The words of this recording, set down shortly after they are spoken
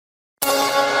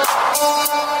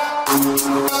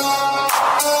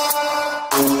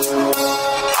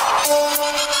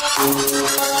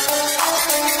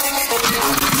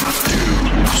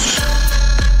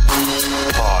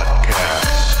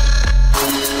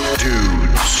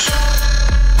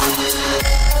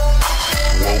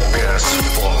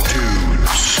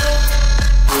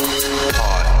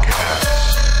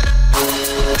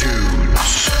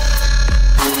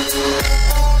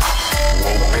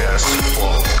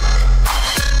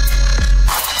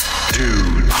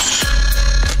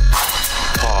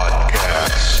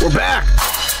We're back,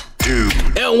 dude,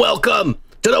 and welcome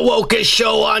to the wokest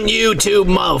show on YouTube,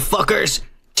 motherfuckers.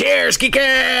 Cheers, Kike!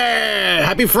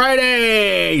 Happy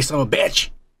Friday, you son of a bitch.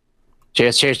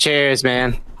 Cheers, cheers, cheers,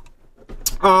 man.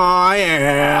 Oh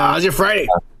yeah, how's your Friday?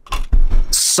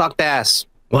 Sucked ass.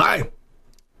 Why?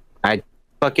 I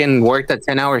fucking worked a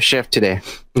 10-hour shift today.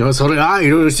 You know, so did I.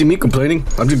 You don't see me complaining.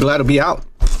 I'm just glad to be out.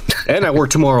 And I work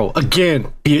tomorrow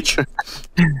again, bitch.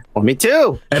 Well, me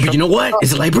too. Hey, but you know what?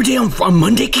 It's Labor Day on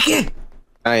Monday, Kike.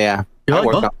 Oh yeah, You're I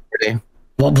work like, on Friday.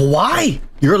 Well, but why?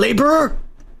 You're a laborer.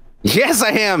 Yes,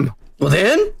 I am. Well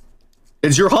then,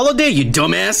 it's your holiday, you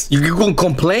dumbass. You're gonna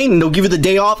complain, and they'll give you the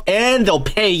day off, and they'll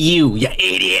pay you, you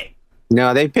idiot.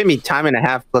 No, they pay me time and a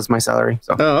half plus my salary.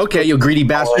 So. Oh, okay, you greedy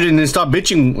bastard, and then stop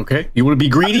bitching. Okay, you want to be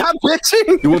greedy? I'm not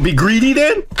bitching. You want to be greedy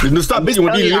then? Then stop bitching.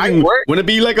 Want to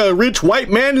be like a rich white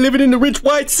man living in the rich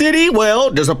white city? Well,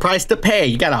 there's a price to pay.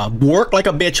 You gotta work like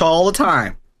a bitch all the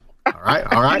time. All right,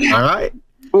 all right, all right.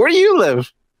 Where do you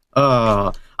live?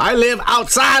 I live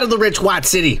outside of the rich white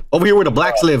city, over here where the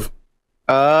blacks live.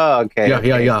 Oh, okay.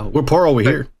 Yeah. We're poor over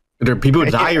here. There are people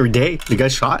who die every day. They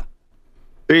get shot.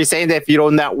 So you're saying that if you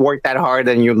don't not work that hard,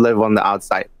 then you live on the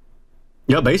outside?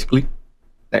 Yeah, basically.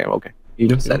 There, okay. You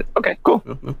just said it. Okay, cool.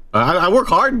 I work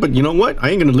hard, but you know what? I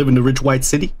ain't gonna live in the rich white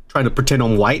city trying to pretend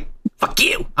I'm white. Fuck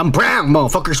you. I'm brown,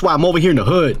 motherfucker. So I'm over here in the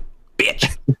hood,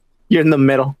 bitch. You're in the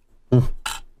middle. I'm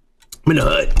in the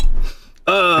hood.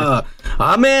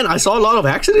 Man, I saw a lot of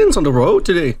accidents on the road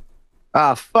today.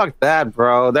 Ah, fuck that,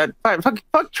 bro.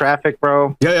 Fuck traffic,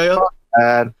 bro. Yeah. Fuck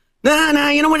that. Nah,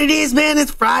 you know what it is, man?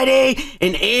 It's Friday,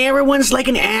 and everyone's like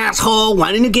an asshole,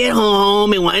 wanting to get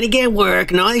home and wanting to get work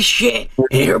and all this shit.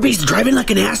 And everybody's driving like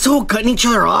an asshole, cutting each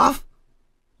other off.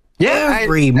 Yeah,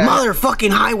 Every motherfucking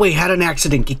highway had an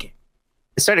accident, Kike.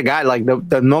 I swear to God, like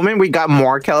the moment we got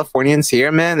more Californians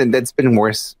here, man, and that's been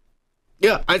worse.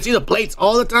 Yeah, I see the plates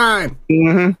all the time.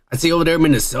 Mm-hmm. I see over there in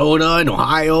Minnesota and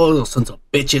Ohio, those sons of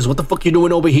bitches. What the fuck you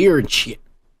doing over here and shit?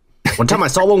 One time I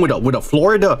saw one with a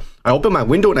Florida. I opened my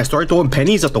window and I started throwing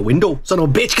pennies at the window. Son of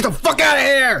a bitch, get the fuck out of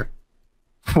here!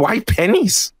 Why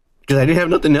pennies? Because I didn't have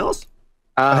nothing else.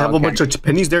 I have a bunch of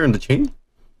pennies there in the chain.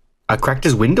 I cracked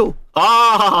his window.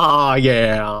 Ah,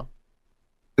 yeah.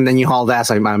 And then you hauled ass,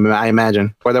 I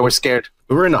imagine. Or they were scared.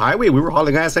 We were in the highway. We were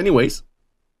hauling ass anyways.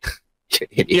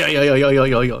 Yeah.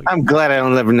 I'm glad I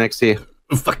don't live next to you.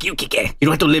 Fuck you, Kike. You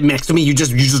don't have to live next to me. You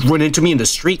just run into me in the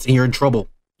streets and you're in trouble.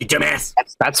 You dumbass.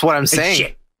 That's what I'm saying.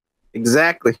 Shit.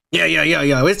 Exactly. Yeah.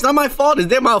 It's not my fault. It's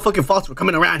their motherfucking fault for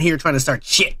coming around here trying to start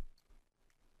shit.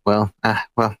 Well,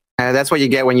 that's what you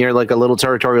get when you're like a little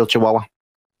territorial chihuahua.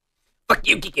 Fuck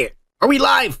you, Kike. Are we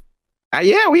live?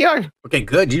 Yeah, we are. Okay,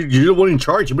 good. You're the one in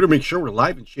charge. You better make sure we're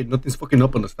live and shit. Nothing's fucking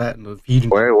up on the fat and the feed.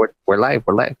 We're live.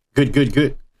 We're live.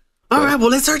 Good. All right, well,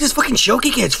 let's start this fucking show,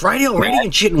 Kike. It's Friday already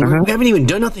and shit, and we haven't even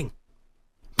done nothing.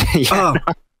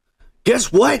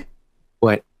 Guess what?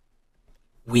 What?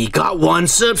 We got 1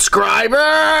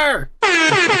 subscriber!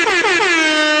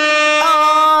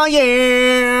 Oh,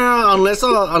 yeah!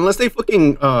 Unless they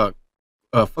fucking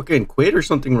quit or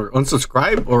something or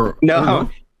unsubscribe or... No,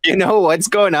 you know what's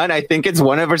going on? I think it's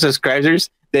one of our subscribers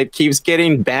that keeps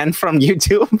getting banned from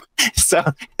YouTube. So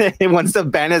once the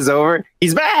ban is over,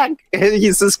 he's back.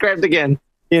 He's subscribed again,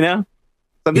 you know?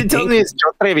 Something tells me it's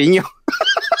Joe Trevino.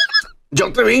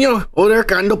 Joe Trevino, over there,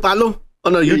 cagando palo.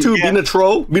 On YouTube, being a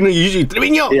troll, being a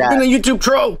YouTube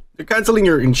troll. They're canceling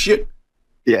your and shit.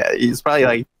 Yeah, he's probably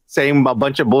like saying a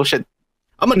bunch of bullshit.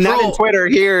 I'm a troll. Not on Twitter,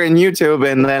 here in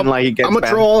YouTube, and then I'm a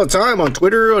troll all the time on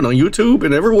Twitter and on YouTube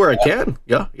and everywhere I can.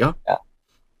 Yeah.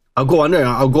 I'll go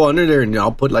under there and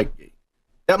I'll put like,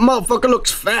 that motherfucker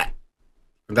looks fat.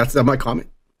 And that's my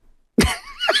comment.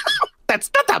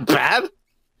 That's not that bad.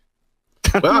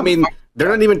 Well, I mean, they're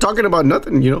not even talking about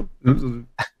nothing, you know.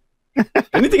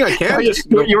 Anything I can.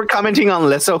 You were commenting on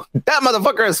Lesso. That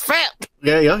motherfucker is fat.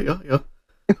 Yeah.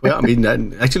 Well, I mean,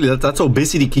 that's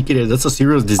obesity, Kike. That's a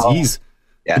serious disease.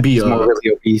 Yeah, to be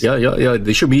really obese. Yeah.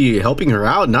 They should be helping her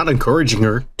out, not encouraging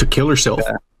her to kill herself.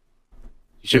 Yeah.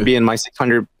 You should be in My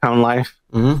 600-Pound Life.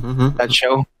 That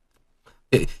show.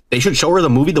 They should show her the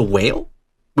movie The Whale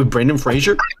with Brendan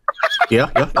Fraser. Yeah.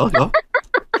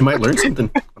 You might learn something.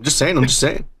 I'm just saying.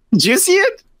 Did you see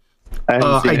it?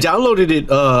 I downloaded it,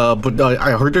 but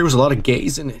I heard there was a lot of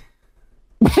gays in it.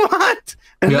 What?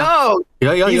 Yeah. No.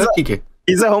 Yeah, Kike.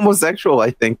 He's a homosexual,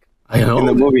 I think. I know. In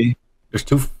the movie. There's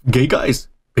 2 gay guys.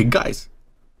 Big guys.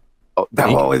 Oh,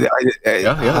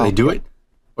 they do it.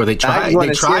 Or they try.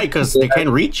 They try because they can't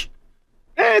reach.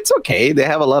 Yeah, it's okay. They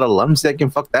have a lot of lumps. They can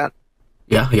fuck that.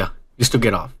 Yeah. You still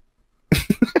get off.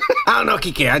 I don't know,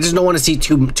 Kike. I just don't want to see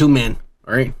two men.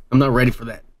 All right? I'm not ready for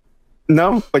that.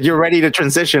 No, but you're ready to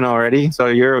transition already.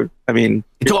 So to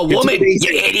a woman, you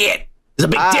idiot. There's a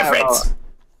big difference.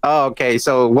 Oh, okay.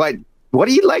 So what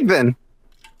do you like then?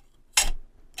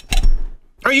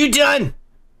 Are you done?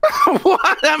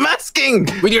 What? I'm asking.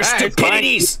 With your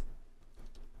stupidities.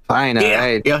 Fine, all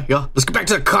right. Yeah. Let's get back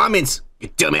to the comments, you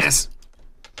dumbass.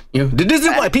 This is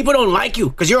why people don't like you,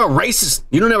 because you're a racist.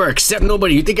 You don't ever accept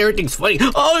nobody. You think everything's funny.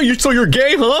 Oh, you're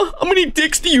gay, huh? How many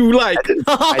dicks do you like? I didn't say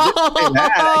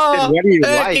that. I said, what do you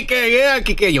like?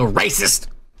 Kike, you're racist.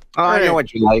 Oh, I know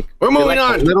what you like. We're moving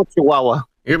on. A little chihuahua.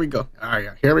 Here we go. All right,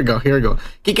 here we go.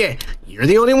 Kike, you're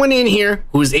the only one in here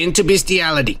who's into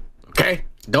bestiality, okay?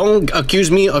 Don't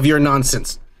accuse me of your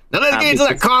nonsense. Now let's get into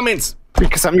the comments.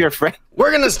 Because I'm your friend. We're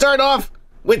going to start off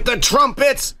with the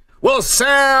trumpets will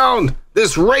sound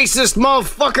this racist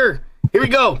motherfucker. Here we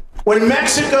go. When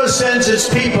Mexico sends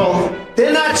its people,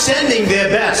 they're not sending their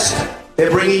best.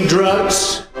 They're bringing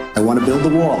drugs. I want to build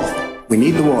the wall. We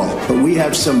need the wall. But we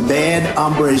have some bad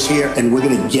hombres here, and we're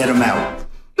going to get them out.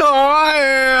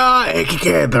 Oh,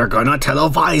 yeah. They're going to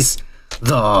televise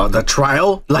the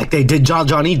trial like they did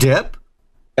Johnny Depp.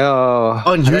 Oh,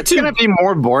 on YouTube? It's gonna be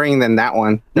more boring than that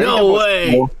one. No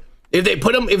way. If they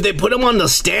put him on the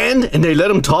stand and they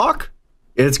let him talk,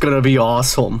 it's gonna be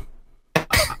awesome.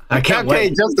 I can't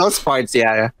wait. Just those parts,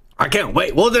 yeah. I can't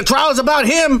wait. Well, the trial is about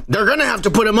him. They're gonna have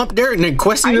to put him up there and then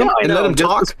question him and let him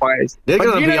talk. They're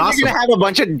gonna be awesome. You're gonna have a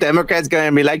bunch of Democrats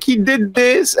gonna be like, he did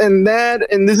this and that,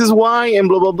 and this is why, and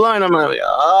blah blah blah. And I'm gonna be,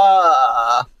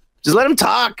 just let him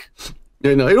talk.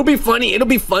 It'll be funny.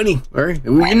 All right.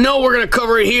 We're gonna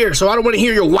cover it here, so I don't want to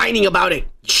hear you whining about it.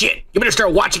 Shit. You better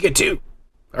start watching it too.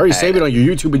 I already saved it on your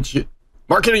YouTube and shit.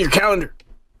 Mark it on your calendar.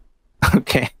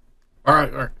 Okay. All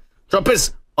right.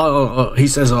 Trumpets. He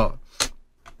says. Let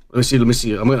me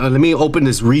see. Let me open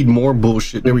this. Read more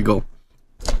bullshit. There we go.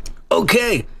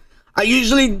 Okay. I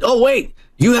usually. Oh wait.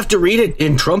 You have to read it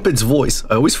in Trumpet's voice.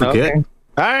 I always forget. Okay.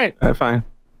 All right. Fine.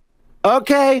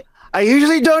 Okay. I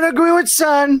usually don't agree with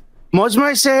Son. Most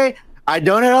might say I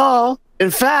don't at all.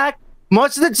 In fact,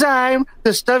 most of the time,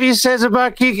 the stuff he says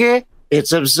about Kike,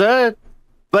 it's absurd.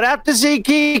 But after seeing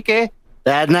Kike,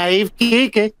 that naive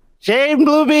Kike, shame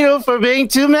Blue Beetle for being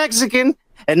too Mexican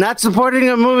and not supporting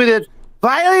a movie that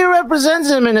vitally represents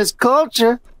him and his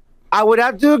culture, I would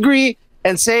have to agree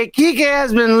and say Kike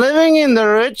has been living in the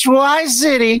rich white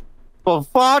city for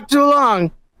far too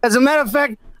long. As a matter of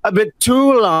fact, a bit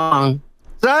too long.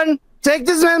 Son, take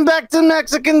this man back to the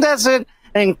Mexican desert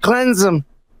and cleanse him.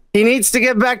 He needs to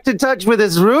get back to touch with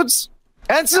his roots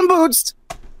and some boots.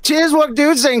 Cheers, woke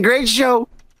dudes, and great show.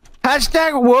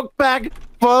 Hashtag woke back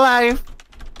for life.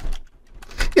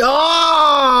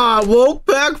 Woke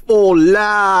back for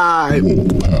life.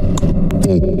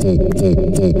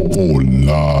 For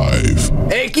life.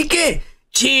 Hey, Kike,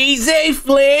 Cheesy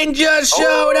Flynn just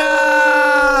showed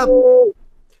up.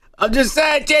 I'm just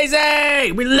saying,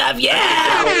 Cheesy, we love you.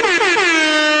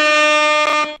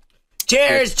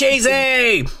 Cheers,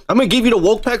 Cheesy. I'm gonna give you the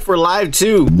woke pack for live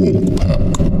too. Woke pack.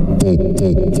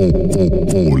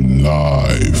 For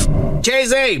life.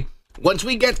 Cheesy, once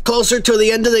we get closer to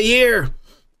the end of the year,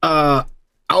 I'll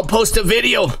post a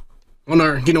video on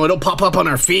our, it'll pop up on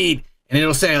our feed and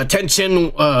it'll say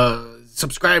attention,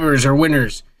 subscribers or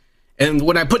winners. And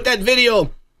when I put that video,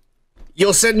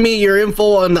 you'll send me your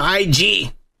info on the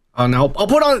IG. I'll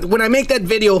put on, when I make that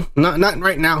video, not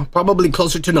right now, probably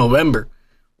closer to November,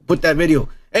 put that video.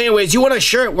 Anyways, you want a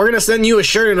shirt? We're gonna send you a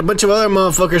shirt and a bunch of other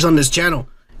motherfuckers on this channel.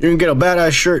 You're gonna get a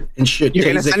badass shirt and shit. You're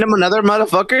gonna send them another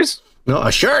motherfuckers? No,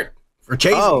 a shirt for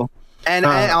Chase. Oh, and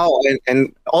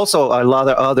also a lot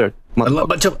of other a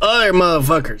bunch of other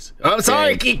motherfuckers. I'm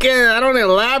sorry, Kike, I don't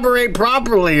elaborate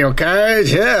properly, okay?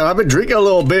 Yeah, I've been drinking a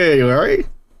little bit, all right?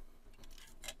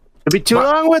 It'll be too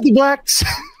long with the blacks.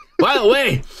 By the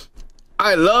way,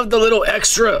 I love the little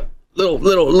extra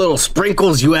little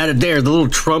sprinkles you added there, the little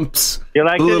Trumps. You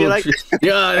like it? You like it?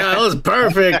 Yeah, that was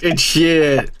perfect and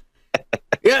shit.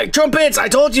 Yeah, Trumpets, I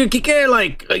told you, Kike,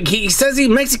 like, he says he's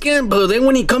Mexican, but then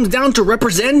when he comes down to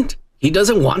represent, he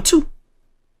doesn't want to.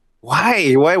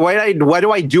 Why? What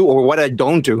do I do or what I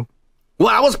don't do? Well,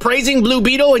 I was praising Blue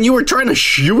Beetle and you were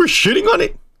you were shitting on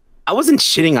it. I wasn't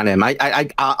shitting on him.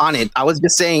 I was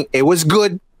just saying it was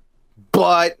good,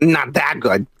 but not that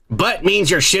good. But means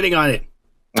you're shitting on it.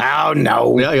 Oh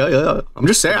no. Yeah. I'm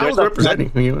just saying. I was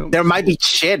representing. You know. There might be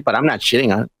shit, but I'm not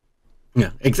shitting on it.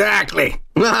 Yeah, exactly.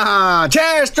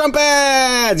 Cheers,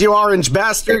 trumpets, you orange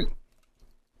bastard.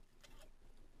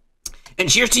 And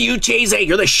cheers to you, Chase.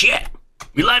 You're the shit.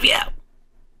 We love you.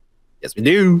 Yes, we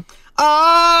do.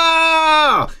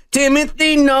 Oh,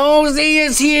 Timothy Nosey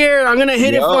is here. I'm going to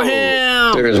hit it for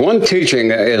him. There is one teaching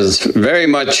that is very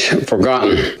much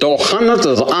forgotten.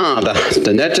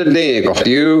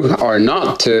 You are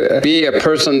not to be a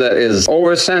person that is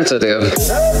oversensitive.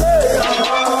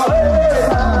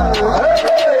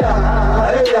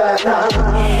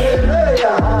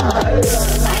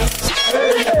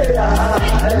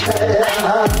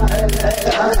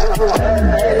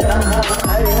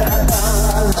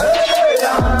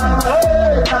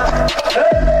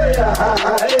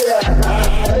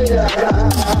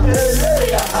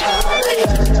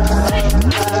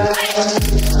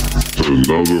 In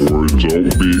other words,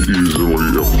 don't be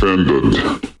easily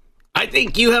offended. I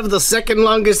think you have the second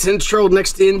longest intro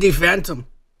next to Indie Phantom.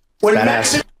 When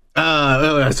Mexico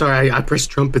Sorry, I pressed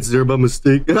trumpets there by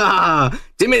mistake. Chase,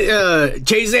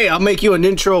 I'll make you an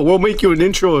intro. We'll make you an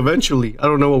intro eventually. I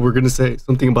don't know what we're gonna say.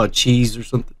 Something about cheese or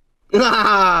something.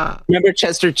 Remember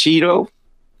Chester Cheeto?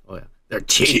 Oh yeah, they're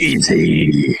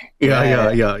cheesy.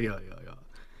 Yeah.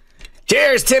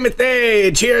 Cheers,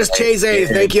 Timothy. Cheers, Chase.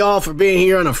 Thank you all for being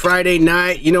here on a Friday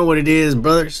night. You know what it is,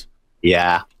 brothers.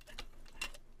 Yeah.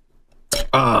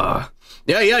 Yeah.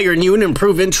 Your new and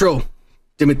improved intro,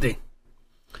 Timothy.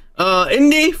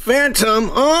 Indie Phantom.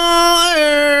 Oh,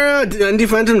 yeah. Indie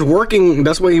Phantom's working.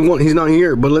 That's why he's not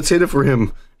here. But let's hit it for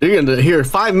him. You're gonna hear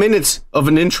 5 minutes of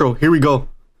an intro. Here we go.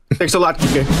 Thanks a lot.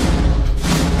 Okay.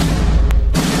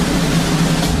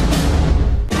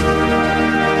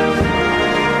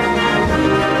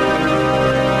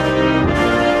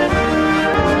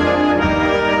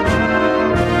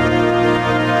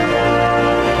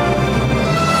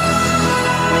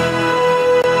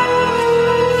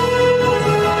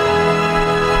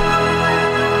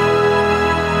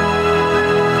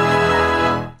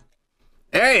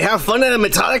 Hey, have fun at a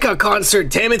Metallica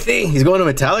concert, Timothy. He's going to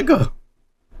Metallica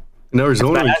in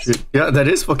Arizona and shit. Yeah, that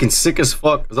is fucking sick as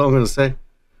fuck. That's all I'm gonna say.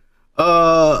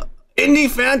 Indie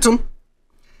Phantom.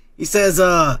 He says,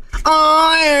 oh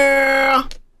yeah.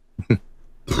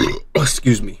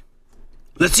 Excuse me.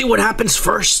 Let's see what happens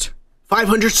first.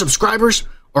 500 subscribers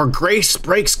or Grace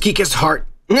breaks Kika's heart.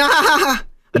 I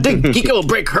think Kika will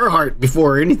break her heart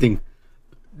before anything.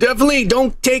 Definitely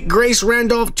don't take Grace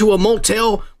Randolph to a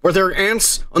motel where there are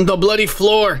ants on the bloody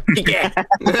floor. Yeah.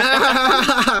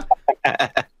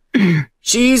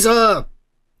 She's us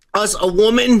a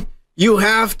woman. You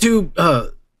have to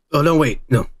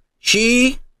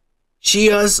She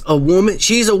us a woman.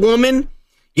 She's a woman.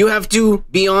 You have to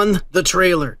be on the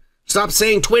trailer. Stop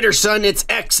saying Twitter, son. It's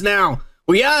X now.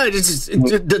 Well, yeah,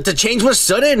 the change was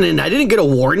sudden, and I didn't get a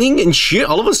warning and shit.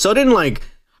 All of a sudden, like,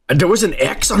 there was an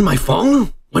X on my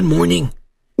phone one morning.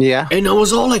 Yeah. And I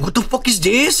was all like, what the fuck is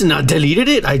this? And I deleted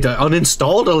it. I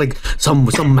uninstalled like some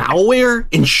malware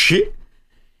and shit.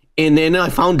 And then I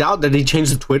found out that they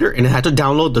changed the Twitter and I had to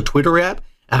download the Twitter app.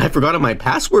 And I had forgotten my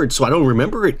password, so I don't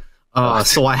remember it.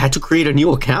 So I had to create a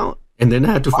new account. And then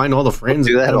I had to find all the friends.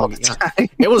 Do that all the time.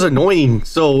 It was annoying.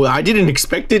 So I didn't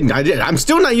expect it. I'm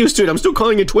still not used to it. I'm still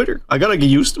calling it Twitter. I gotta get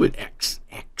used to it. X.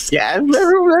 Yeah.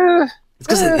 It's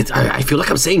because I feel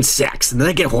like I'm saying sex, and then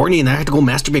I get horny, and I have to go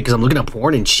masturbate because I'm looking at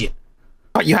porn and shit.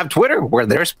 But you have Twitter where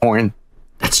there's porn.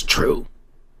 That's true.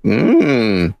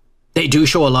 Mm. They do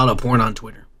show a lot of porn on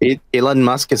Twitter. Elon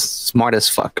Musk is smart as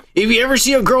fuck. If you ever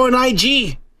see a girl on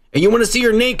IG and you want to see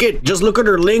her naked, just look at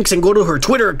her links and go to her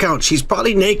Twitter account. She's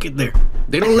probably naked there.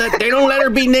 They don't let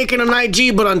her be naked on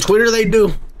IG, but on Twitter they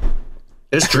do.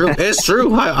 It's true. It's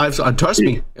true. I trust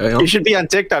me. You should be on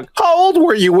TikTok. How old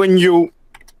were you when you?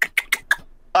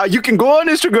 You can go on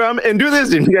Instagram and do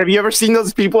this. Have you ever seen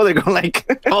those people that go like?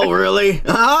 Oh, really?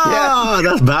 Ah, yeah.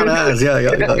 That's badass. Yeah.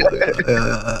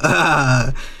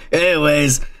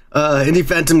 Anyways, Indie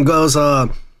Phantom goes,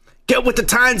 get with the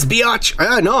times, biatch.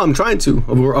 I know, I'm trying to.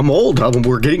 I'm old.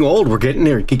 We're getting old. We're getting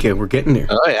there, Kike. We're getting there.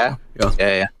 Oh, yeah.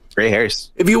 Yeah. Gray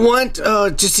hairs. If you want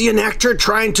to see an actor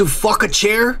trying to fuck a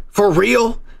chair for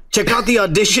real, check out the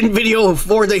audition video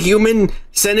for The Human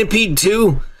Centipede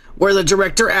 2, where the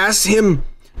director asks him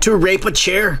to rape a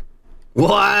chair.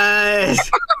 What?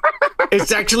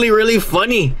 It's actually really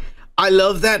funny. I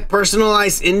love that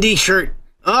personalized indie shirt.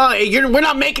 Oh, we're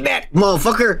not making that,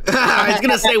 motherfucker. It's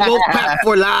gonna say woke pack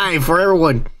for live for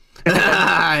everyone.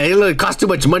 It costs too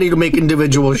much money to make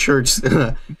individual shirts.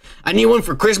 I need one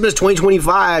for Christmas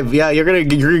 2025. Yeah, you're gonna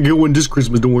get one this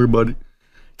Christmas. Don't worry about it.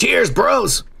 Cheers,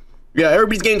 bros. Yeah,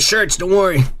 everybody's getting shirts. Don't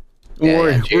worry. Don't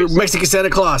worry. We're Mexican Santa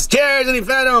Claus. Cheers, any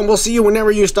Phantom. We'll see you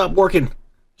whenever you stop working.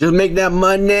 Just make that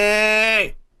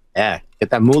money. Yeah, get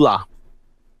that moolah.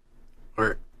 All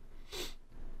right.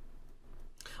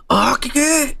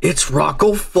 Okay, it's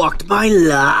Rocco fucked my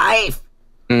life.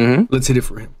 Let's hit it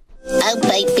for him. Oh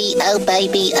baby, oh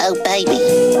baby, oh baby.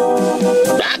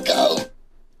 Rocco.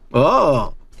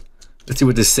 Oh. Let's see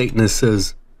what this Satanist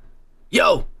says.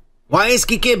 Yo, why is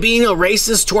Kike being a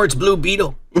racist towards Blue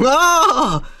Beetle?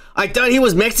 Oh, I thought he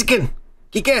was Mexican.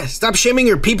 Kike, stop shaming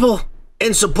your people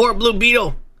and support Blue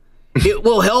Beetle. It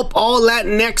will help all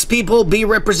Latinx people be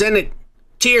represented.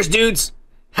 Cheers, dudes.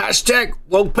 Hashtag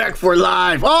Wokepack for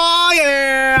life. Oh,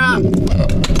 yeah.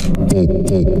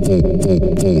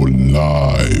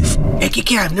 Live. Hey,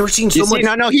 Kike, I've never seen so much.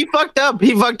 No, he fucked up.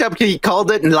 He fucked up because he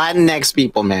called it Latinx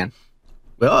people, man.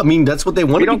 Well, I mean, that's what they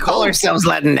want We to be don't call called. ourselves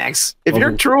Latinx. If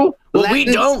you're true, Well, Latin,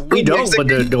 we don't, but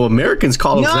the Americans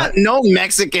call us that. No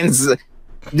Mexicans.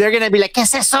 They're going to be like, ¿Qué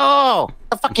es eso?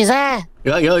 The fuck is that?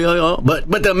 Yeah.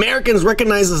 But the Americans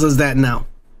recognize us as that now.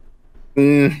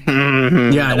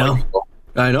 Mm-hmm. Yeah, I know.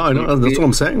 I know. That's what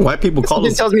I'm saying. White people call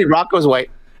us. It tells me Rocco's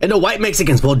white. And the white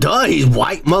Mexicans, well, duh, he's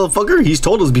white, motherfucker. He's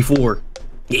told us before.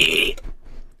 Yeah.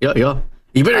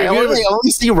 You better. I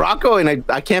only see Rocco, and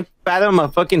I can't fathom a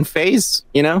fucking face,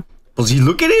 you know? Well, you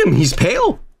look at him. He's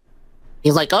pale.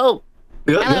 He's like, oh,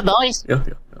 hello, boys. Yeah.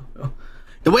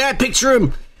 The way I picture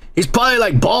him, he's probably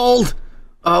like bald,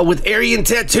 with Aryan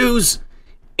tattoos,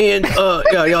 and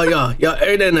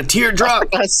and then a teardrop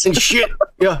and shit.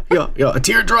 Yeah, a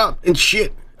teardrop and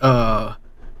shit.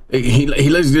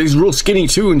 He's real skinny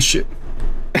too and shit.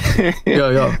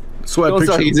 Yeah. That's why I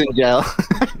picture he's in jail.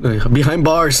 behind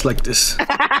bars like this. Cheers,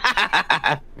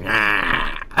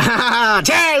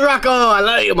 Rocco! I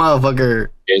love you, motherfucker.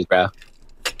 Cheers, bro.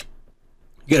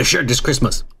 You get a shirt this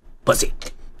Christmas, pussy.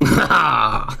 All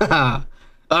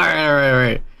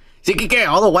right. See, Kike,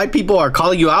 all the white people are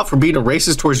calling you out for being a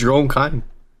racist towards your own kind.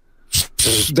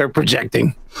 They're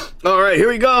projecting. All right, here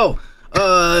we go.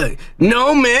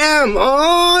 No, ma'am.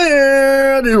 Oh,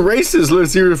 yeah, the racist.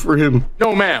 Let's hear it for him.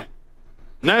 No, ma'am.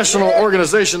 National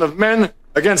Organization of Men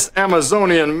Against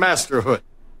Amazonian Masterhood.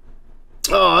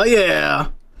 Oh, yeah.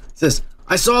 It says,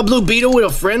 I saw a Blue Beetle with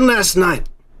a friend last night.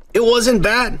 It wasn't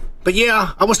bad, but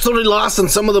yeah, I was totally lost on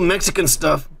some of the Mexican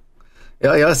stuff.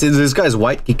 Yeah, see, this guy's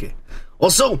white, Kike.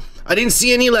 Also, I didn't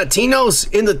see any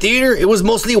Latinos in the theater. It was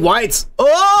mostly whites.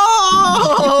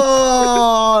 Oh,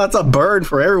 that's a bird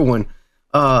for everyone.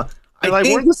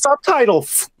 Where's the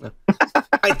subtitles?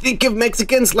 I think if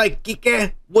Mexicans like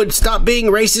Kike would stop being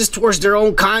racist towards their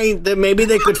own kind, then maybe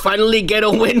they could finally get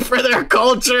a win for their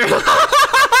culture.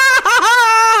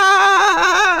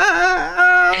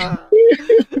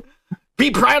 Be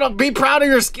proud of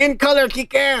your skin color,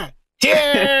 Kike.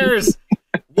 Cheers.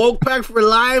 Wokepack for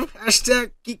life. Hashtag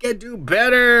Kike do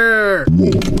better.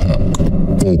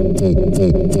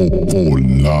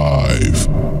 Live.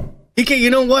 Kike, you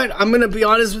know what? I'm going to be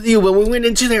honest with you. When we went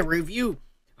into that review,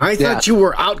 I thought you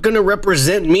were out going to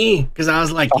represent me because I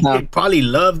was like, Kike probably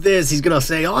love this. He's going to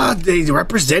say, oh, they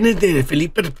represented the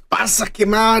Felipe Pasa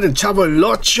came out and Chavo el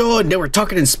Ocho, and they were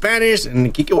talking in Spanish.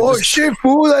 And Kike was shit,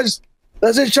 fool. That's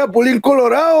a Chapulín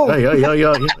Colorado.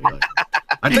 Yeah.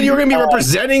 I thought you were going to be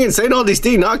representing and saying all these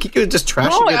things. No, Kike was just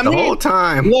trashing it the whole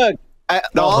time. Look,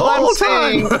 all I'm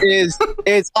saying is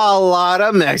it's a lot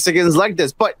of Mexicans like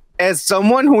this. But as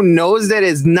someone who knows that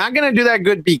it's not going to do that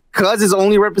good because it's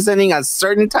only representing a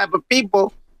certain type of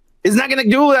people, it's not going to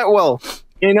do that well.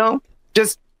 You know,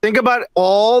 just think about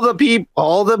all the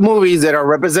movies that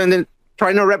are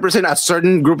trying to represent a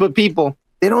certain group of people.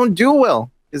 They don't do well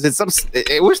because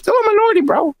we're still a minority,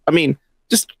 bro. I mean,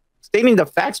 just stating the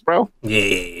facts, bro.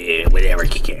 Yeah, whatever,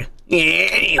 Kike.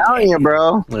 Yeah, telling you,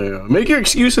 bro. Yeah, make your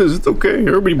excuses. It's okay.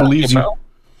 Everybody believes you.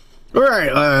 All right,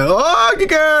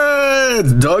 Kike,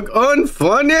 it's Doug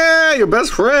Unfunny, your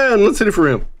best friend. Let's hit it for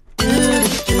him.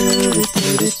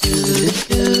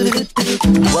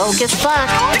 Woke as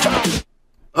fuck.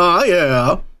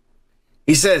 Yeah.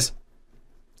 He says,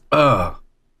 on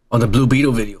the Blue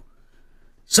Beetle video,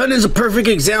 Son is a perfect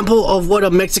example of what a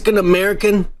Mexican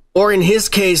American, or in his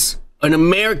case, an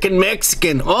American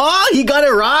Mexican. Oh, he got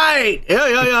it right.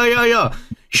 Yeah.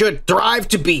 Should thrive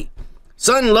to be.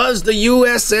 Son loves the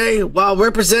USA while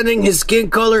representing his skin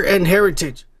color and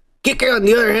heritage. Kike, on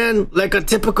the other hand, like a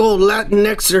typical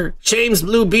Latinxer, shames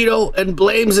Blue Beetle and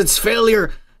blames its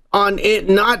failure on it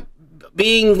not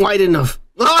being white enough.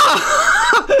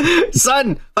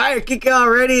 Son, fire Kike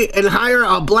already and hire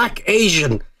a black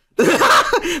Asian.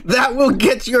 That will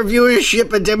get your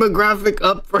viewership and demographic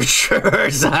up for sure.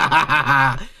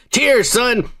 Cheers,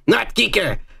 son, not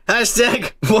Kike.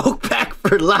 Hashtag woke back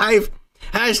for life.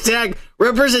 Hashtag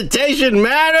representation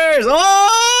matters.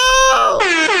 Oh!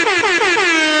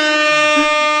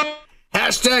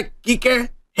 Hashtag Kike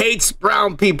hates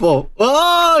brown people.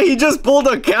 Oh, he just pulled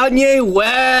a Kanye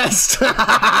West.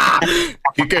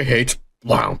 Kike hates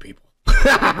brown people.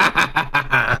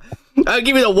 I'll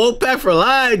give you the woke pack for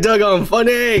life, Doggone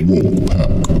funny. Woke pack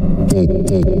for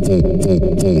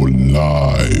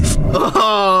life.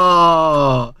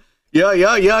 Oh, yeah,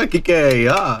 Kike,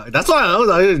 yeah. That's why I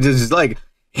was just like,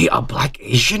 hey, a black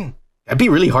Asian? That'd be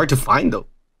really hard to find, though.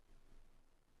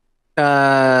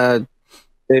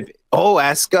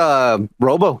 Ask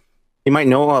Robo. He might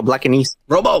know Blackanese.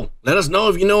 Robo, let us know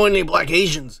if you know any black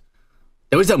Asians.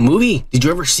 There was that movie. Did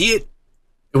you ever see it?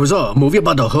 It was a movie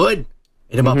about the hood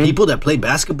and about people that play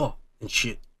basketball and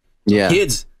shit. Yeah,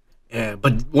 kids.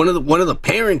 But one of the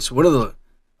parents, I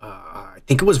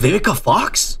think it was Vivica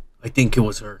Fox. I think it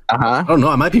was her. I don't know.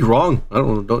 I might be wrong. I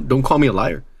don't know. Don't call me a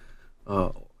liar.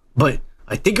 But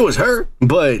I think it was her.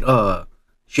 But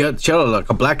she had like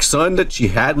a black son that she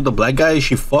had with the black guy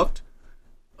she fucked.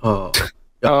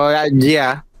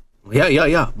 Yeah.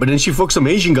 But then she fucked some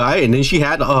Asian guy, and then she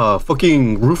had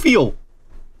fucking Rufio.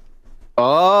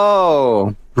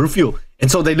 Oh, Rufio. And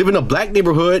so they live in a black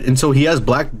neighborhood, and so he has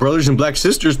black brothers and black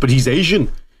sisters, but he's Asian. And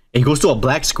he goes to a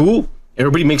black school.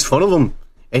 Everybody makes fun of him.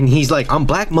 And he's like, I'm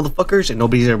black, motherfuckers. And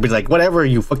everybody's like, whatever,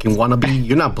 you fucking wannabe.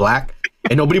 You're not black.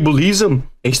 And nobody believes him. And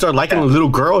he started liking a little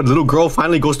girl. And the little girl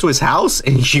finally goes to his house,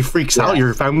 and she freaks out.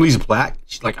 Your family's black.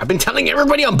 She's like, I've been telling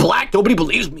everybody I'm black. Nobody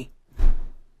believes me.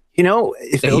 You know,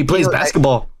 and he plays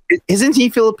basketball. Isn't he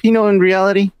Filipino in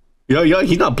reality? Yeah,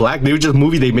 he's not black. They were just a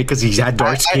movie they make because he's had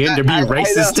dark skin. They're being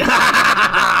racist.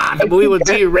 The movie was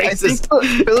being racist. I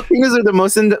think Filipinos are the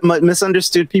most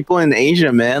misunderstood people in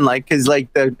Asia, man. Like, because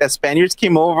like the Spaniards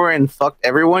came over and fucked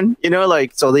everyone, you know,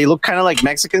 like, so they look kind of like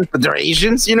Mexicans, but they're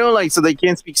Asians, you know, like, so they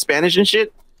can't speak Spanish and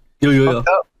shit. Yeah.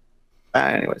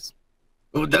 Anyways.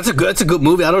 Well, that's a good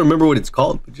movie. I don't remember what it's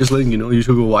called, but just letting you know, you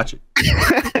should go watch it.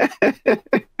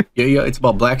 Yeah, it's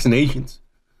about blacks and Asians.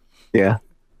 Yeah.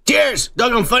 Cheers!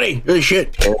 Doggone funny. Good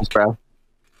shit. Cheers, bro.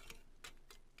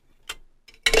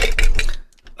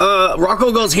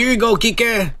 Rocco goes, here you go,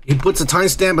 Kike. He puts a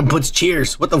timestamp and puts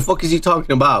cheers. What the fuck is he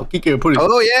talking about? Kike, put it.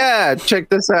 Oh, yeah. Check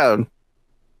this out.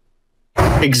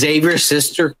 Xavier's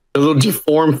sister, the little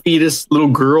deformed fetus, little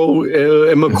girl,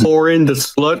 Emma Corrin, the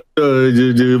slut,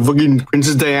 the fucking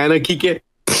Princess Diana, Kike.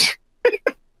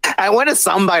 I want a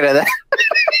soundbite of that.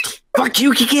 Fuck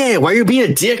you, Kike. Why are you being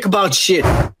a dick about shit?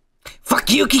 Fuck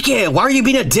you, Kike. Why are you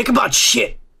being a dick about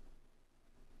shit?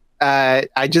 I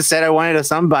just said I wanted a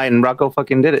soundbite and Rocco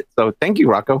fucking did it. So thank you,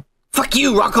 Rocco. Fuck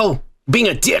you, Rocco. Being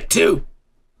a dick too.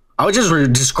 I was just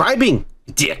describing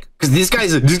dick because these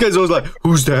guys always like,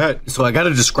 who's that? So I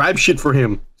gotta describe shit for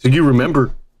him so you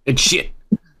remember and shit.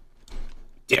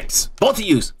 Dicks. Both of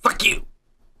yous. Fuck you.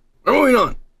 We're moving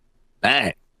on.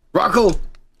 Hey. Rocco,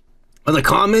 on the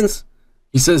comments,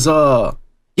 he says,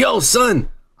 yo, son,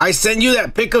 I send you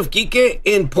that pic of Kike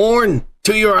in porn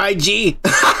to your IG.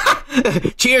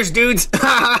 Cheers, dudes.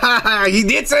 He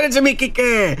did send it to me,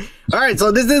 Kike. All right,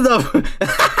 so this is the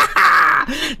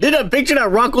did a picture that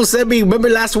Rocco sent me. Remember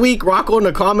last week, Rocco in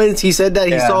the comments, he said that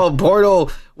he saw a porno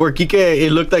where Kike,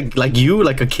 it looked like you,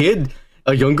 like a kid,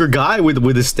 a younger guy with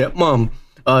his stepmom.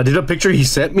 Did a picture he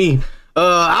sent me.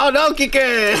 I don't know,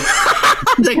 Kike.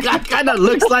 The guy kind of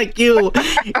looks like you.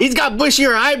 He's got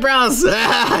bushier eyebrows.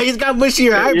 He's got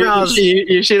bushier eyebrows.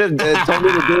 You should have told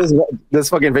me to do this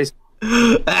fucking face.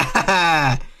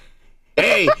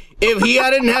 Hey, if he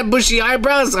hadn't had bushy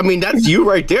eyebrows, I mean, that's you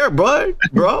right there, bro.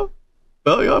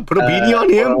 Well, yeah, put a beanie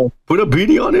on him. Well, put a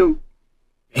beanie on him.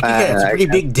 Hey, Kike, it's a pretty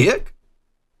big dick.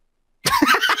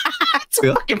 It's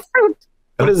a fucking fruit.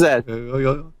 What is that?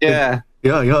 Yeah.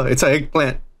 It's an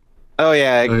eggplant. Oh,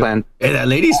 yeah, eggplant. Hey, that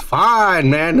lady's fine,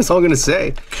 man. That's all I'm going to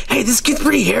say. Hey, this kid's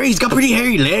pretty hairy. He's got pretty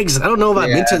hairy legs. I don't know if I'm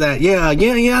into that. Yeah, I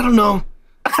don't know.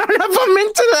 I don't know if I'm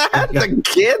into that. The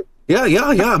kid? Yeah.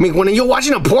 I mean, when you're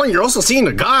watching a porn, you're also seeing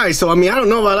the guy. So, I mean, I don't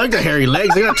know if I like the hairy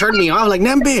legs. They're going to turn me off. Like,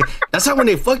 Nambe. That's how when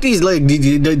they fuck these, like,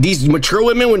 these mature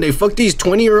women, when they fuck these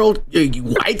 20-year-old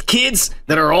white kids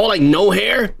that are all, like, no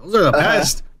hair, those are the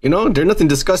best. You know, there's nothing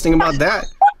disgusting about that.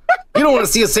 You don't want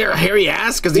to see a hairy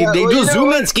ass because they do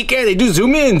zoom-ins, Kike. They do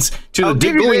zoom-ins to the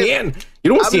dick going in. You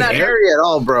don't want to see hair. I'm not hairy at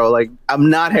all, bro. Like, I'm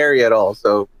not hairy at all.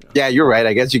 So Yeah, you're right.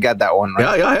 I guess you got that one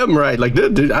right. Yeah, I am right. Like,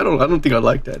 dude, I don't think I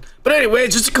like that. But anyway,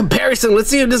 just a comparison. Let's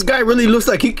see if this guy really looks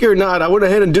like Kike or not. I went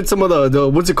ahead and did some of the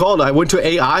what's it called? I went to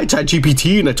AI,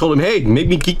 ChatGPT, and I told him, hey, make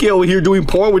me Kike over here doing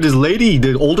porn with this lady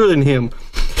that's older than him.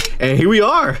 And here we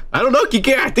are. I don't know,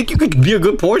 Kike. I think you could be a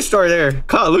good porn star there.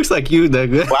 God, it looks like you.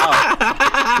 Wow.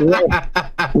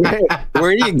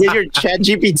 Where do you get your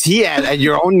ChatGPT at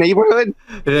your own neighborhood?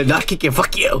 Not Kike.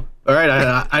 Fuck you. All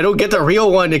right, I don't get the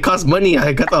real one. It costs money.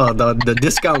 I got the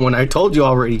discount one. I told you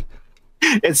already.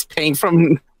 It's paint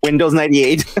from Windows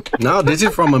 98. No, this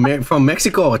is from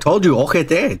Mexico. I told you.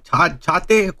 Ojete.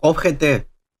 Chate. Ojete.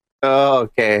 Oh,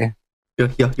 okay.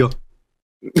 Yeah.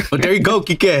 But there you go,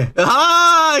 Kike.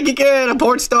 Ah, Kike, the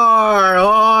porn star.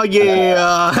 Oh,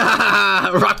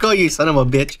 yeah. Rocco, you son of a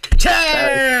bitch.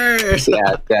 Cheers.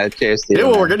 Yeah, cheers. Yeah,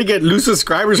 well, we're going to get lose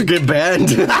subscribers or get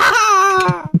banned.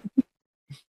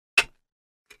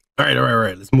 All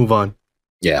right. Let's move on.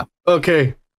 Yeah.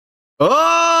 Okay.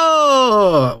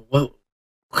 Oh, well,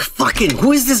 fucking,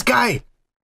 who is this guy?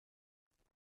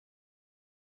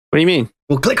 What do you mean?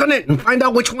 Well, click on it and find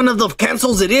out which one of the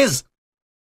cancels it is.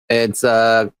 It's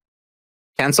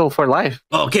cancel for life.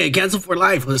 Okay, cancel for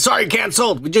life. Sorry,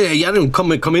 canceled. I didn't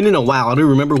come in a while. I don't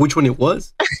remember which one it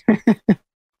was.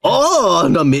 Oh,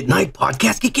 the Midnight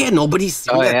Podcast again. Nobody's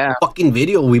seen that fucking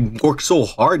video. We worked so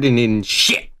hard and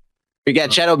shit. We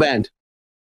got shadow banned.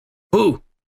 Who?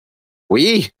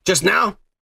 We. Just now?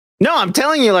 No, I'm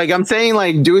telling you, I'm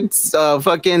saying, dude's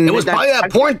fucking... It was probably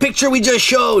that porn picture we just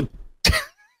showed.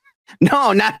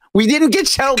 No, we didn't get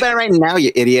shadow banned right now,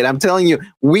 you idiot. I'm telling you,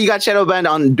 we got shadow banned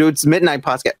on dude's Midnight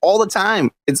Podcast all the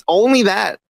time. It's only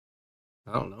that.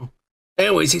 I don't know.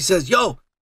 Anyways, he says, yo,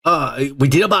 we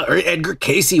did about Edgar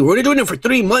Casey. We're only doing it for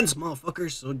 3 months,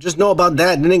 motherfuckers. So just know about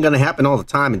that. It ain't gonna happen all the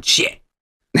time and shit.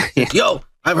 Yo,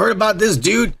 I've heard about this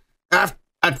dude.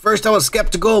 At first I was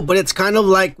skeptical, but it's kind of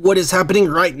like what is happening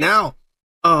right now.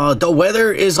 The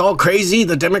weather is all crazy.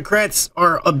 The Democrats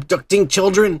are abducting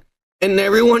children, and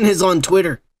everyone is on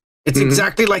Twitter. It's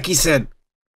exactly like he said.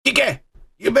 Kike,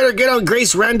 you better get on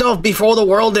Grace Randolph before the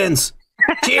world ends.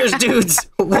 Cheers, dudes.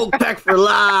 Woke Pack for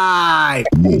life.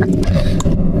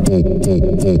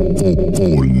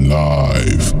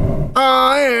 Live.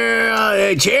 Oh,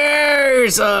 yeah.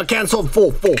 Cheers. Cancel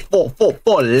for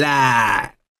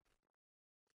life.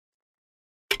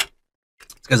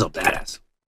 This guy's a badass.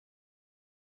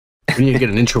 We need to get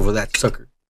an intro for that sucker.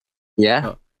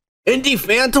 Yeah. Indie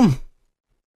Phantom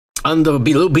on the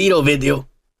Blue Beetle video.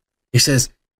 He says,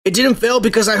 it didn't fail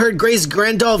because I heard Grace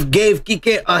Randolph gave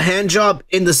Kike a hand job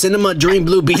in the cinema during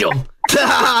Blue Beetle.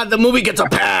 The movie gets a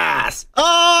pass.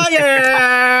 Oh,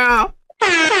 yeah.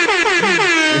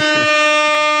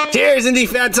 Cheers, Indie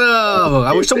Phantom.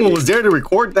 I wish someone was there to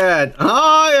record that.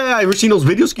 Oh, yeah. Ever seen those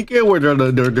videos, Kike, where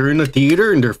they're in the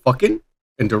theater and they're fucking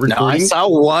and they're recording? No, I saw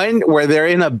one where they're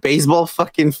in a baseball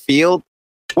fucking field.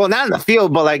 Well, not in the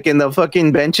field, but in the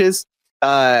fucking benches.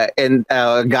 And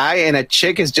a guy and a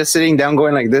chick is just sitting down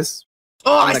going like this.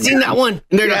 Oh, I seen that one.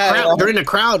 And they're in the crowd. They're in the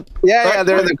crowd. Yeah,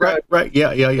 they're in the crowd. Right. Yeah.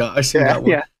 I seen that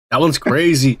one. Yeah. That one's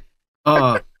crazy.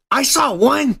 I saw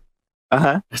one.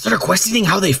 I started questioning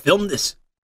how they filmed this.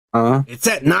 It's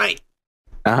at night.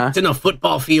 It's in a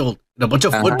football field. And a bunch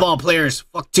of football players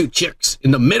fuck two chicks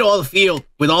in the middle of the field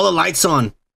with all the lights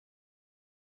on.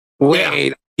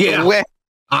 Wait. Yeah. Wait.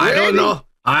 I don't know.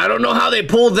 I don't know how they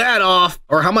pulled that off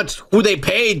or who they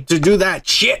paid to do that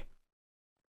shit.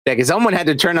 Yeah, because someone had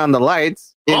to turn on the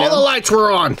lights. All the lights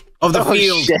were on of the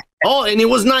field. Shit. And it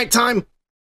was nighttime.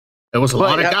 There was a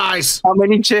lot of guys. How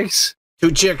many chicks?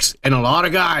 2 chicks and a lot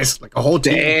of guys, like a whole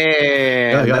team.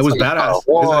 Damn, yeah, it was badass. It's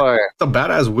a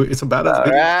badass. It's a badass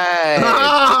video.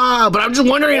 Right. But I'm just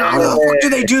wondering how the fuck do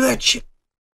they do that shit?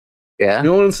 Yeah, you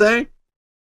know what I'm saying?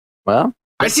 Well,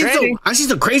 I see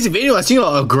some crazy video. I see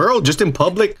a girl just in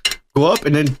public go up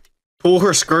and then pull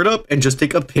her skirt up and just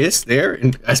take a piss there,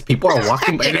 and as people are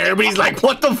walking by, and everybody's like,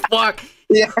 "What the fuck?"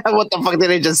 Yeah, what the fuck did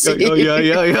I just see?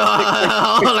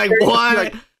 Yeah. Like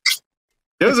what?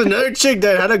 There was another chick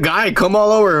that had a guy come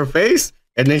all over her face,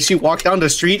 and then she walked down the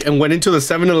street and went into the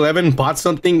 7-Eleven, bought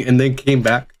something, and then came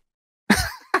back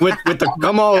with the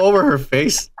gum all over her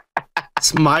face,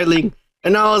 smiling.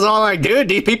 And I was all like, dude,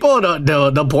 these people,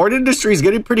 the porn industry is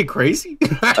getting pretty crazy.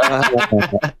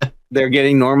 They're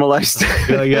getting normalized.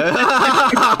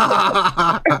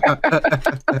 Yeah.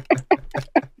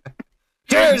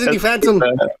 Cheers, Indie Phantom.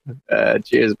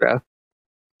 Cheers, bro.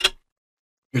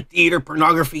 Your theater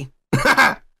pornography.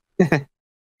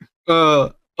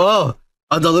 The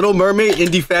Little Mermaid,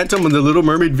 Indie Phantom, and the Little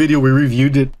Mermaid video, we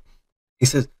reviewed it. He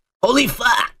says, holy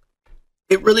fuck,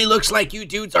 It really looks like you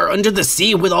dudes are under the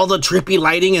sea with all the trippy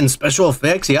lighting and special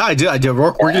effects. Yeah, I did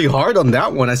work really hard on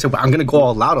that one. I said, well, I'm gonna go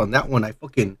all out on that one. I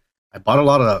bought a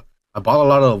lot of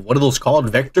what are those called?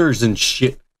 Vectors and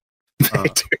shit.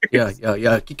 Yeah.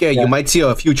 Kike, you might see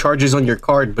a few charges on your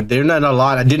card, but they're not a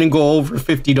lot. I didn't go over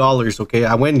 $50. Okay,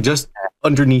 I went just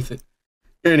underneath it.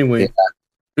 Anyway,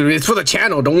 it's for the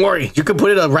channel. Don't worry. You can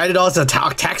put it write it off as a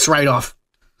tax write-off.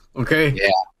 Okay.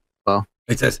 Yeah. Well,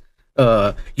 it says.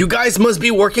 You guys must be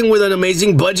working with an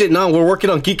amazing budget. No, we're working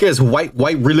on Kike's white.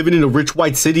 We're living in a rich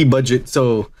white city budget,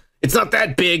 so it's not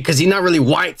that big because he's not really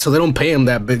white, so they don't pay him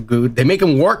that big. Good. They make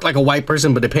him work like a white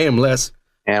person, but they pay him less.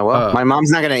 Yeah, well, my mom's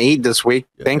not gonna eat this week.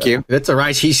 Thank you. That's all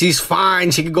right. She's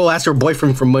fine. She can go ask her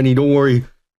boyfriend for money. Don't worry.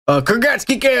 Congrats,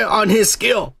 Kike, on his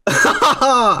skill.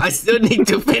 I still need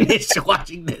to finish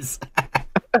watching this.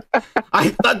 I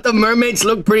thought the mermaids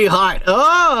looked pretty hot.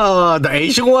 Oh, the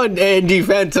Asian one and the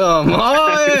Phantom.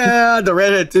 Oh yeah, the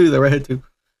redhead too.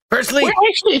 Personally,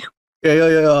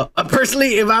 yeah.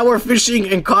 Personally, if I were fishing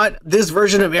and caught this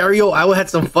version of Ariel, I would have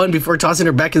some fun before tossing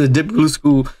her back in the deep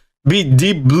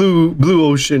blue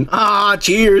ocean. Ah,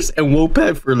 cheers and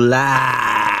Wopat for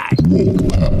life.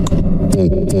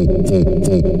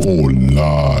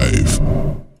 Live.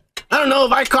 I don't know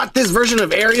if I caught this version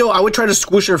of Ariel, I would try to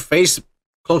squish her face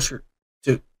closer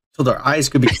so their eyes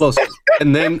could be closer,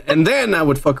 and then I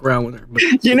would fuck around with her. But,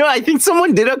 I think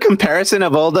someone did a comparison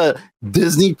of all the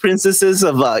Disney princesses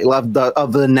of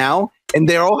the now, and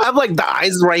they all have like the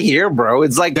eyes right here, bro.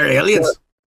 It's like they're aliens,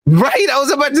 right? I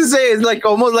was about to say it's like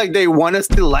almost like they want us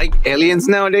to like aliens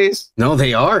nowadays. No,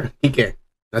 they are.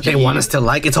 They want us to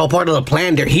like. It's all part of the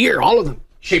plan. They're here, all of them.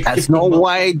 That's Snow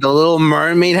White. The Little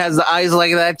Mermaid has the eyes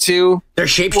like that too. They're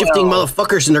shape-shifting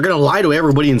motherfuckers, and they're gonna lie to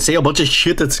everybody and say a bunch of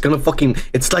shit that's gonna fucking.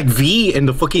 It's like V and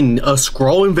the fucking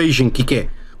Skrull invasion, Kike.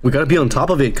 We gotta be on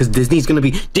top of it because Disney's gonna be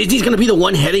the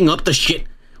one heading up the shit.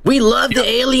 We love the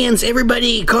aliens.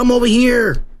 Everybody, come over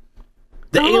here.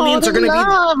 The aliens are gonna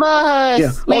love us.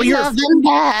 Yeah. We love them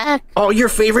back. All your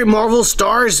favorite Marvel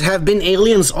stars have been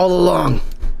aliens all along.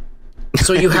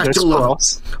 So you have to love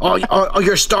all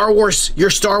your Star Wars, your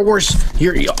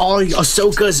all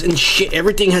Ahsokas and shit.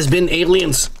 Everything has been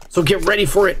aliens. So get ready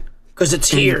for it, cause it's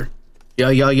here.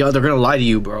 Yeah. They're gonna lie to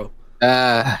you, bro.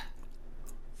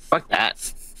 Fuck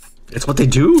that. It's what they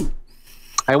do.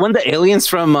 I want the aliens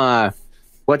from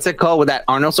what's it called with that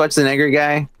Arnold Schwarzenegger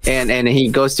guy, and he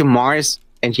goes to Mars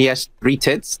and he has 3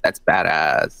 tits. That's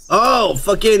badass. Oh,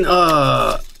 fucking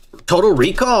Total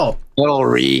Recall. Total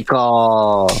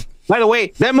Recall. By the way,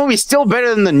 that movie's still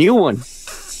better than the new one.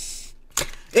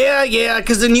 Yeah,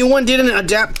 because the new one didn't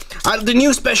adapt.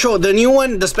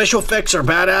 The special effects are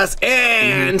badass,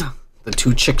 and the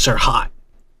 2 chicks are hot.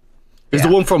 There's the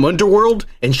one from Underworld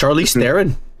and Charlize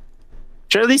Theron.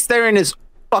 Charlize Theron is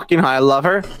fucking hot. I love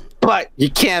her, but you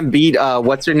can't beat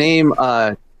what's her name?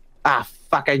 Fuck,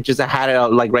 I just had it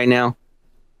out like right now.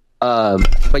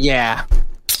 But yeah,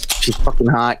 she's fucking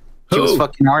hot. She was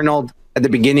fucking Arnold at the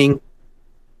beginning.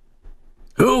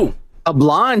 Who? A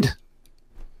blonde.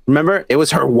 Remember? It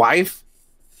was her wife.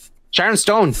 Sharon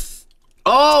Stone.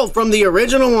 Oh, from the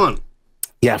original one.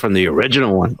 Yeah, from the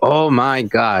original one. Oh my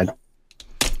god.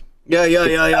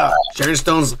 Yeah. Sharon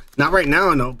Stone's not right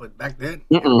now, no, but back then.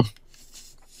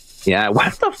 Yeah,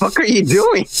 what the fuck are you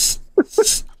doing?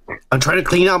 I'm trying to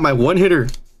clean out my one hitter.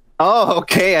 Oh,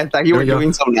 okay. I thought you were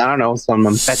doing some, I don't know, some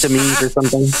amphetamines or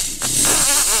something.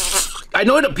 I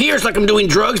know it appears like I'm doing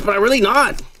drugs, but I'm really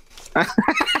not.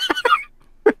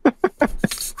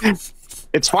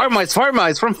 It's pharma. It's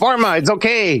from pharma. It's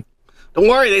okay. Don't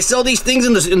worry, they sell these things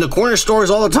in the corner stores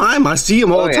all the time. I see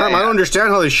them all the time. Yeah. I don't understand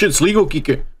how this shit's legal,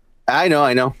 Kike. I know.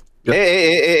 Yep.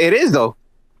 It is though.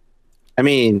 I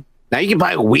mean, now you can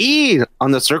buy weed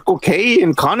on the Circle K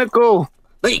in Conoco.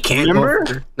 No, you can't.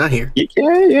 Remember? Not here. You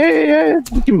can. Yeah.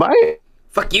 You can buy it.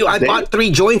 Fuck you! I bought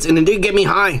 3 joints and it didn't get me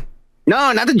high.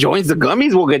 No, not the joints. The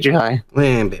gummies will get you high.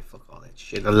 Man, bitch.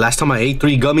 Shit, the last time I ate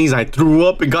 3 gummies, I threw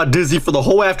up and got dizzy for the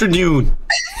whole afternoon.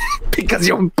 Because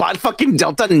you bought fucking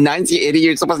Delta 9, you idiot.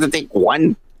 You're supposed to take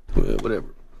 1. Whatever.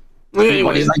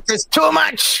 Anyways, like, this too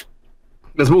much.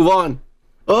 Let's move on.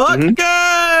 Okay,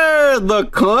 the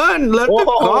con. Let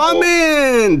the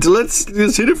comment. Let's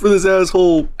hit it for this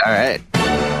asshole. All right.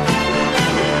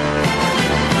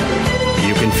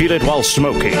 You can feel it while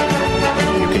smoking.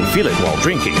 You can feel it while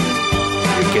drinking.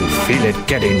 You can feel it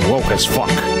getting woke as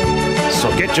fuck. So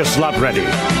get your slot ready,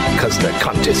 because the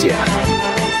cunt is here.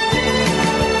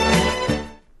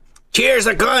 Cheers,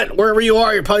 a cunt. Wherever you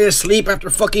are, you're probably asleep after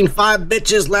fucking 5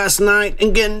 bitches last night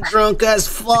and getting drunk as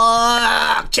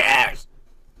fuck. Cheers.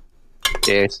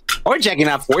 Cheers. Or checking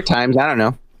out 4 times. I don't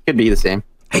know. Could be the same.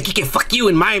 Hey, Kike, fuck you.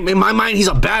 In my mind, he's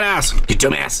a badass. You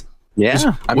dumbass.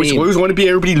 Yeah. I always want to be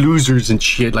everybody losers and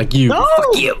shit like you. No.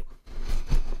 Fuck you.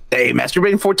 Hey,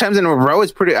 masturbating 4 times in a row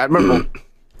is pretty admirable.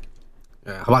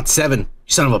 How about 7? You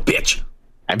son of a bitch.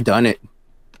 I've done it.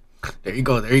 There you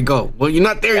go. Well, you're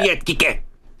not there yet, Kike.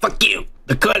 Fuck you.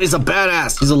 The cut is a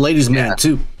badass. He's a ladies' man,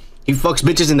 too. He fucks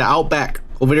bitches in the outback,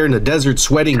 over there in the desert,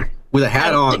 sweating with a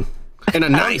hat on and a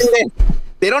knife.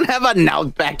 They don't have an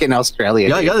outback in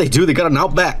Australia. Yeah, they do. They got an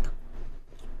outback.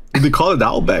 They call it the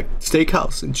Outback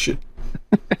Steakhouse and shit.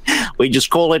 We just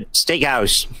call it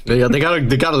steakhouse. Yeah, they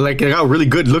got really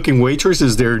good looking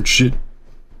waitresses there and shit.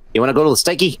 You want to go to the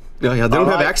steaky? Yeah, they don't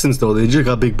have accents though. They just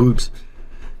got big boobs.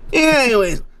 Yeah,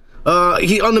 anyways.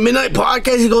 He on the Midnight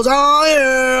Podcast, he goes, "Oh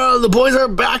yeah, the boys are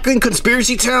back in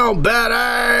Conspiracy Town,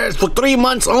 badass for 3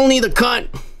 months only." The cunt.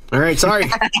 All right, sorry.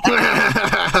 It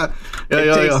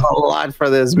takes a lot for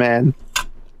this, man.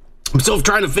 I'm still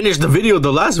trying to finish the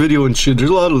last video and shit. There's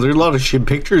a lot of shit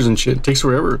pictures and shit. It takes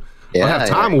forever. Yeah, I don't have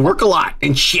time. We work a lot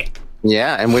and shit.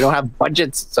 Yeah, and we don't have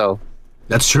budgets, so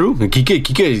that's true. And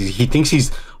Kike, he thinks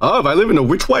he's if I live in a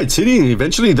rich white city,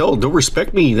 eventually they'll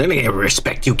respect me. Then they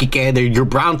respect you, Kike. You're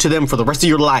brown to them for the rest of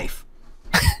your life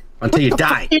until you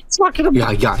die.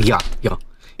 Yeah.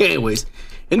 Anyways,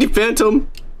 Indy Phantom.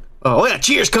 Oh yeah,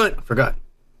 cheers, cunt. I forgot.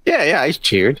 Yeah, I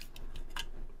cheered.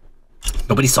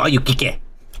 Nobody saw you, Kike.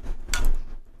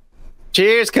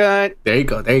 Cheers, cunt. There you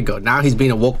go. Now he's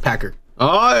being a woke packer.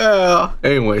 Oh yeah.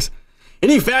 Anyways,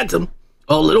 Indy Phantom.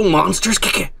 Oh, little monsters,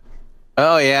 Kike.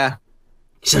 Oh yeah.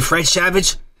 He said Fred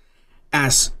Savage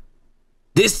as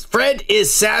this Fred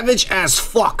is savage as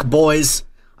fuck, boys.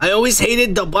 I always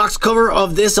hated the box cover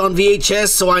of this on VHS,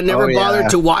 so I never bothered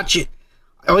to watch it.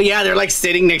 Oh yeah, they're like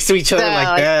sitting next to each other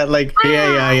like that. Like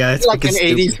yeah. It's like an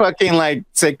 80s fucking like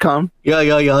sitcom.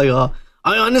 Yeah.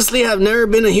 I honestly have never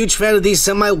been a huge fan of these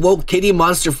semi-woke kitty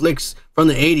monster flicks from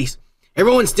the 80s.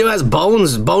 Everyone still has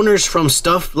boners from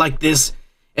stuff like this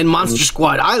and Monster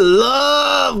Squad. I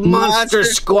love Monster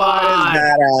Squad.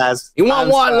 Badass. You want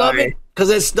why I love it? Because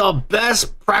it's the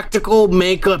best practical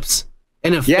makeups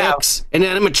and effects and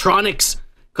animatronics.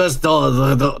 Because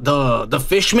the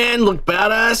Fishman looked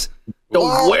badass. The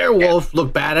werewolf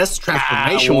looked badass.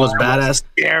 Transformation was badass.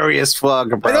 Scary as fuck,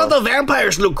 bro. I thought the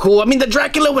vampires looked cool. I mean, the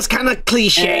Dracula was kind of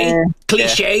cliche.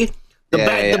 The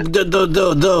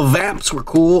vamps were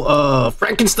cool.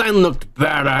 Frankenstein looked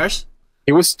badass.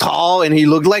 He was tall and he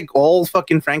looked like old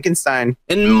fucking Frankenstein.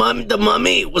 And the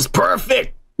mummy was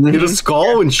perfect. He had a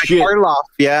skull and shit. Karloff.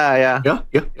 Yeah.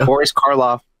 Boris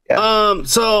Karloff. Yeah.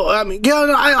 So I mean,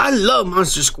 I love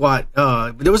Monster Squad.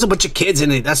 There was a bunch of kids in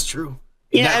it. That's true.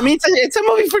 Yeah, I mean, it's a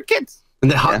movie for kids.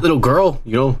 And that hot little girl,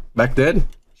 back then,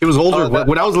 she was older.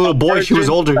 When I was a little boy, she was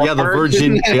older. Yeah, the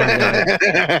virgin.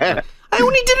 Yeah. I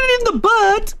only did it in the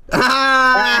butt.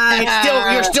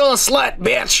 You're still a slut,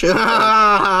 bitch.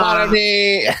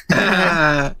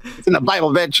 It's in the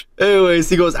Bible, bitch. Anyways,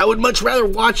 he goes, I would much rather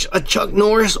watch a Chuck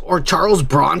Norris or Charles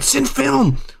Bronson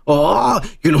film. Oh,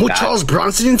 you know who Charles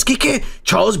Bronson is, Kike?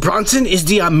 Charles Bronson is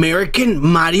the American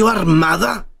Mario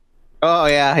Armada. Oh,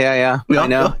 yeah. I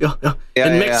know. Yeah.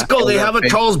 In Mexico, they have a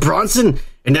Charles Bronson,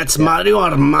 and that's Mario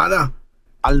Armada.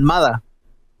 Armada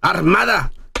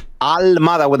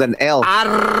with an L.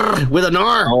 With an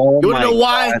R. Oh, you wanna know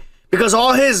why? God. Because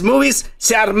all his movies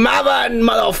se armaban,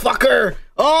 motherfucker.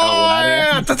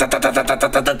 Oh,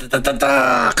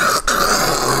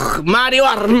 Mario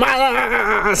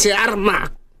Armada se arma.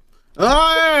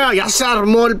 Oh, ya se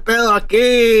armó el pedo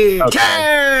aquí.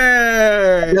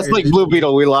 Okay. Just like Blue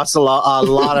Beetle, we lost a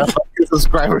lot of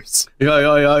subscribers. Yeah.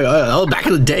 Oh, back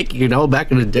in the day,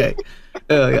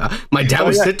 Yeah. My dad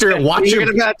would sit there and watch him.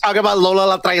 You're gonna talk about Lola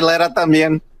la Trailera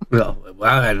también. No,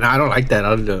 I don't like that.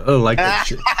 I don't like that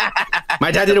shit. My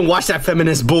dad didn't watch that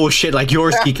feminist bullshit like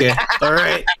yours, Kike. All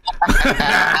right.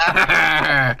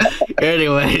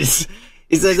 Anyways,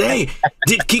 he says, "Hey,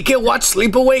 did Kike watch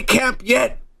Sleepaway Camp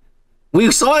yet? We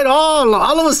saw it all.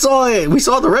 All of us saw it. We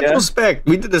saw the retrospect.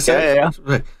 We did the same. Yeah.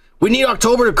 We need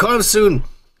October to come soon,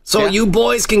 so you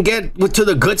boys can get to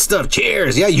the good stuff.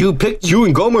 Cheers. Yeah, you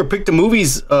and Gomer picked the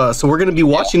movies, so we're gonna be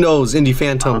watching those. Indie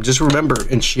Phantom. Just remember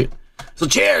and shit. So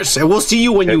cheers, and we'll see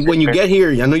you when you get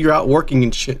here. I know you're out working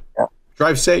and shit. Yeah.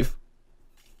 Drive safe.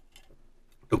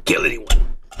 Don't kill anyone.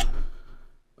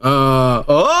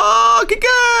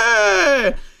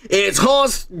 Kike! It's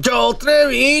host Joe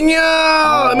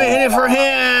Trevino. Let me hit it for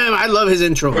him. I love his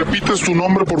intro. ¿Repites tu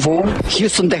nombre, por favor?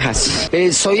 Houston, Texas.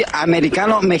 Soy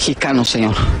americano-mexicano,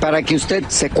 señor. Para que usted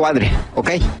se cuadre,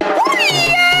 ¿ok?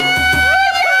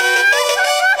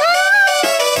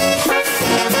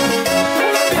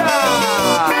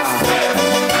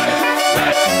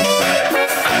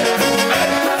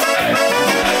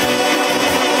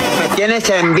 tienes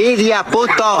envidia,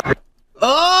 puto.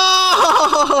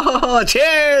 Oh,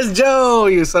 cheers, Joe,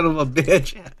 you son of a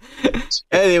bitch.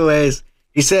 Anyways,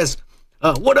 he says,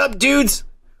 what up, dudes?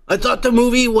 I thought the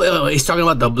movie, he's talking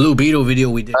about the Blue Beetle video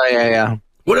we did. Oh, yeah.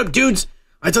 What up, dudes?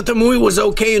 I thought the movie was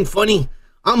okay and funny.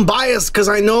 I'm biased because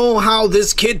I know how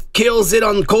this kid kills it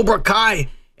on Cobra Kai,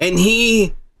 and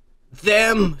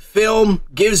them film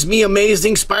gives me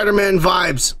amazing Spider-Man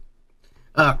vibes.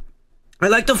 I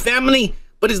like the family,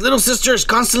 but his little sister is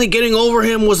constantly getting over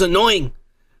him was annoying.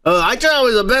 I thought it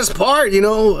was the best part,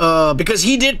 because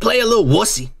he did play a little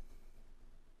wussy.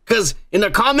 Because in the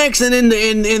comics and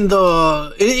even in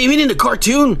the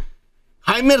cartoon,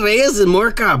 Jaime Reyes is more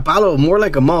like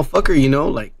a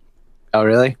motherfucker, like. Oh,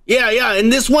 really? Yeah. In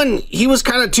this one, he was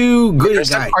kind of too good a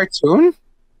guy. Cartoon?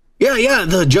 Yeah.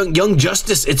 The Young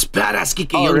Justice. It's badass,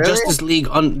 Kike. Young Justice League.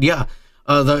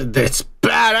 It's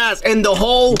badass. And the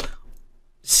whole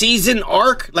season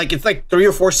arc, it's like 3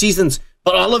 or 4 seasons,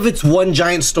 but all of it's one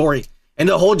giant story. And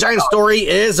the whole giant story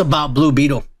is about Blue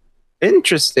Beetle.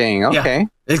 Interesting. Okay. Yeah.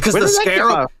 It's because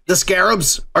the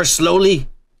scarabs are slowly,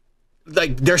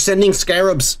 they're sending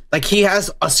scarabs. Like, he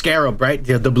has a scarab, right?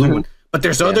 The blue one. But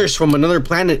there's others from another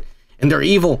planet, and they're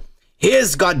evil.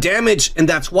 His got damaged, and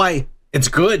that's why it's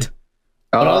good.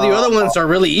 But all the other ones are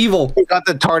really evil. He got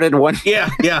the tarded one. Yeah.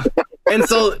 And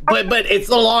so, but it's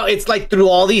a lot. It's like through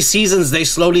all these seasons, they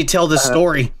slowly tell the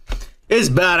story. It's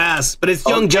badass. But it's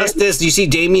Young Justice. You see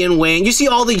Damian Wayne. You see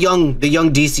all the young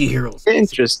DC heroes.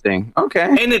 Interesting.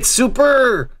 Okay. And it's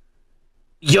super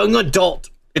young adult.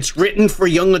 It's written for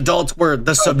young adults, where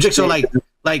the subjects are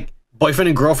like boyfriend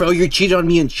and girlfriend. Oh, you cheated on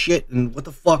me and shit, and what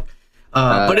the fuck.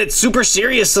 But it's super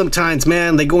serious sometimes,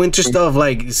 man. They go into stuff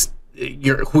like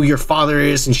who your father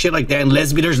is and shit like that, and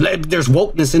lesbian. There's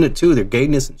wokeness in it too. There's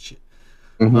gayness and shit.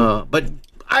 But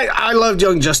I loved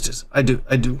Young Justice. I do.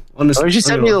 Honestly, you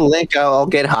send me the link. I'll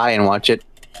get high and watch it.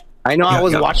 I know I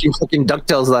was watching fucking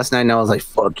DuckTales last night, and I was like,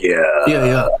 fuck yeah.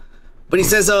 Yeah. But he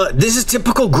says, this is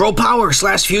typical girl power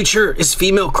 / future is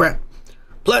female crap.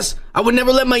 Plus, I would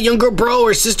never let my younger bro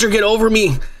or sister get over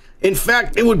me. In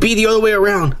fact, it would be the other way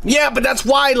around. Yeah, but that's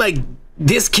why,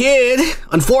 this kid,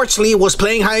 unfortunately, was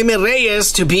playing Jaime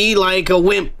Reyes to be like a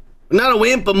wimp. Not a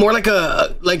wimp, but more like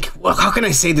how can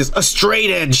I say this? A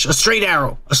straight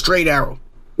arrow.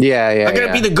 Yeah. I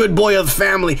gotta be the good boy of the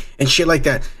family and shit like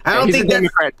that. I don't think that.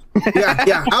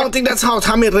 Yeah. I don't think that's how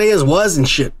Jaime Reyes was and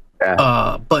shit.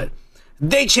 Yeah. But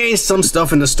they changed some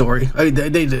stuff in the story. They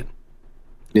did.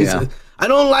 Yeah. I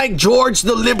don't like George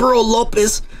the Liberal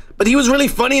Lopez, but he was really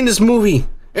funny in this movie.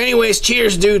 Anyways,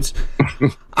 cheers, dudes.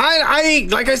 I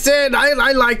like I said,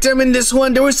 I liked him in this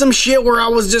one. There was some shit where I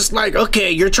was just like,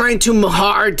 okay, you're trying too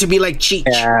hard to be like Cheech.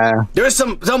 Yeah. There was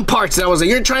some parts that I was like,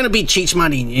 you're trying to be Cheech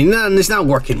Money. It's not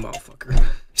working, motherfucker.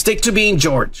 Stick to being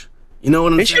George. You know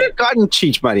what I'm saying? They should have gotten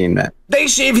Cheech Money in that.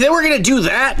 If they were gonna do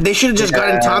that, they should have just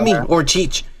gotten Tommy or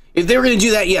Cheech. If they were gonna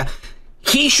do that, yeah.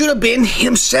 He should have been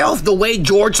himself the way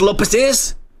George Lopez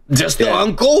is. Just the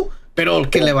uncle, pero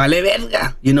que le vale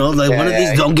verga. One of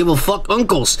these don't give a fuck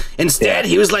uncles. Instead,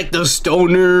 he was like the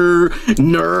stoner,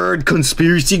 nerd,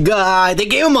 conspiracy guy. They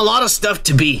gave him a lot of stuff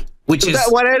to be, which is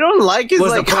what I don't like is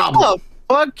the problem. How the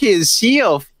fuck is he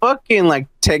a fucking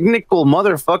technical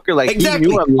motherfucker? Exactly.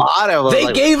 He knew a lot of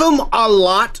They gave him a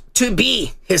lot to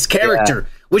be his character,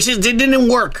 which it didn't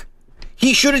work.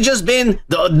 He should have just been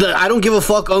the I don't give a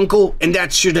fuck uncle, and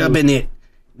that should have been it.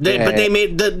 But they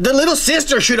made the little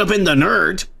sister should have been the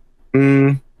nerd.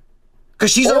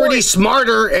 Because she's already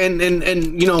smarter and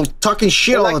talking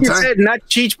shit all the time. Like you said, not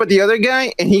Cheech, but the other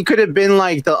guy, and he could have been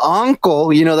like the uncle,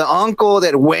 the uncle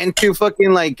that went to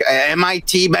fucking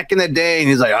MIT back in the day, and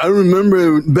he's like, I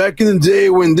remember back in the day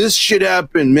when this shit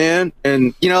happened, man,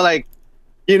 and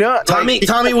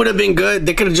Tommy would have been good.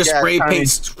 They could have just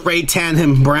spray tan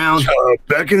him brown.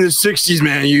 Back in the 60s,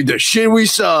 man, the shit we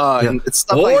saw and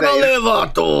stuff like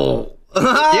that.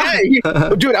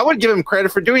 Dude, I would give him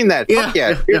credit for doing that. Yeah.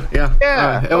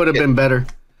 It would have been better.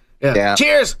 Yeah.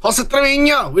 Cheers, Jose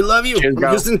Trevino. We love you. Cheers, from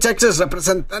Houston, Texas,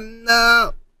 representing.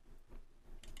 Let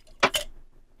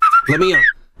me.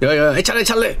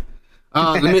 Échale.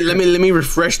 Let me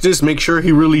refresh this. Make sure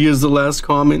he really is the last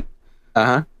comment.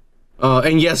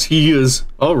 And yes, he is.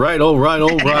 All right.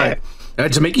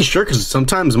 Just making sure, because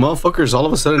sometimes motherfuckers all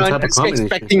of a sudden type of comment.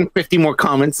 Expecting 50 more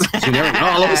comments. You never know.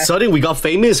 All of a sudden, we got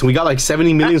famous. We got like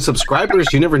 70 million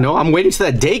subscribers. You never know. I'm waiting to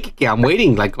that day. Yeah, I'm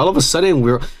waiting. Like all of a sudden,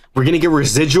 we're gonna get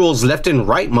residuals left and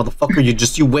right, motherfucker.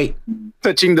 You wait.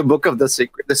 Touching the book of the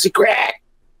secret. The secret.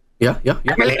 Yeah.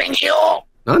 I believe in you.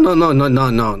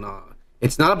 No.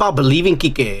 It's not about believing,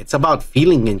 Kike. It's about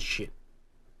feeling and shit.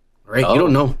 All right? You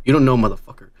don't know,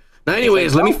 motherfucker. Now,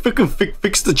 anyways, let me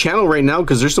fix the channel right now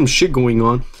because there's some shit going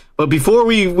on. But before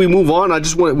we move on, I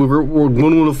just want we're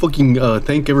going to fucking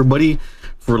thank everybody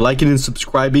for liking and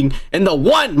subscribing. And the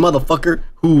one motherfucker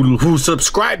who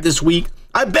subscribed this week,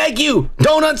 I beg you,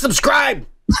 don't unsubscribe.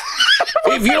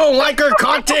 If you don't like our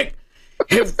content,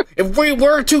 if we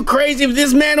were too crazy, if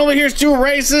this man over here is too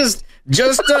racist,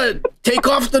 just take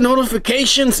off the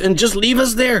notifications and just leave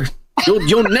us there.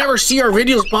 You'll never see our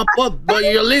videos pop up, but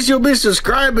at least you'll be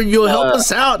subscribed and you'll help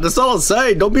us out. That's all I'm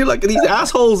saying. Don't be like these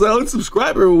assholes that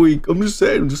unsubscribe every week. I'm just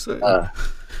saying.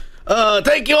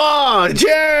 Thank you all.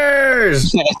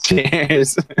 Cheers.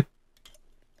 Cheers.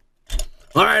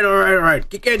 All right.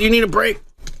 Kid, you need a break?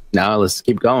 No, let's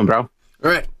keep going, bro. All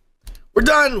right. We're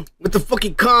done with the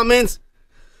fucking comments.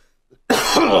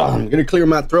 I'm gonna clear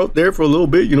my throat there for a little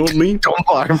bit. You know what I mean? Don't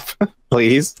barf,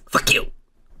 please. Fuck you.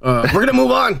 We're gonna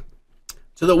move on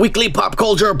to the weekly pop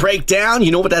culture breakdown.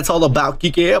 You know what that's all about,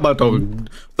 Kike? About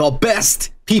the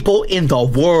best people in the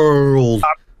world.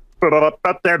 Pop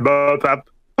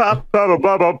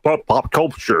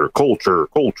culture.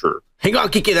 Hang on,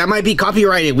 Kike. That might be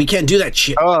copyrighted. We can't do that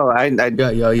shit. Oh,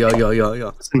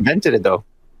 Yeah. Invented it though.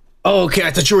 Oh, okay.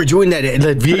 I thought you were doing that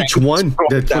VH1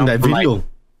 from that video.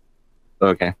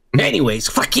 Okay. Anyways,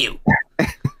 fuck you.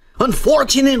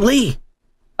 Unfortunately,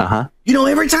 you know,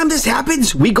 every time this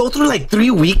happens, we go through like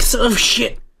 3 weeks of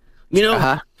shit. You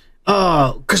know,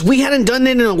 because we hadn't done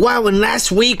it in a while. And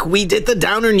last week we did the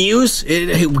downer news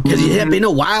because it had been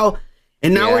a while,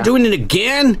 and now we're doing it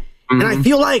again. And I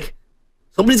feel like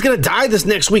somebody's gonna die this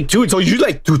next week too. So usually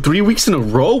like 3 weeks in a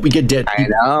row we get dead. I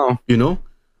know. You know.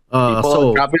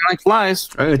 So dropping like flies.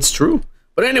 It's true.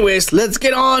 But anyways, let's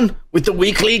get on with the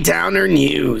weekly downer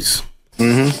news.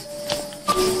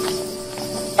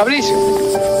 Fabricio,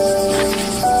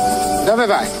 dove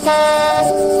vai?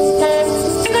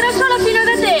 Ancora solo fino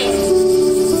da te.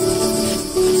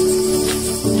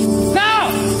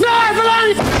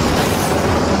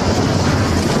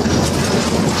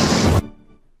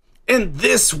 And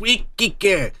this week,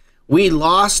 Kike, we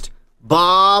lost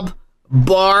Bob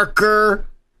Barker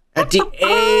at the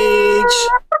age...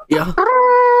 Yeah.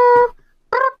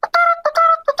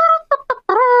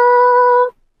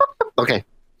 Okay.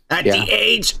 At the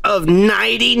age of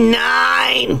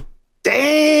 99.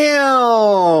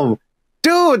 Damn.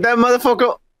 Dude, that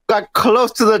motherfucker got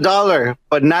close to the dollar,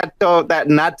 but not to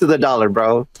the dollar,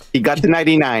 bro. He got to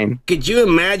 99. Could you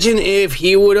imagine if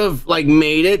he would have like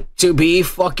made it to be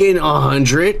fucking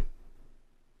 100?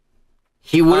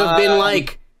 He would have been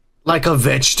like a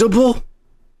vegetable.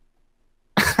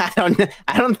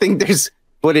 I don't think there's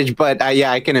footage, but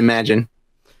yeah, I can imagine.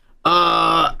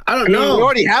 I don't know. We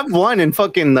already have one in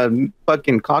the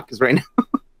fucking caucus right now.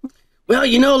 Well,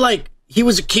 you know, like he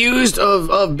was accused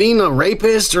of being a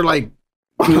rapist or like,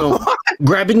 you know,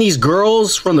 grabbing these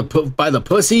girls by the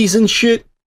pussies and shit.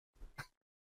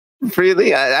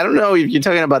 Really? I don't know if you're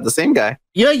talking about the same guy.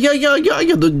 Yeah.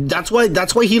 That's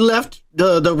why he left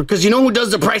because you know who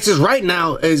does The Price is Right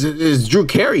now is Drew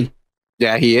Carey.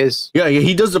 Yeah, he is. Yeah,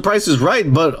 he does The Price is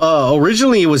Right, but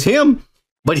originally it was him,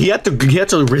 but he had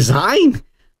to resign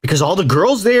because all the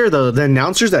girls there, the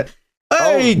announcers that,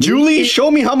 hey, Julie, show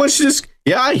me how much this.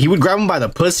 Yeah, he would grab them by the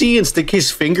pussy and stick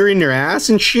his finger in their ass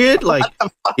and shit. Like,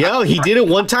 yeah, he did it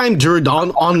one time during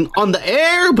on the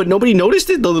air, but nobody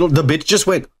noticed it. The bitch just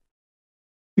went.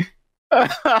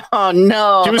 Oh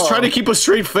no! He was trying to keep a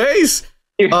straight face.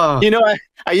 You know,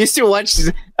 I used to watch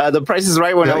The Price is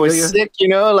Right when I was sick. You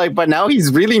know, like, but now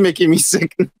he's really making me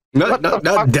sick. No,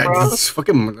 that's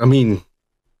fucking. I mean,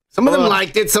 some of them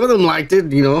liked it. Some of them liked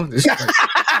it. You know. There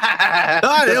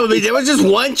was just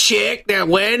one chick that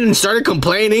went and started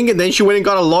complaining, and then she went and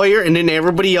got a lawyer, and then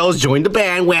everybody else joined the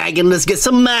bandwagon. Let's get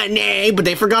some money, but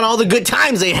they forgot all the good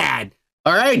times they had.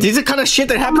 All right, these are kind of shit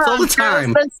that happens all the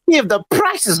time. Let's see if The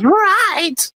Price is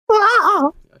Right.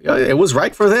 Wow. Yeah, it was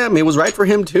right for them. It was right for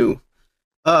him too.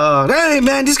 Hey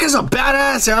man, this guy's a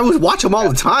badass. I would watch him all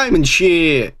the time and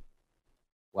shit.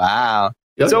 Wow.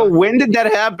 So when did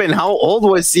that happen? How old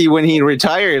was he when he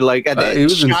retired? Like at the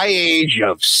shy age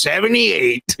of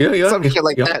 78. Yeah. Something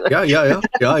like that. Yeah.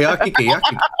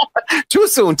 Too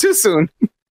soon.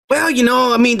 Well, you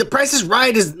know, I mean, The Price is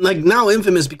Right is like now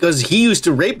infamous because he used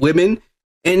to rape women,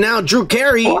 and now Drew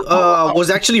Carey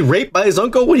was actually raped by his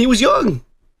uncle when he was young.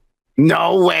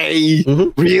 No way.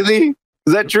 Really?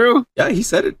 Is that true? Yeah, he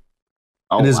said it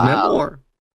in his memoir.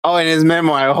 Oh, in his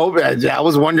memoir. I hope. I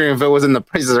was wondering if it was in The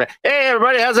Price is Right. Hey,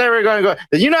 everybody, how's everybody going to go?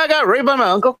 Did you know I got raped by my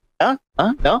uncle? Huh?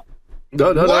 No.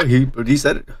 No. He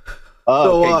said it.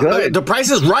 Oh, so, okay, good. The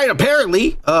Price is Right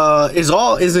apparently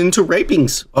is into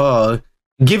rapings,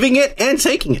 giving it and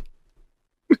taking it.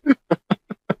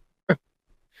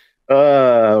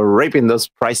 raping those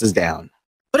prices down.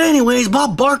 But anyways,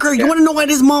 Bob Barker, you want to know why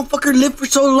this motherfucker lived for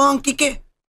so long, Kike?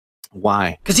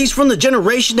 Why? Because he's from the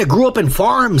generation that grew up in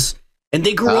farms, and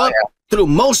they grew up through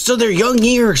most of their young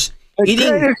years eating.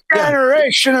 Greatest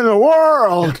generation in the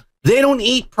world. They don't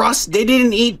eat They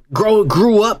didn't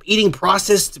grew up eating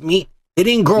processed meat. They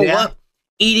didn't grow up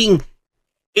eating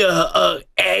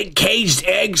caged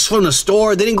eggs from the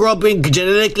store. They didn't grow up eating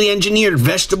genetically engineered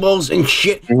vegetables and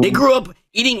shit. They grew up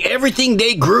eating everything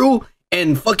they grew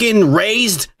and fucking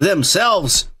raised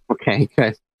themselves. Okay,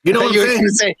 good. You know what I'm going to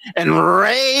say? And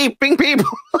raping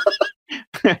people.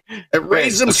 And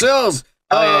raised themselves.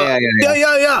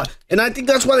 Yeah. And I think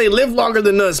that's why they live longer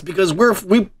than us, because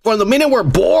we from the minute we're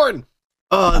born,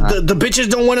 the bitches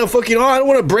don't want to fucking, I don't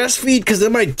want to breastfeed because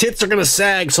then my tits are gonna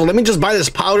sag. So let me just buy this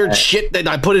powdered shit that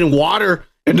I put in water,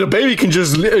 and the baby can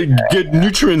just get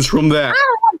nutrients from that. I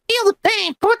don't want to feel the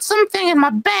pain. Put something in my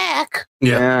back.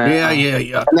 Yeah.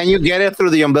 And then you get it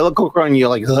through the umbilical cord, and you're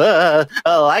like,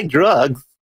 I like drugs.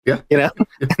 Yeah, you know.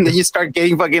 And then you start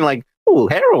getting fucking like, ooh,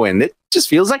 heroin. It just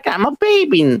feels like I'm a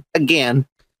baby again.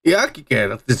 Yeah,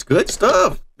 it's good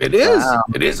stuff. It is. Wow.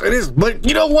 It is. But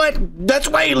you know what? That's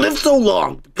why he lived so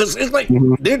long. Because it's like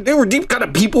they were deep kind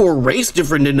of people were raised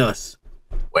different than us.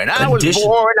 When I was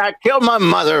born, I killed my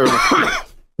mother.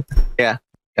 Yeah.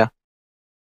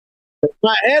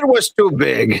 My head was too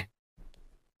big.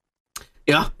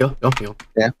 Yeah.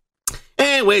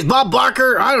 Anyways, Bob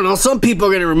Barker, I don't know. Some people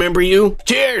are gonna remember you.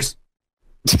 Cheers.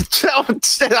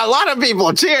 A lot of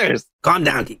people. Cheers. Calm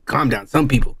down, Keith. Calm down. Some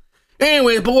people.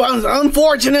 Anyways, but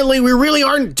unfortunately, we really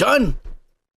aren't done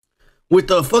with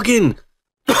the fucking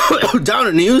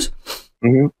downer news.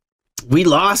 We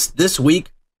lost this week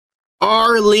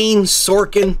Arlene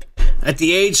Sorkin at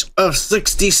the age of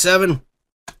 67.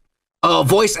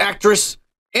 Voice actress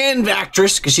and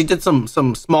actress, because she did some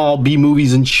small B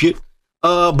movies and shit.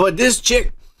 But this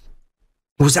chick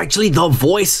was actually the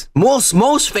voice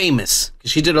most famous, because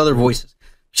she did other voices.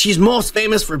 She's most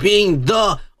famous for being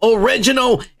the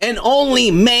original and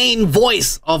only main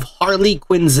voice of Harley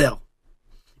Quinzel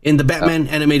in the Batman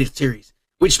animated series.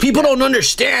 Which people don't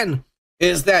understand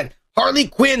is that Harley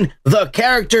Quinn, the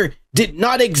character, did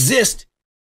not exist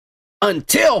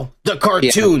until the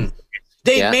cartoon.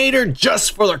 They made her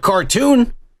just for the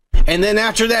cartoon. And then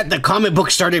after that, the comic book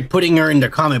started putting her in their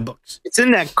comic books.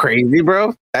 Isn't that crazy,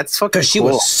 bro? That's fucking Because she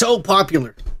was so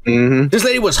popular. Mm-hmm. This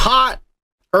lady was hot.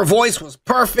 Her voice was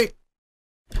perfect.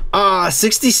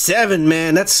 67,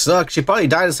 man. That sucks. She probably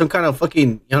died of some kind of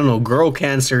fucking, I don't know, girl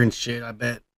cancer and shit, I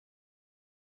bet.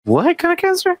 What kind of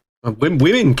cancer?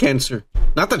 Women cancer.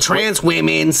 Not the trans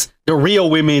women's. The real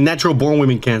women, natural born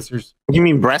women cancers. What do you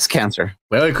mean breast cancer?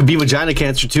 Well, it could be vagina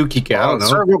cancer too, Kike. I don't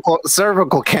know.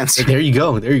 Cervical cancer. There you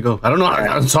go. I don't know.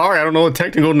 I'm sorry. I don't know the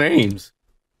technical names.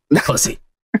 Pussy.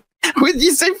 When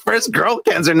you say first girl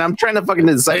cancer, and I'm trying to fucking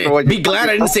decipher what. Be glad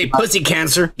I didn't say pussy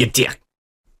cancer, you dick.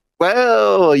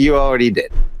 Well, you already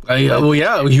did. Well,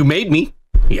 yeah, you made me.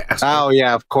 Yeah. Oh,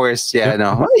 yeah, of course. Yeah,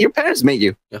 no. Well, your parents made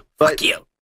you. Yeah. But, fuck you.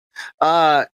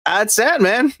 That's sad,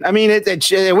 man. I mean,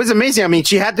 it was amazing. I mean,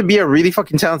 she had to be a really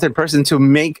fucking talented person to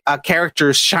make a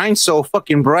character shine so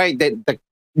fucking bright that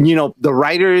the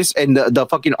writers and the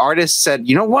fucking artists said,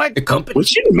 you know what? The company. We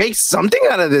should make something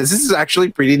out of this. This is actually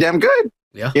pretty damn good.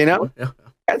 Yeah. You know? Yeah.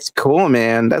 That's cool,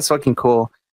 man. That's fucking cool.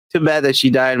 Too bad that she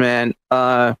died, man.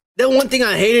 The one thing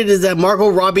I hated is that Margot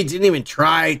Robbie didn't even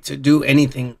try to do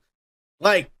anything.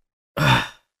 Like,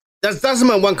 that's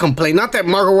my one complaint. Not that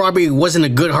Margot Robbie wasn't a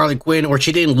good Harley Quinn or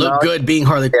she didn't look good being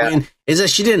Harley Quinn. Is that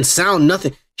she didn't sound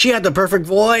nothing. She had the perfect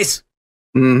voice.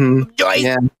 Mm-hmm.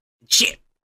 Yeah. Shit.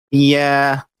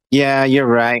 Yeah, you're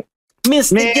right.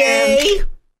 Mr. J.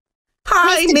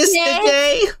 Hi, Mr.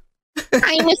 J.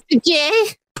 Hi, Mr.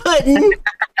 J. Puddin'.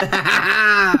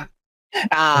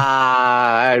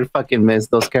 I fucking miss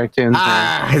those cartoons.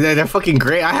 They're fucking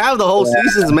great. I have the whole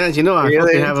seasons, man. You know, I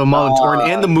fucking have them all torn,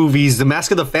 and the movies. The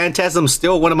Mask of the Phantasm,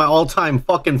 still one of my all-time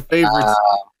fucking favorites.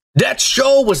 That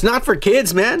show was not for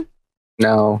kids, man.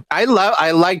 No, I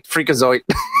liked Freakazoid.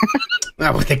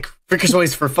 I think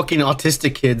Freakazoid's for fucking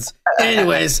autistic kids.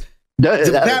 Anyways, the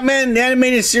Batman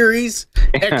animated series,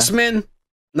 X-Men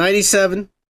 97,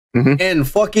 and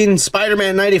fucking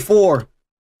Spider-Man 94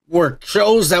 were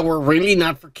shows that were really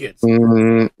not for kids. They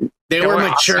were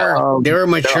mature. Awesome. They were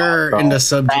mature in the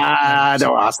subject. They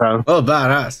were awesome. Oh,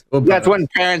 badass. That's when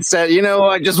parents said, you know,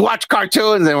 I just watch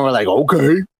cartoons, and we're like,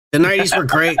 okay. The 90s were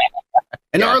great.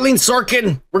 And Arlene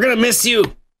Sorkin, we're gonna miss you.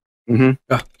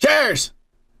 Cheers.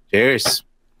 Cheers.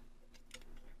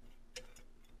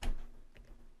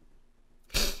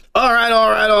 All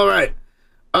right.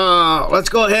 let's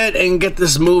go ahead and get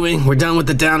this moving. We're done with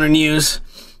the downer news.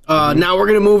 Now we're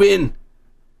gonna move in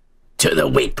to the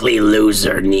weekly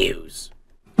loser news.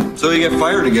 So you get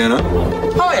fired again, huh?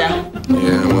 Oh, yeah.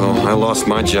 Yeah, well, I lost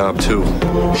my job too.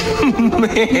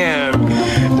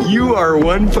 Man, you are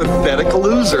one pathetic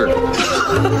loser.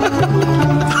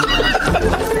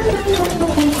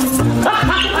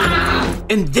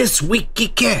 And this week,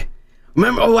 Kike,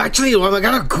 remember? Oh, actually, I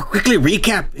gotta quickly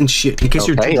recap and shit in case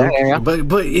you're. Yeah.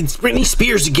 But it's Britney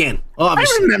Spears again.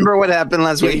 Obviously. I remember what happened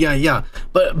last week. Yeah.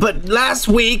 But last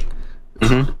week,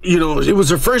 you know, it was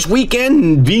her first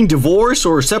weekend being divorced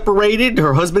or separated.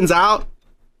 Her husband's out.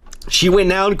 She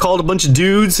went out and called a bunch of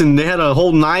dudes, and they had a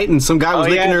whole night. And some guy was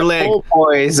licking her leg.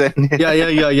 Boys.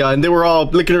 Yeah. And they were all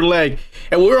licking her leg.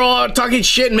 And we were all talking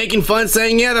shit and making fun,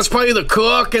 saying, yeah, that's probably the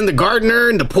cook and the gardener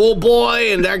and the pool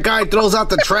boy, and that guy throws out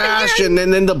the trash, and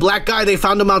then the black guy, they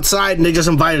found him outside, and they just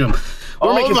invited him.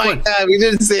 We're making fun. God, we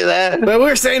didn't say that. But we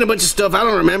were saying a bunch of stuff. I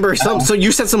don't remember. So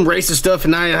you said some racist stuff,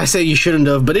 and I say you shouldn't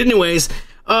have. But anyways,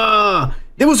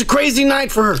 it was a crazy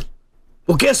night for her.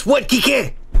 Well, guess what,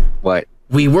 Kike? What?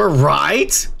 We were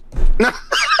right.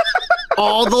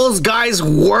 All those guys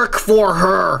work for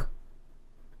her.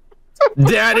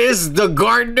 That is the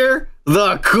gardener,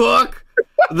 the cook,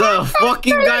 the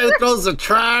fucking guy who throws the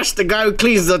trash, the guy who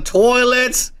cleans the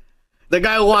toilets, the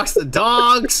guy who walks the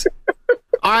dogs.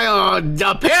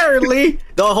 Apparently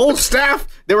the whole staff,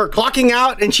 they were clocking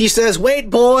out, and she says, "Wait,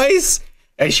 boys,"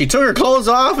 and she took her clothes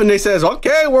off, and they says,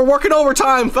 "Okay, we're working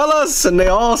overtime, fellas," and they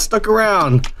all stuck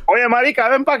around. Oye, marica,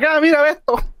 ven pa' acá, mira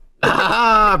esto.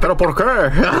 Pero por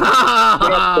qué?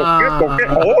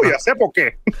 Oh, ya sé por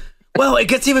qué. Well, it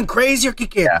gets even crazier,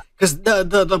 Kike, because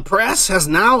the press has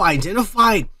now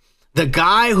identified the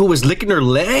guy who was licking her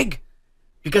leg.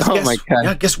 Because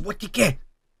guess what, Kike?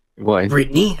 What?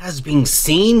 Britney has been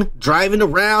seen driving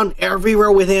around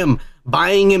everywhere with him,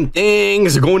 buying him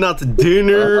things, going out to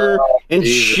dinner and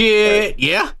shit.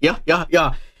 Yeah.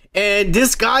 And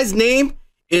this guy's name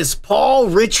is Paul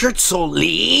Richard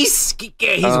Solis.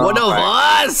 Kike, he's one of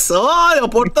us. Oh, el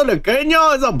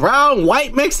puertorriqueño is a brown,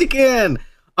 white Mexican.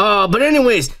 But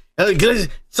anyways,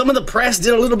 some of the press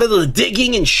did a little bit of the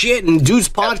digging and shit, and dude's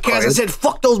podcast. I said,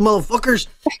 "Fuck those motherfuckers,"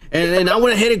 and I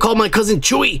went ahead and called my cousin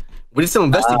Chewy. We did some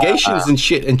investigations and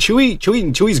shit. And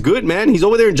Chewy's good, man. He's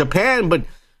over there in Japan, but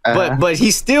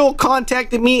he still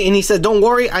contacted me, and he said, "Don't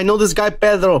worry, I know this guy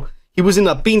Pedro. He was in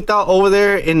a pinta over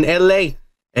there in LA,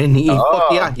 and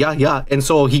yeah." And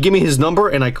so he gave me his number,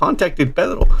 and I contacted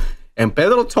Pedro, and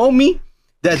Pedro told me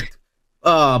that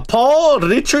Paul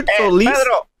Richard Solis.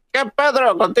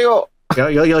 Pedro, contigo.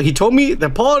 Yeah. He told me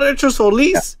that Paul Richard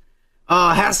Solis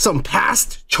has some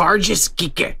past charges,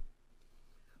 Kike.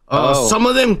 Some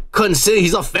of them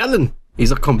he's a felon.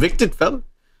 He's a convicted felon.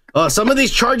 Some of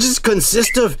these charges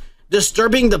consist of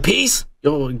disturbing the peace,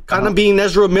 kind of being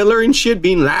Ezra Miller and shit,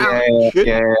 being loud and shit.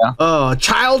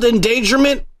 Child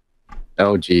endangerment.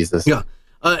 Oh, Jesus. Yeah.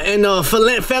 And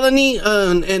felony,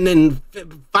 and then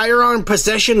firearm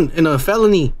possession and a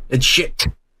felony and shit.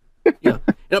 Yeah.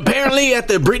 And apparently at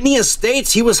the Britney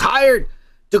Estates, he was hired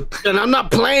to, and I'm not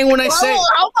playing when I say.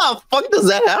 How the fuck does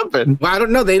that happen? Well, I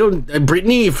don't know. They don't,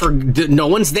 Britney, no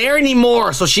one's there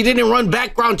anymore. So she didn't run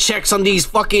background checks on these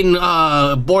fucking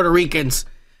Puerto Ricans.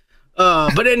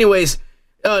 But anyways,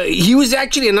 he was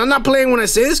actually, and I'm not playing when I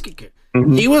say this,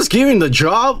 he was given the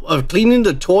job of cleaning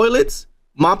the toilets,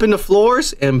 mopping the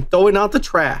floors, and throwing out the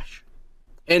trash.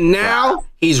 And now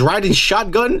he's riding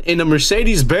shotgun in a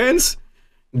Mercedes Benz,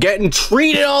 getting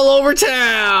treated all over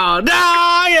town.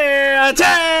 Oh yeah,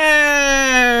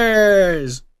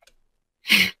 tears.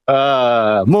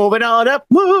 Moving on up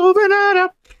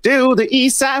to the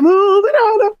east side, moving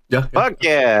on up. Yeah. Fuck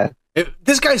yeah. If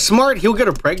this guy's smart, he'll get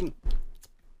her pregnant.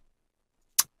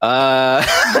 No.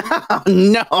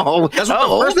 That's what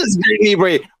the first is Britney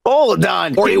Brady. Hold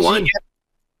on. 41.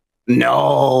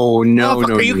 No.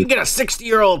 You can get a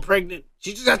 60-year-old pregnant.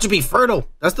 She just has to be fertile.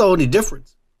 That's the only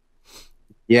difference.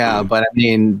 Yeah, but I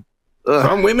mean,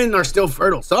 some women are still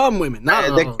fertile. Some women,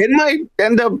 the kid might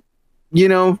end up,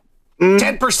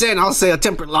 10%. I'll say a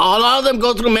 10%. A lot of them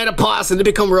go through menopause and they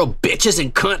become real bitches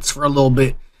and cunts for a little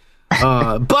bit.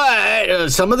 But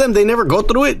some of them, they never go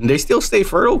through it and they still stay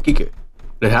fertile. Kike.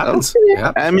 It happens.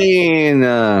 Okay. I mean,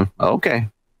 okay.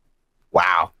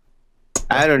 Wow.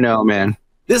 I don't know, man.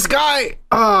 This guy,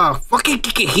 fucking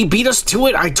Kike, he beat us to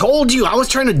it. I told you, I was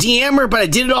trying to DM her, but I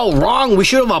did it all wrong. We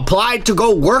should have applied to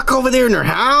go work over there in her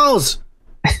house.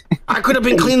 I could have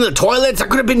been cleaning the toilets. I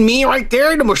could have been me right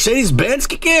there in the Mercedes Benz,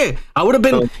 Kike. I would have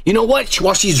been, you know what?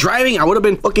 While she's driving, I would have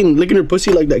been fucking licking her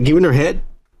pussy like that, giving her head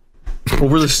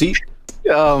over the seat.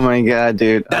 Oh my god,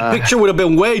 dude! That picture would have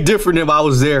been way different if I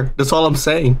was there. That's all I'm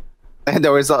saying. And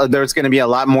there was going to be a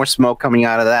lot more smoke coming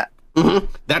out of that. Mm-hmm.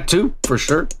 That too, for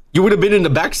sure. You would have been in the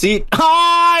back seat.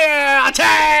 Oh yeah,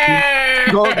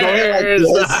 tears! Go like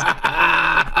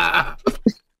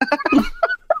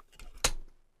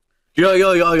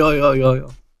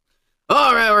Yo.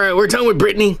 All right. We're done with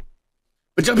Britney.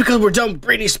 But just because we're done with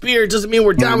Britney Spears doesn't mean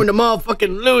we're done with the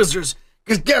motherfucking losers.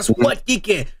 Because guess what,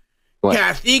 Geeky?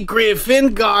 Kathy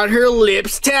Griffin got her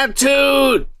lips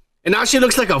tattooed. And now she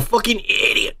looks like a fucking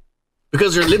idiot.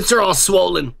 Because her lips are all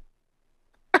swollen.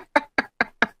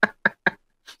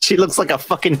 She looks like a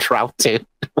fucking trout, too.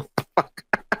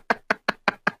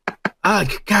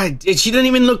 God, she doesn't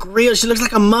even look real. She looks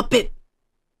like a Muppet.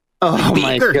 Oh,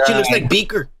 Beaker. my God. She looks like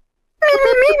Beaker.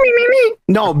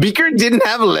 No, Beaker didn't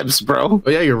have lips, bro. Oh,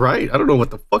 yeah, you're right. I don't know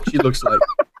what the fuck she looks like.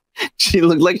 She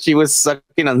looked like she was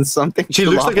sucking on something. She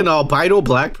looks like an albino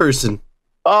black person.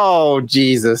 Oh,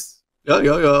 Jesus. Yeah.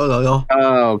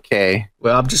 Okay.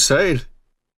 Well, I'm just saying.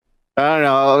 I don't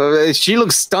know. She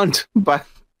looks stunned, but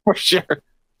for sure.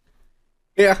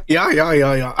 Yeah.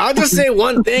 I'll just say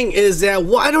one thing is that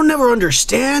I don't never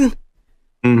understand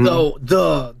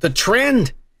the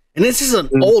trend. And this is an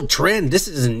old trend. This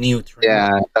is a new trend.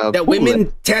 Yeah. That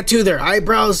women tattoo their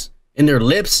eyebrows and their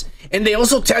lips, and they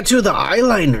also tattoo the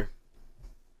eyeliner.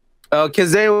 Oh,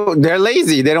 because they're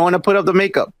lazy. They don't want to put up the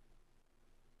makeup.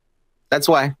 That's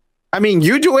why. I mean,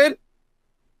 you do it.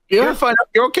 Yeah. You're fine.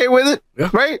 You're okay with it,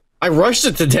 right? I rushed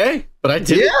it today, but I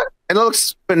did. Yeah, it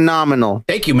looks phenomenal.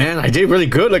 Thank you, man. I did really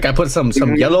good. Like I put some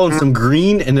yellow and some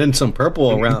green, and then some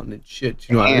purple around and shit.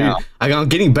 You know, what I mean? I'm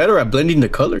getting better at blending the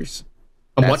colors.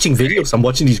 I'm watching videos. I'm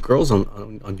watching these girls on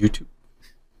YouTube.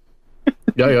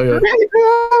 Yeah.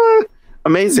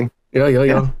 Amazing.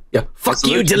 Yeah. Fuck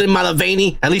you, Dylan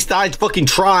Malavani. At least I fucking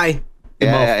try. You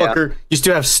motherfucker. You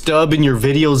still have stub in your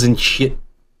videos and shit.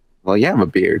 Well, you have a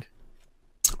beard.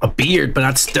 A beard, but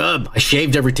not stub. I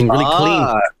shaved everything really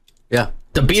clean. Yeah.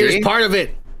 The beard is part of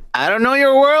it. I don't know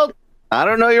your world.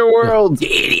 You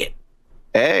idiot.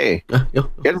 Hey.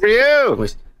 Good for you.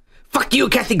 Fuck you,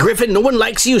 Kathy Griffin. No one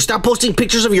likes you. Stop posting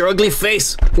pictures of your ugly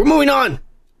face. We're moving on.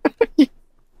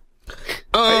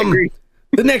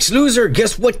 The next loser,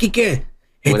 guess what, Kike?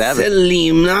 It's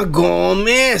Selena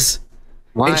Gomez.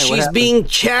 Why? And she's being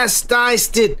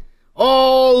chastised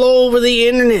all over the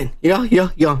internet. Yeah.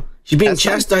 She's being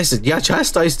chastised. Yeah,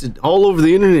 chastised all over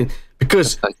the internet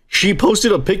because she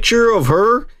posted a picture of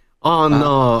her on,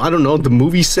 I don't know, the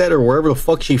movie set or wherever the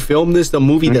fuck she filmed this, the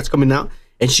movie that's coming out.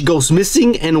 And she goes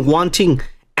missing and wanting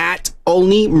at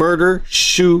Only Murders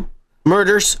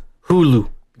Hulu.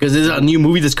 Because there's a new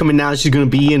movie that's coming out. She's going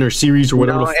to be in her series or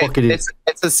whatever the fuck it is.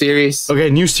 It's a series. Okay, a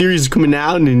new series is coming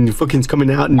out and fucking's coming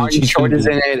out. And Martin Short is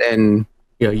in it. And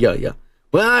Yeah.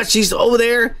 Well, she's over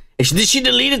there. And she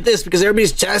deleted this because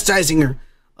everybody's chastising her.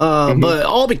 But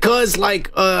all because,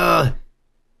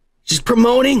 she's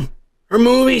promoting her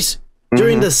movies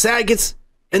during the Saggets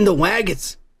and the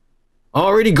Waggets.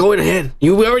 Already going ahead. We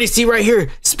already see right here,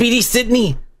 Speedy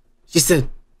Sydney. She said,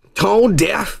 tone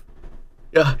deaf.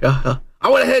 Yeah. I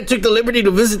went ahead and took the liberty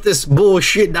to visit this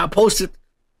bullshit and I posted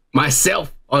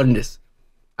myself on this.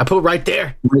 I put right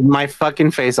there. With my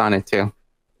fucking face on it, too.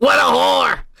 What a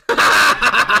whore!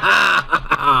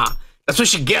 That's what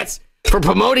she gets for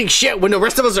promoting shit when the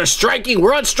rest of us are striking.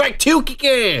 We're on strike too,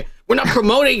 Kike. We're not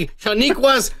promoting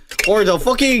Shaniqua's or the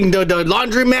fucking the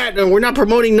laundromat, and we're not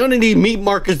promoting none of these meat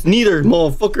markets neither,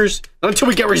 motherfuckers. Not until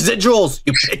we get residuals,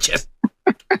 you bitches.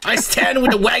 I stand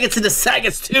with the Waggets and the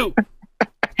Saggets too.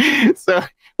 So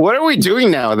what are we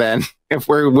doing now then? If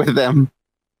we're with them,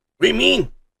 what do you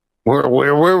mean?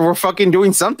 We're fucking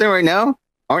doing something right now,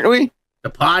 aren't we? The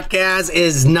podcast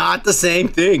is not the same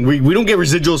thing. We don't get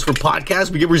residuals for podcasts.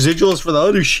 We get residuals for the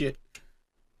other shit.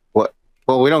 What?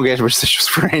 Well, we don't get residuals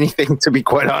for anything, to be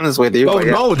quite honest with you. Oh,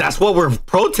 no, that's what we're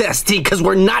protesting, because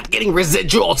we're not getting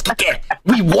residuals.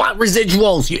 We want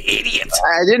residuals, you idiots.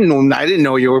 I didn't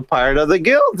know you were part of the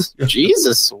guild.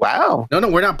 Jesus, wow. No,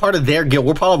 we're not part of their guild.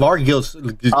 We're part of our guild's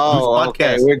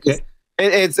podcast. Okay.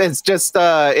 It's just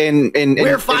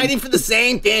we're fighting for the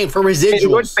same thing, for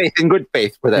residuals. In good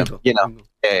faith for them, you know.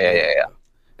 Yeah.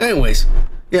 Anyways,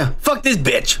 fuck this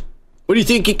bitch. What do you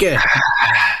think, Kike?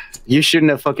 You shouldn't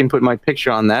have fucking put my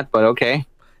picture on that, but okay.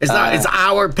 It's not. It's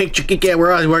our picture, Kike.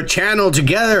 We're channeled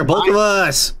together, both of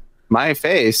us. My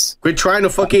face. Quit trying to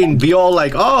fucking be all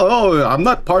like, oh, I'm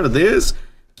not part of this.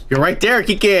 You're right there,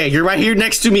 Kike. You're right here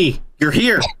next to me. You're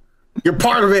here. You're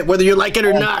part of it, whether you like it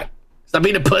or not. Stop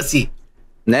being a pussy.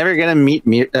 Never gonna meet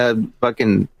me,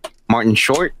 fucking Martin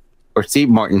Short or Steve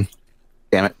Martin.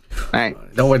 Damn it! All right,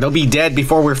 they'll be dead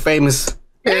before we're famous.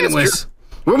 Anyways,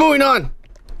 We're moving on.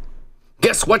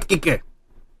 Guess what, Kike?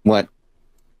 What?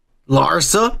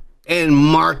 Larsa and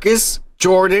Marcus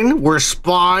Jordan were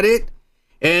spotted,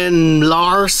 and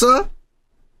Larsa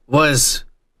was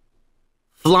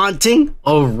flaunting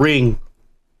a ring.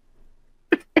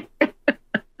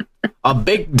 A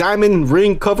big diamond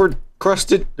ring covered,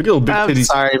 crusted. Look at those big titties. I'm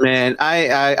sorry, man.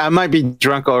 I might be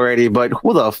drunk already, but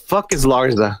who the fuck is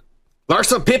Larsa?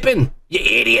 Larsa Pippen, you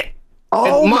idiot.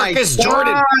 Oh, and Marcus my God,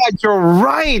 Jordan. You're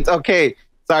right. Okay.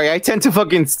 Sorry, I tend to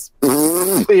fucking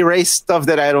erase stuff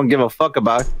that I don't give a fuck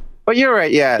about. But you're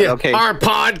right. Yeah. Okay. Our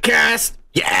podcast.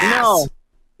 Yes.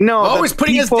 No. Always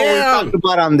putting us down. We talked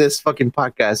about on this fucking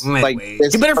podcast.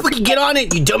 You better fucking get on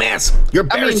it, you dumbass. You're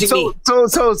embarrassing me.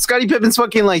 So Scottie Pippen's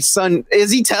fucking like son.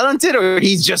 Is he talented or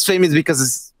he's just famous because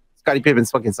it's Scottie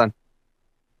Pippen's fucking son?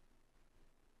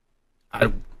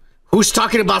 Who's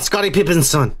talking about Scottie Pippen's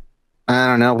son? I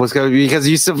don't know. Because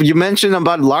you mentioned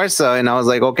about Larsa, and I was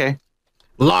like, okay.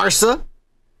 Larsa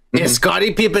is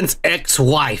Scottie Pippen's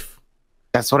ex-wife.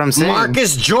 That's what I'm saying.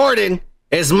 Marcus Jordan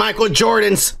is Michael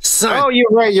Jordan's son. Oh, you're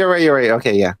right.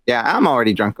 Okay, yeah. I'm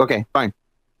already drunk. Okay, fine.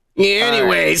 Yeah,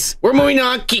 anyways, we're moving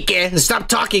on, Kike. Stop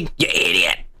talking, you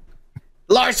idiot.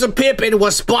 Larsa Pippen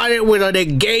was spotted with an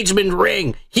engagement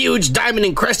ring. Huge diamond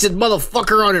encrusted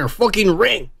motherfucker on her fucking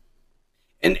ring.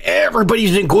 And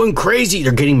everybody's been going crazy.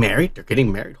 They're getting married.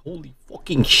 Holy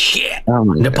fucking shit.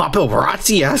 And the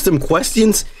paparazzi asked them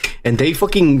questions, and they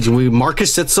fucking,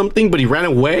 Marcus said something, but he ran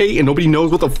away, and nobody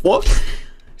knows what the fuck.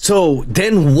 So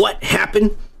then what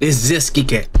happened is this,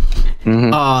 Kike.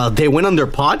 They went on their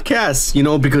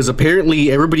podcasts, because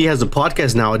apparently everybody has a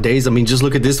podcast nowadays. I mean, just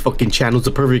look at this fucking channel. It's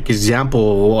a perfect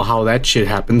example of how that shit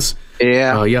happens.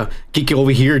 Yeah. Kike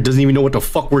over here doesn't even know what the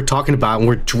fuck we're talking about, and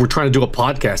we're trying to do a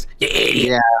podcast. You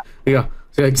idiot. Yeah.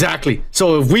 So exactly.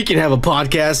 So if we can have a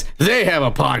podcast, they have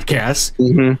a podcast.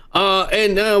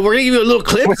 And we're gonna give you a little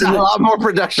clip. With a lot more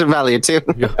production value too.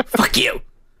 Fuck you.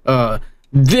 We're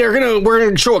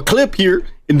gonna show a clip here,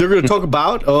 and they're gonna talk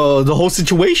about the whole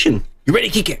situation. You ready,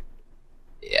 Kike?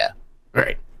 Yeah. All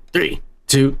right. 3,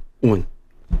 2, 1.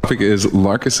 Topic is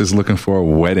Larcus is looking for a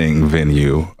wedding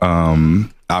venue.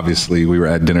 Obviously, we were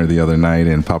at dinner the other night,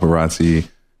 and paparazzi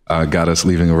got us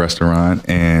leaving a restaurant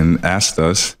and asked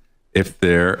us if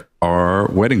there are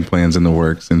wedding plans in the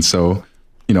works. And so,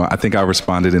 I think I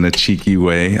responded in a cheeky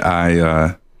way.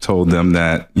 I told them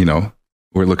that,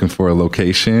 we're looking for a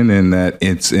location and that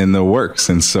it's in the works.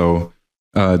 And so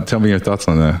tell me your thoughts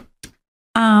on that.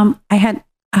 I had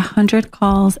 100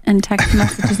 calls and text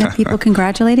messages of people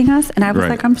congratulating us. And I was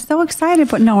like, I'm so excited,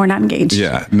 but no, we're not engaged.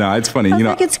 Yeah, no, it's funny. I was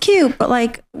like, it's cute, but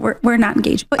like, we're not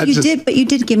engaged. But you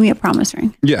did give me a promise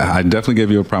ring. Yeah, I definitely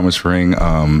gave you a promise ring.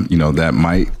 That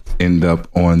might end up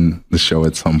on the show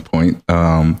at some point.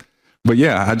 But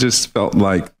yeah, I just felt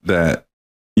like that,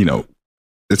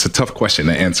 it's a tough question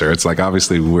to answer. It's like,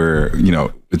 obviously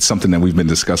it's something that we've been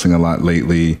discussing a lot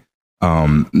lately.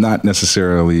 Not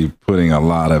necessarily putting a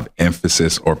lot of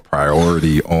emphasis or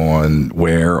priority on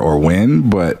where or when,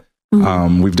 but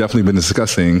we've definitely been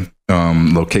discussing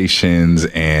locations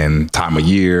and time of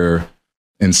year.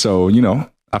 And so,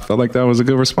 I felt like that was a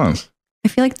good response. I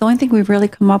feel like the only thing we've really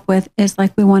come up with is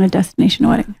like we want a destination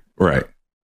wedding. Right.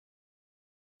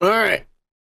 All right.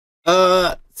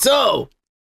 So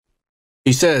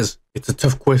he says it's a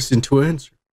tough question to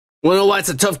answer. Want to know why it's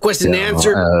a tough question to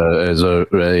answer? It's a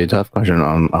really tough question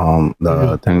on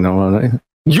the technology.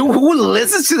 Who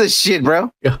listens to this shit,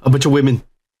 bro? Yeah, a bunch of women.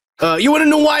 You want to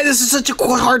know why this is such a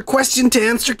hard question to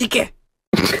answer, Kike?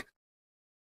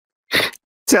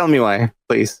 Tell me why,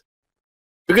 please.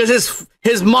 Because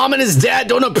his mom and his dad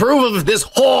don't approve of this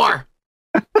whore.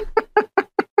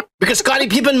 Because Scottie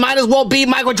Pippen might as well be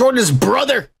Michael Jordan's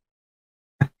brother.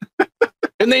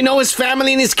 And they know his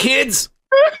family and his kids.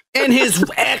 And his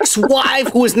ex-wife,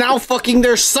 who is now fucking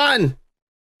their son.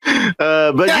 But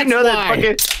that's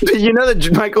that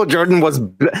Michael Jordan was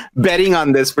betting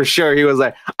on this for sure. He was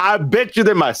like, I bet you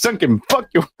that my son can fuck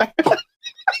you.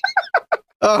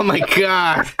 Oh my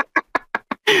God.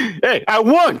 Hey, I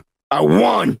won.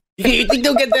 You think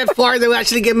they'll get that far? They'll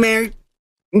actually get married?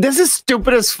 This is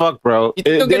stupid as fuck, bro. You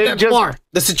think they'll get that far?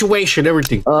 The situation,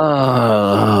 everything.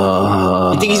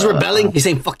 You think he's rebelling? He's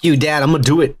saying, fuck you, dad. I'm gonna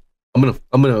do it. I'm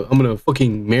gonna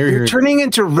fucking marry her. You're turning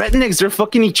into rednecks. They're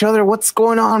fucking each other. What's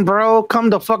going on, bro? Calm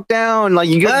the fuck down. Like,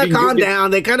 you gotta calm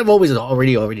down. They kind of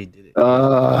already did it.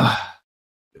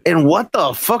 And what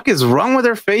the fuck is wrong with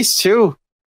her face too?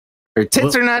 Her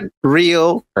tits are not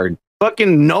real. Her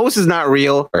fucking nose is not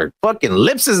real. Her fucking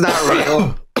lips is not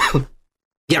real.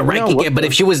 Yeah, right. But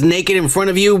if she was naked in front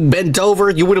of you, bent over,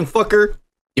 you wouldn't fuck her.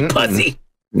 You pussy.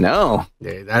 No.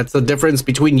 Yeah, that's the difference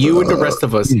between you and the rest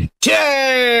of us.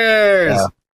 Cheers!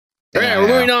 All right, we're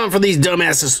moving on for these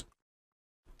dumbasses.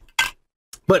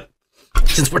 But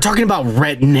since we're talking about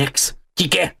rednecks,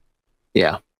 Kike,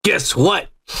 guess what?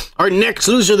 Our next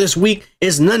loser this week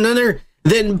is none other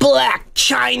than Black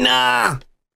China.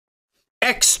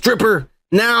 Ex-stripper,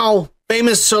 now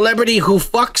famous celebrity who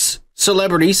fucks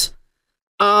celebrities.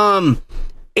 Wait,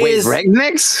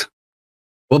 rednecks?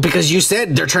 Well, because you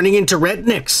said they're turning into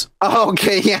rednecks. Oh,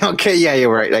 okay, yeah,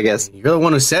 you're right, I guess. You're the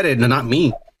one who said it, and not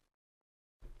me.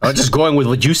 I was just going with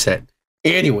what you said.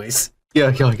 Anyways,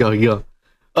 yeah.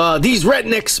 These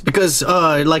rednecks, because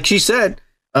like she said,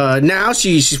 now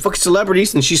she fucks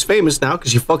celebrities, and she's famous now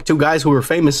because she fucked 2 guys who were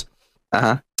famous.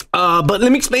 But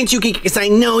let me explain to you, because I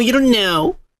know you don't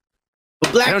know.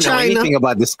 But Black I don't China, know anything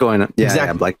about this going on.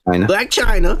 Yeah, Black China. Black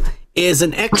China is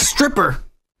an ex-stripper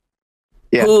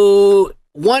who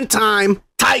one time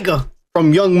Tyga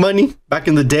from Young Money back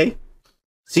in the day,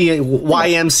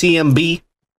 YMCMB,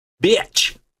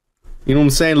 bitch. You know what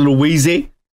I'm saying? Little Weezy,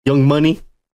 Young Money,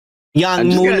 Young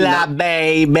Moolah,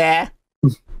 baby. Yeah,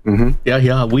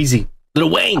 Weezy. Little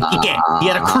Wayne, he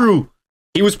had a crew.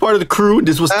 He was part of the crew.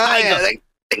 This was Tyga.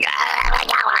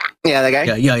 Yeah, that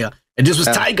guy. Yeah. And this was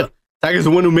Tyga. Tyga's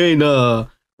the one who made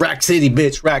Rack City,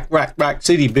 bitch. Rack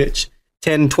City, bitch.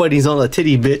 10 20s on the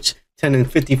titty, bitch. 10 and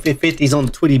 50s on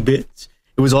the twitty, bitch.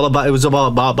 It was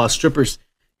about strippers.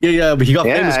 Yeah, but he got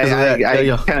famous because of that.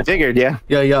 I kind of figured, yeah.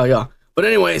 But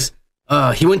anyways,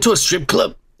 he went to a strip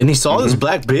club and he saw this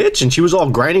black bitch and she was all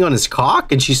grinding on his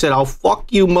cock and she said, "I'll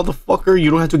fuck you, motherfucker. You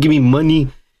don't have to give me money."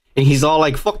 And he's all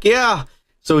like, "Fuck yeah."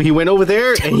 So he went over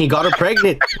there and he got her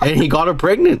pregnant. And he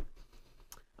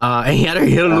had a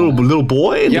little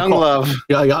boy. And Young love.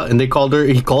 Yeah. And he called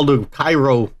her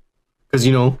Cairo. Because,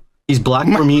 you know, he's black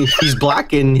he's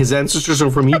black and his ancestors are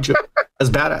from Egypt.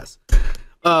 That's badass.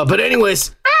 But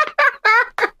anyways,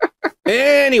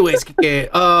 this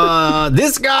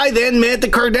guy then met the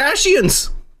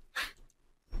Kardashians.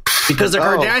 Because the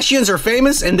Kardashians are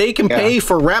famous and they can pay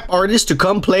for rap artists to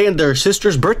come play in their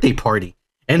sister's birthday party.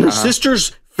 And her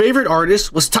sister's favorite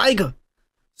artist was Tyga.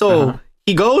 So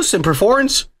he goes and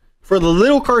performs for the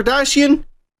little Kardashian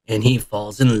and he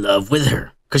falls in love with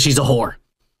her because she's a whore.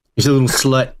 She's a little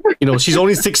slut. You know, she's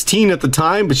only 16 at the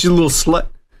time, but she's a little slut.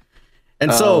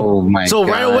 And so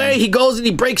right away he goes and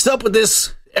he breaks up with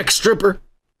this ex-stripper.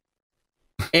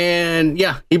 And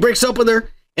yeah, he breaks up with her.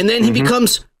 And then he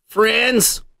becomes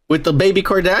friends with the baby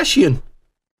Kardashian.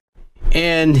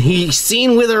 And he's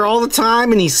seen with her all the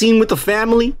time and he's seen with the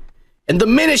family. And the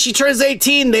minute she turns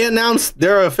 18, they announce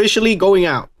they're officially going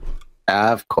out.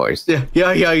 Of course. Yeah.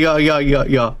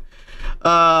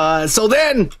 So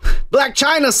then Black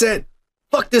China said,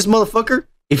 "Fuck this motherfucker.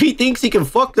 If he thinks he can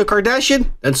fuck the Kardashian,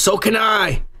 then so can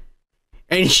I."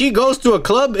 And she goes to a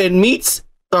club and meets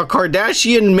the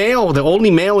Kardashian male, the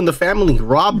only male in the family,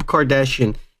 Rob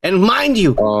Kardashian. And mind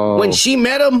you, when she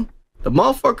met him, the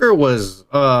motherfucker was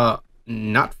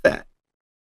not fat.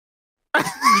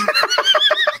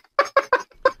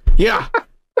 Yeah.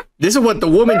 This is what the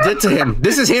woman did to him.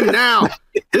 This is him now.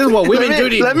 This is what women do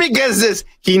to you. Let me guess this.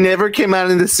 He never came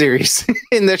out in the series,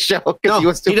 in the show. No,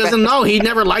 he doesn't know. He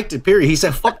never liked it, period. He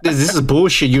said, "Fuck this. This is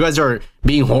bullshit. You guys are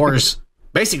being whores."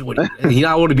 Basically, he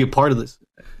don't want to be a part of this.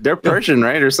 They're Persian,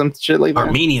 right? Or some shit like that?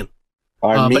 Armenian.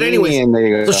 But anyways, there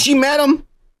you go. So she met him,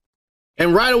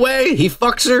 and right away, he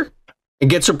fucks her and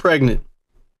gets her pregnant.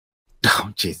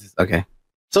 Oh, Jesus. Okay.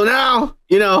 So now,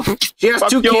 you know, she has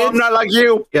 2 kids. I'm not like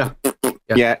you. Yeah.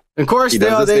 Of course,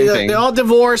 they all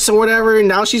divorced or whatever, and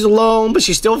now she's alone, but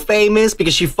she's still famous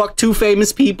because she fucked 2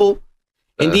 famous people.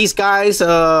 And these guys,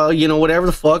 you know, whatever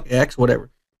the fuck, X, whatever.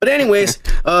 But anyways,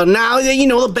 now that you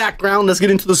know the background, let's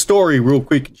get into the story real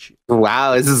quick.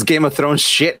 Wow, this is Game of Thrones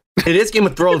shit. It is Game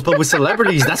of Thrones, but with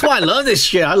celebrities. That's why I love this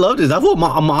shit. I love this. That's why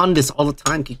I'm on this all the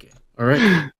time, Kike. All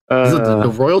right?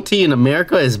 The royalty in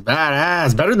America is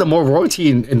badass. Better than more royalty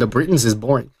in the Britons is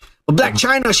boring. But Black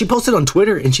China, she posted on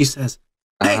Twitter and she says,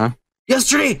 "Hey,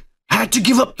 yesterday I had to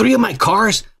give up 3 of my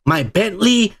cars, my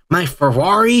Bentley, my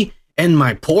Ferrari, and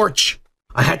my Porsche.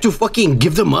 I had to fucking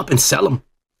give them up and sell them.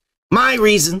 My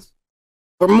reasons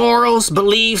for morals,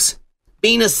 beliefs,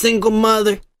 being a single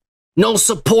mother, no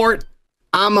support.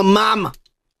 I'm a mama,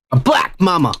 a black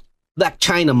mama, Black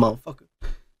China motherfucker."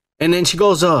 And then she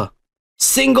goes,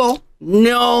 single,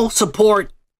 no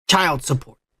support, child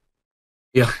support.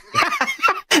 Yeah.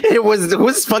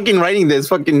 Who's fucking writing this?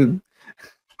 Fucking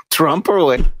Trump or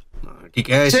what?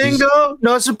 Single,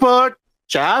 no support,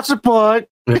 child support.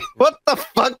 What the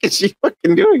fuck is she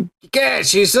fucking doing? Yeah,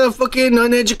 she's a fucking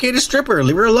uneducated stripper.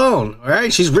 Leave her alone. All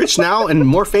right, she's rich now and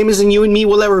more famous than you and me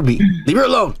will ever be. Leave her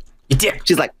alone. You dick.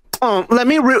 She's like, let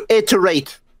me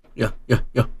reiterate. Yeah.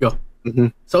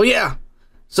 So yeah,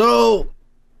 so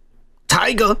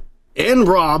Tyga and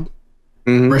Rob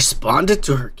responded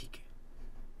to her.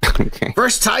 Okay.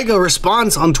 First, Tyga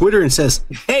responds on Twitter and says,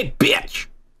 "Hey, bitch,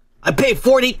 I pay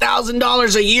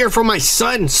 $40,000 a year for my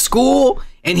son's school,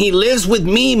 and he lives with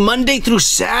me Monday through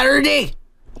Saturday.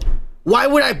 Why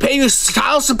would I pay you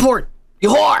child support, you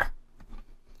whore?"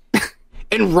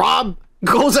 And Rob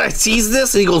goes, sees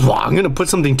this, and he goes, "Well, I'm gonna put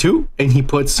something too." And he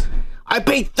puts, "I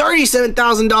pay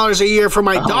 $37,000 a year for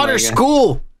my daughter's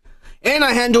school, and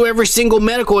I handle every single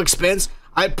medical expense.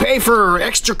 I pay for her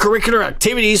extracurricular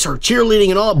activities, her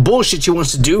cheerleading, and all the bullshit she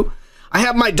wants to do. I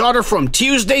have my daughter from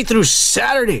Tuesday through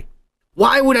Saturday.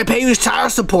 Why would I pay you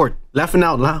child support?" Laughing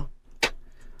out loud.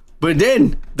 But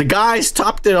then the guys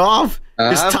topped it off.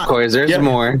 Of course, there's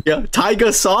more. Yeah,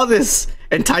 Tyga saw this,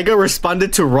 and Tyga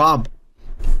responded to Rob,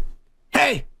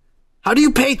 "Hey, how do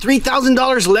you pay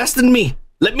 $3,000 less than me?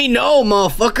 Let me know,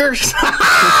 motherfuckers."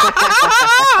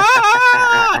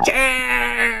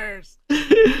 Cheers.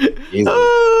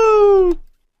 Oh.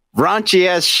 Raunchy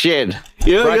ass shit.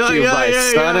 Brought to you by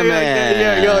Son of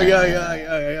Man.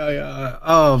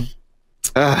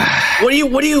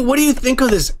 What do you think of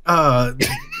this?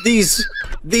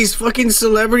 These fucking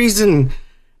celebrities, and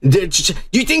do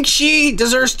you think she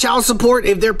deserves child support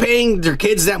if they're paying their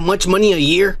kids that much money a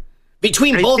year?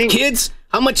 Between both kids,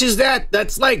 how much is that?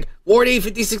 That's like 40,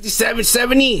 50, 60,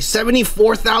 70,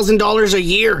 $74,000 a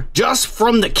year just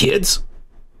from the kids.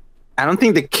 I don't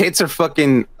think the kids are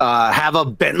fucking have a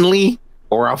Bentley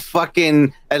or a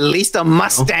fucking at least a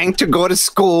Mustang to go to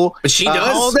school. But she does.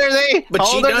 How old are they? But how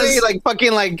she old are does. they? Like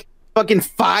fucking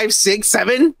 5, 6,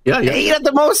 7, 8 at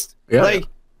the most. Yeah. Like,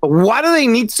 why do they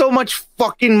need so much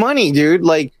fucking money, dude?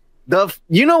 Like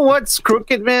you know what's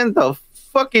crooked, man? The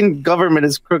fucking government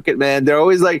is crooked, man. They're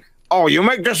always like, "Oh, you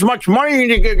make this much money, you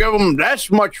need to give them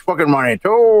this much fucking money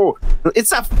too."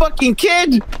 It's a fucking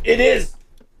kid. It is.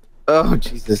 Oh,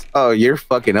 Jesus. Oh, you're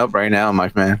fucking up right now,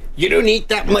 my man. You don't need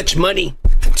that much money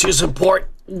to support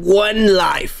one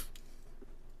life.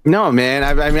 No, man.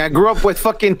 I mean, I grew up with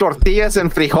fucking tortillas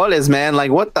and frijoles, man.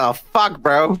 Like, what the fuck,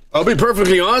 bro? I'll be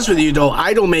perfectly honest with you, though.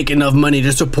 I don't make enough money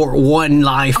to support one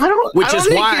life. I don't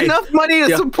make enough money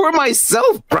to support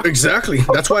myself, bro. Exactly.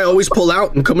 That's why I always pull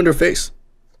out and come in their face.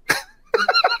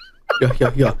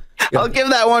 Yeah. I'll give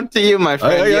that one to you, my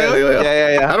friend.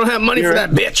 Yeah. I don't have money for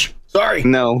that bitch. Sorry.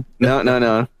 No.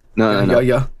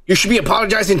 Yeah. You should be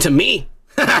apologizing to me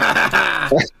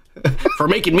for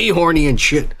making me horny and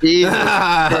shit. Jesus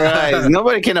Christ.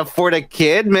 Nobody can afford a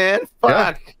kid, man.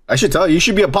 Fuck. Yeah, I should tell you. You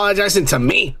should be apologizing to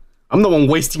me. I'm the one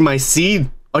wasting my seed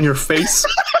on your face.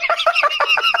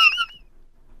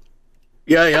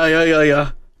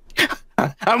 Yeah.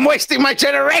 I'm wasting my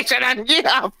generation on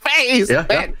your face. Yeah.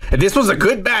 And this was a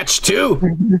good batch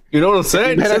too. You know what I'm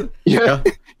saying?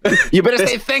 You better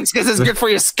say thanks because it's good for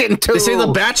your skin too. They say the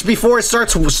batch before it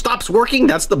stops working.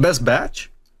 That's the best batch.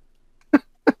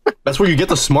 That's where you get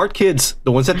the smart kids,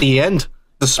 the ones at the end.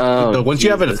 The ones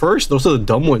you have at first, those are the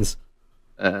dumb ones.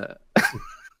 Yeah.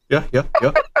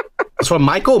 That's why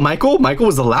Michael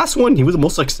was the last one. He was the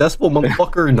most successful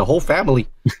motherfucker in the whole family.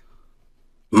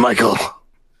 Michael.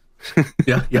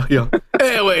 Yeah.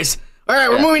 Anyways, all right,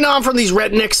 we're moving on from these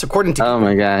rednecks, according to. Oh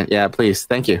my god, yeah, please,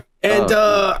 thank you. And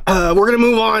we're gonna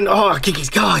move on. Oh, Kiki's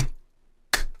God.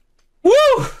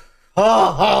 Woo!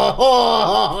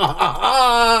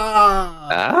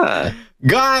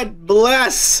 God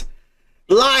bless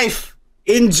life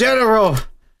in general.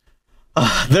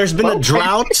 There's been a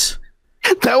drought.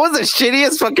 That was the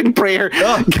shittiest fucking prayer.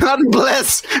 Oh. God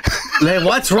bless. Man,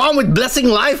 what's wrong with blessing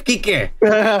life, Kike?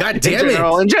 God damn it.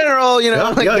 In general, you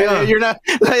know, you're not.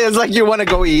 It's like you want to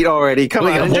go eat already. Come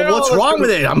on. Well, what's wrong with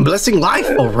it? I'm blessing life,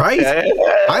 all right.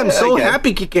 I am so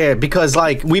happy, Kike, because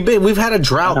like we've had a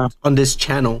drought on this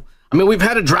channel. I mean, we've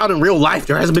had a drought in real life.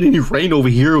 There hasn't been any rain over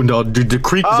here, and the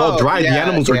creek is all dry. The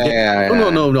animals are dead.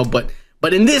 No.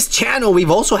 But in this channel, we've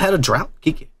also had a drought,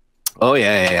 Kike. Oh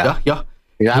yeah.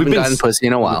 You haven't gotten pussy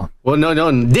in a while. Well,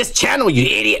 no. This channel, you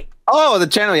idiot. Oh, the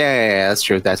channel. Yeah. That's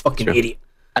true. That's fucking true. idiot.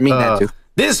 I mean that too.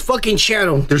 This fucking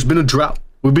channel, there's been a drought.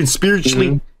 We've been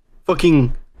spiritually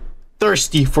fucking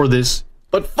thirsty for this.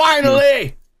 But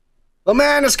finally, the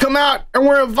man has come out, and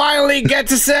we finally get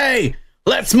to say,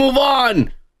 let's move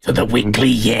on to the weekly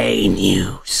Yay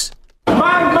News.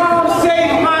 My mom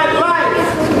saved my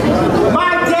life.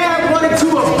 My dad wanted to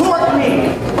abort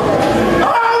me.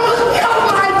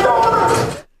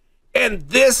 And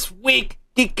this week,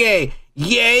 Kike,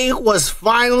 Ye was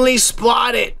finally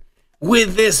spotted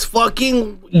with this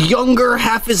fucking younger,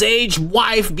 half his age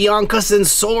wife, Bianca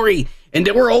Sensori. And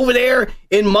they were over there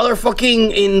in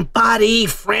motherfucking in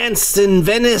Paris, France, and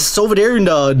Venice, over there in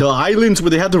the islands where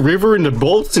they have the river and the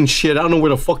boats and shit. I don't know where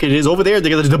the fuck it is. Over there, they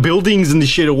got the buildings and the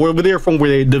shit over there from where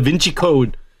they Da Vinci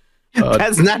Code.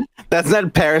 That's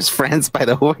not Paris, France, by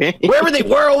the way. Wherever they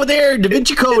were over there, Da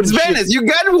Vinci Code. It's Venice. Shit. You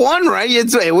got one right.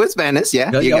 It was Venice. Yeah.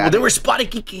 They were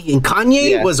spotted. And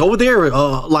Kanye was over there,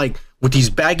 like with these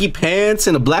baggy pants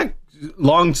and a black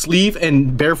long sleeve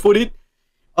and barefooted.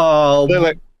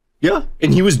 Yeah,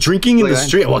 and he was drinking in the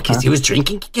street. Well, he was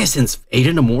drinking since 8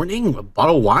 in the morning, a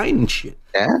bottle of wine and shit.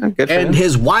 Yeah, good for him.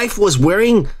 His wife was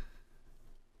wearing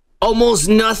almost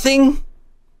nothing.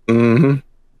 Mm-hmm.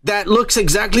 That looks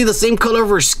exactly the same color of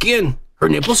her skin. Her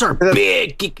nipples are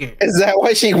big, Kike. Is that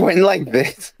why she went like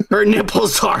this? Her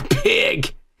nipples are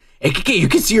big. Hey, Kike, you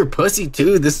can see her pussy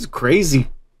too. This is crazy.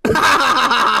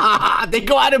 They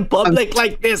go out in public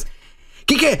like this.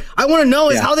 Kike, I want to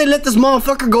know is how they let this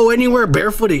motherfucker go anywhere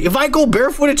barefooted. If I go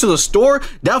barefooted to the store,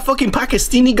 that fucking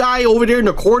Pakistani guy over there in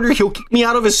the corner, he'll kick me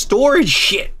out of his store and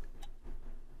shit.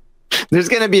 There's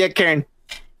going to be a Karen.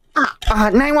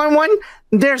 911,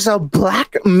 there's a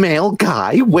black male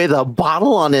guy with a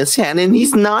bottle on his hand, and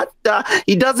he's not,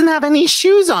 he doesn't have any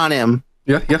shoes on him.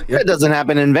 Yeah. That doesn't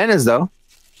happen in Venice, though.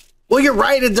 Well, you're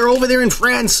right. They're over there in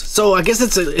France, so I guess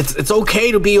it's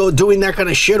okay to be doing that kind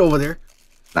of shit over there.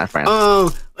 Not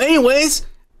France. Anyways,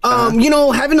 you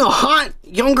know, having a hot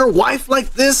younger wife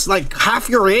like this, like half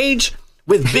your age,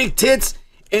 with big tits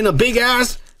and a big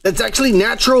ass, that's actually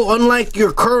natural, unlike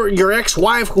your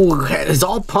ex-wife who is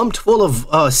all pumped full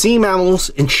of sea mammals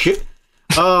and shit.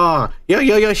 Yeah,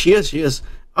 she is.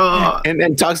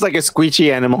 And talks like a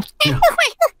squeaky animal.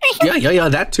 Yeah,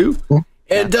 that too.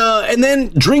 And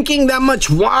then drinking that much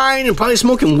wine and probably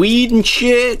smoking weed and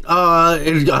shit.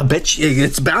 I bet you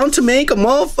it's bound to make a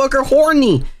motherfucker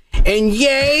horny. And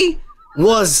Ye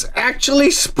was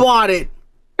actually spotted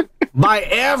by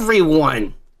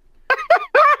everyone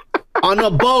on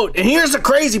a boat. And here's the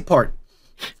crazy part.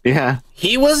 Yeah.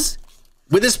 He was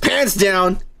with his pants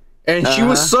down and she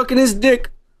was sucking his dick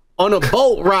on a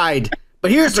boat ride.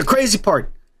 But here's the crazy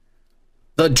part.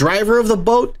 The driver of the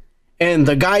boat and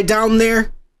the guy down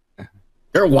there,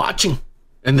 they're watching,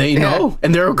 and they know,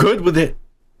 and they're good with it.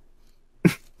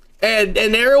 And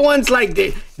everyone's like,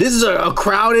 this is a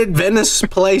crowded Venice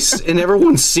place, and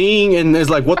everyone's seeing, and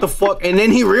there's like, what the fuck? And then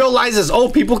he realizes, oh,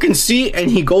 people can see, and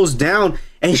he goes down,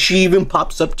 and she even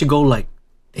pops up to go like,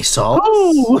 they saw us?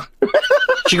 Oh.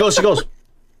 She goes,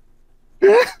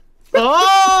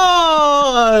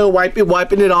 oh,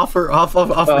 wiping it off her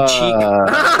cheek.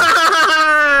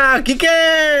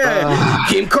 Kike!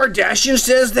 Kim Kardashian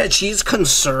says that she's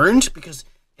concerned because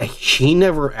she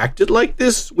never acted like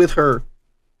this with her.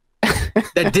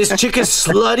 That this chick is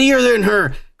sluttier than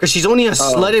her because she's only a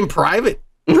slut in private.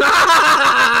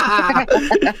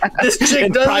 This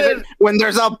chick does it when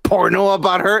there's a porno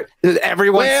about her.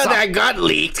 Everyone. Well, that got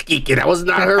leaked, Kike. That was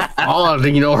not her fault.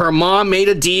 You know, her mom made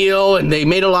a deal and they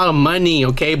made a lot of money.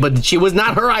 Okay, but she was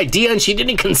not her idea and she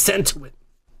didn't consent to it.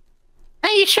 Are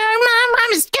you sure, Mom?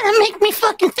 I'm just gonna make me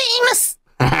fucking famous.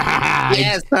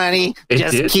 Yes, honey.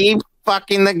 Just keep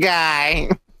fucking the guy.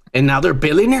 And now they're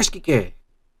billionaires, Kike.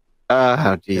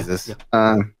 Oh, Jesus.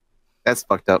 Yeah. That's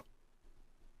fucked up.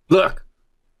 Look,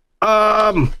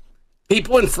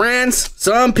 people in France,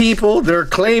 some people, they're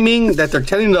claiming that they're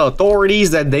telling the authorities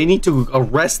that they need to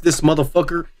arrest this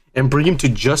motherfucker and bring him to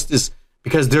justice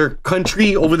because their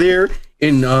country over there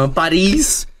in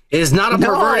Paris is not a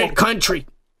perverted country.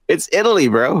 It's Italy,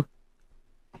 bro.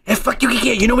 Hey, fuck you,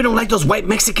 Kike. You know we don't like those white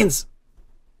Mexicans.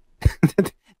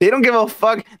 They don't give a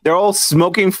fuck. They're all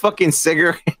smoking fucking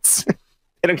cigarettes.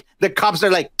 The cops are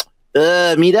like,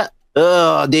 mira,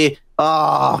 Ye's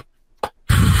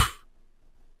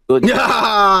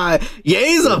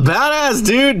a badass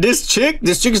dude. This chick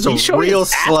is a real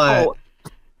slut.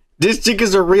 This chick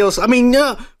is a real. I mean,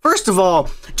 first of all,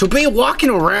 to be walking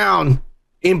around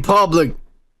in public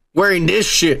wearing this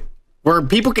shit, where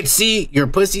people could see your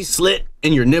pussy slit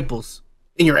and your nipples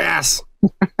and your ass.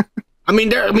 We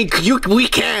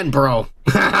can, bro.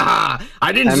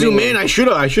 I didn't zoom in. I should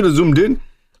have zoomed in.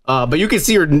 But you can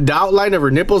see the outline of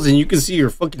her nipples and you can see her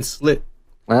fucking slit.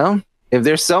 Well, if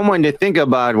there's someone to think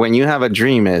about when you have a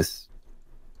dream, is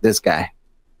this guy.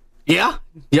 Yeah.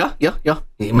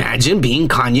 Imagine being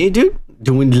Kanye, dude,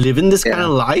 living this kind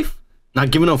of life, not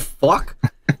giving a fuck,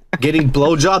 getting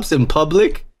blowjobs in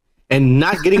public, and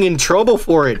not getting in trouble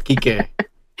for it, Kike.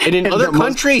 And in other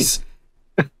countries,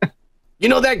 you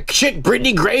know that chick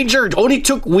Brittany Granger only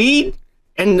took weed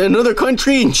in another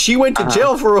country and she went to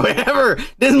jail for whatever.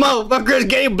 This motherfucker is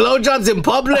getting blowjobs in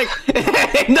public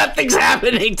and nothing's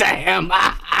happening to him.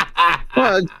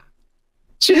 Well,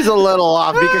 she's a little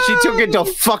off because she took it to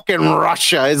fucking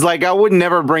Russia. It's like I would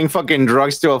never bring fucking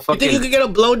drugs to a fucking. You think you could get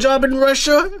a blowjob in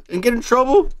Russia and get in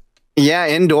trouble? Yeah,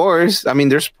 indoors. I mean,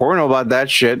 there's porno about that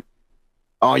shit.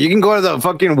 Oh, you can go to the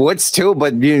fucking woods too,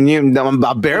 but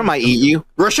a bear might eat you.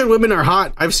 Russian women are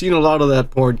hot. I've seen a lot of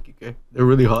that porn. Okay? They're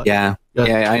really hot. Yeah,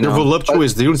 I know. They're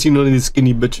voluptuous. They don't see none of these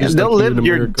skinny bitches. They'll live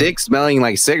your dick smelling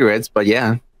like cigarettes, but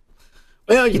yeah.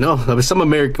 Well, you know, some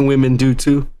American women do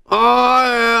too.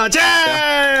 Oh,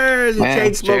 cheers! Yeah,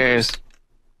 cheers.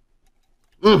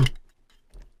 All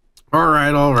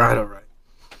right.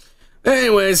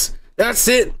 Anyways, that's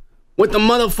it with the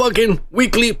motherfucking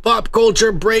weekly pop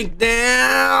culture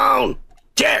breakdown.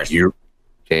 Cheers.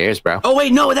 Cheers, bro. Oh,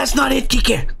 wait, no, that's not it,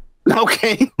 Kike.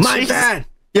 Okay. My bad.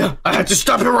 Yeah, I had to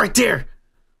stop it right there.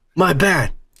 My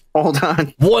bad. Hold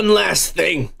on. One last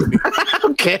thing.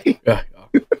 Okay.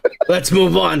 Let's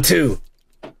move on to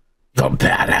the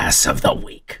badass of the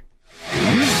week.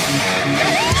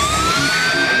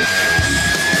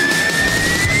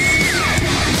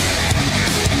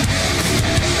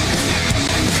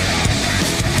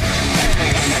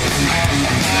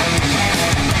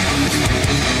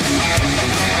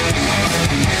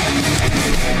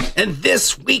 And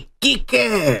this week,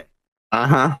 Geeky.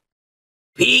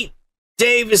 Pete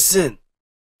Davidson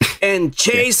and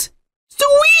Chase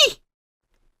Sweet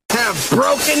have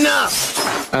broken up.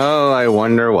 Oh, I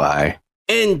wonder why.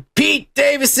 And Pete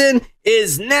Davidson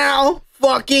is now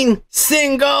fucking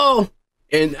single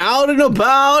and out and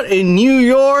about in New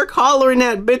York hollering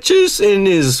at bitches in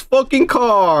his fucking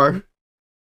car.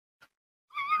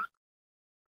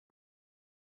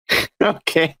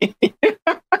 Okay.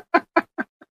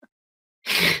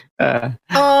 Yeah.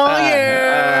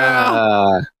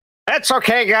 That's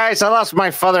okay, guys. I lost my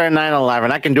father in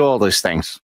 9/11. I can do all those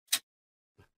things.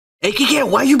 Hey, Kike,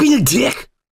 why you being a dick?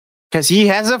 Because he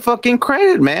has a fucking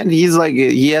credit, man. He's like,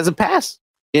 he has a pass.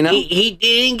 You know? He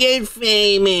didn't get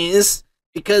famous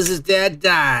because his dad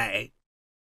died.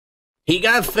 He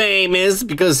got famous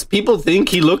because people think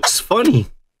he looks funny.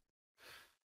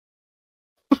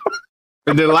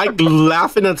 And they like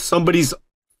laughing at somebody's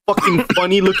fucking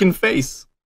funny looking face.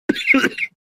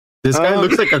 This guy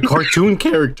looks like a cartoon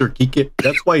character, Kike.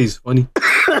 That's why he's funny.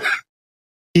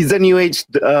 He's a new age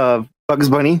Bugs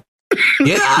Bunny.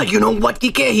 Yeah, you know what,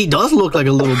 Kike? He does look like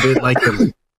a little bit like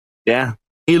him. Yeah.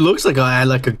 He looks like he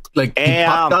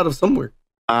popped out of somewhere.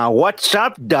 What's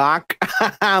up, Doc?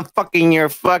 I'm fucking your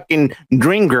fucking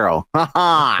dream girl. Hey,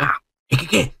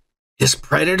 Kike, this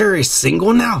Predator is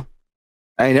single now.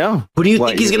 I know. Who do you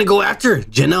think he's gonna go after?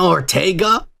 Jenna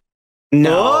Ortega?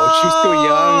 No, she's too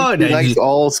young. She likes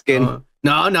all skin.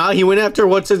 No, he went after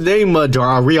what's his name,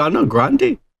 Ariana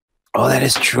Grande. Oh, that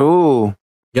is true.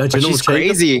 Yeah, but she's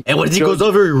crazy. And what if he goes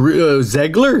over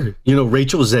Zegler? You know,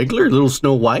 Rachel Zegler, little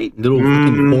Snow White, little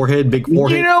fucking forehead, big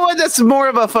forehead. You know what? That's more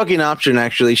of a fucking option,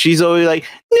 actually. She's always like,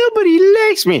 nobody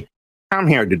likes me. Come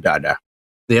here, Dada.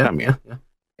 Yeah, come here.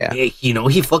 Yeah. You know,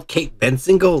 he fucked Kate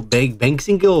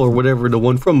Beckinsale or whatever, the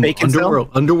one from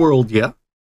Underworld. Yeah.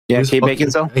 Yeah, Kate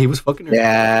Beckinsale. He was fucking her.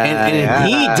 Yeah, and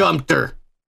he dumped her.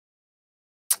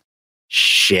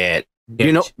 Shit. Yeah,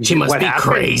 you know, she must be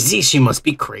crazy. She must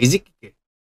be crazy.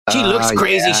 She looks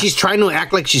crazy. Yeah. She's trying to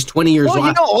act like she's 20 years old.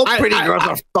 You know, all pretty girls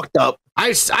are fucked up.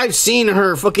 I've seen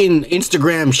her fucking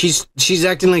Instagram. She's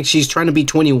acting like she's trying to be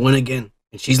 21 again.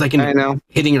 And she's like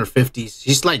hitting her 50s.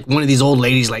 She's like one of these old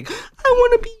ladies like, I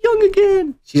want to be young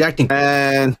again. She's acting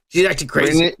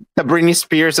crazy. The Britney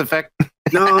Spears effect.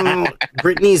 No,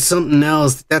 Britney's something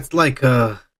else. That's like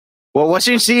well,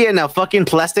 wasn't she in a fucking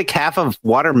plastic half of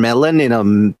watermelon in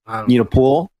a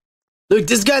pool? Look,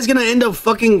 this guy's gonna end up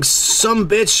fucking some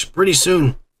bitch pretty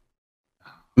soon.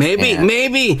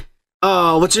 Maybe.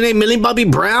 What's her name? Millie Bobby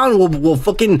Brown will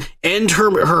fucking end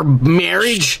her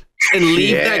marriage and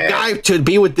leave that guy to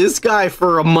be with this guy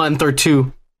for a month or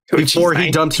two before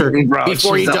he dumps her.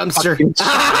 Before he dumps her.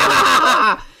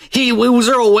 He woos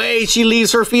her away. She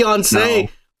leaves her fiance.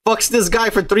 Fucks this guy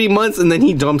for 3 months and then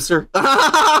he dumps her.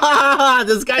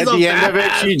 This guy's at the end of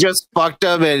it, she just fucked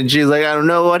him and she's like, I don't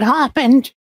know what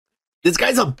happened. This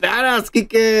guy's a badass,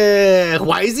 Kike.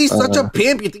 Why is he such a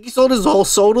pimp? You think he sold his whole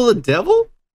soul to the devil?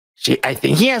 I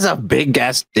think he has a big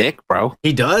ass dick, bro.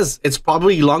 He does. It's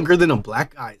probably longer than a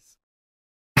black guy's.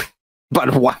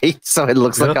 But white, so it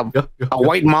looks like a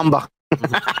white mamba.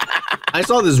 I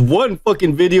saw this one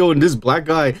fucking video and this black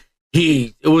guy,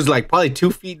 it was like probably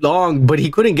 2 feet long, but he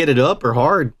couldn't get it up or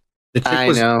hard.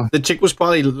 The chick was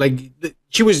probably like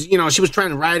she was trying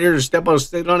to ride her to step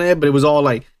on it, but it was all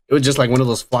like it was just like one of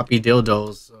those floppy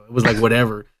dildos. So it was like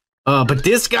whatever. But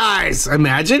this guy's,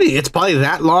 imagine it's probably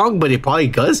that long, but it probably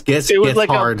gets it was like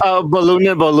hard. A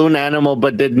balloon animal,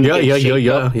 but didn't. Yeah.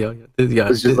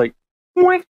 It's just like.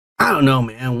 I don't know,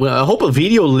 man. Well, I hope a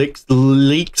video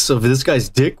leaks of this guy's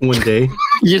dick one day.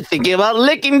 You're thinking about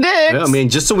licking dicks? Yeah, man,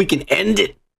 just so we can end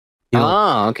it.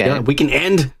 Oh, okay. Yeah, we can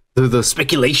end the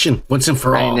speculation once and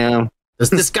for all. I know. Does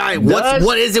this guy?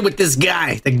 What is it with this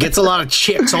guy that gets a lot of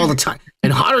chicks all the time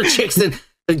and hotter chicks than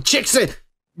the chicks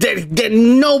that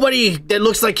nobody that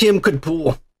looks like him could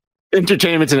pull?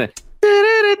 Entertainment Tonight.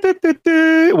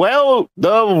 Well,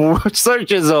 the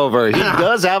search is over. He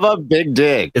does have a big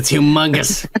dick. It's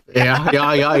humongous. Yeah.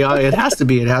 It has to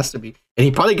be. And he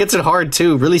probably gets it hard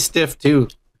too, really stiff too.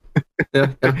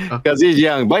 Yeah. Because he's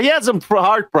young, but he has some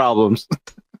heart problems.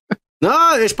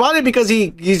 No, it's probably because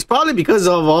he's probably because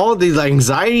of all the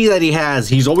anxiety that he has.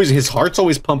 His heart's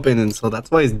always pumping, and so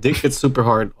that's why his dick gets super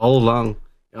hard all along.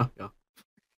 Yeah.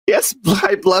 Yes,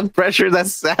 high blood pressure.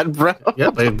 That's sad, bro.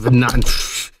 Yeah, but not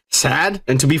sad.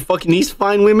 And to be fucking these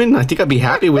fine women, I think I'd be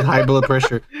happy with high blood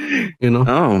pressure.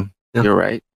 Oh, yeah. You're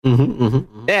right.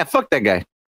 Yeah, fuck that guy.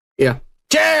 Yeah.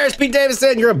 Cheers, Pete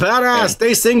Davidson. You're a badass. Yeah.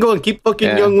 Stay single and keep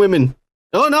fucking young women.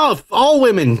 Oh no, all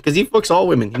women, because he fucks all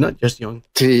women. He's not just young.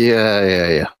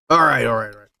 Yeah. All right.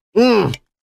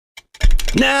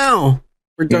 Now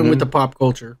we're done with the pop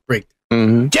culture break.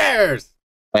 Cheers.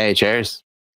 Hey, cheers.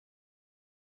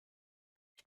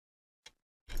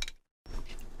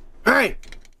 All right.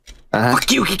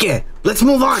 Fuck you, Kike. Let's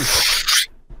move on.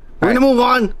 We're gonna move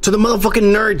on to the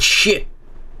motherfucking nerd shit.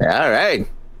 All right.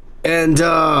 And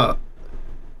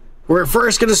we're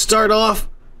first gonna start off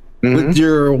with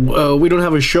your. We don't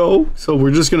have a show, so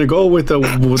we're just gonna go with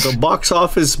the box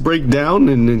office breakdown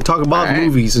and talk about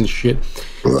movies and shit.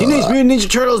 Teenage Mutant Ninja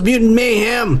Turtles: Mutant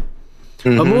Mayhem,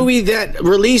 a movie that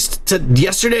released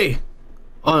yesterday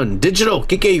on digital.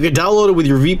 Kike, you can download it with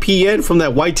your VPN from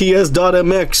that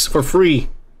YTS.mx for free.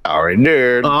 Alright,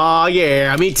 dude. Oh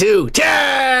yeah, me too.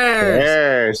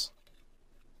 Cheers!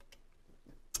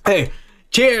 Hey,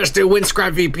 cheers to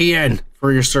Windscribe VPN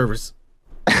for your service.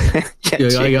 Yeah.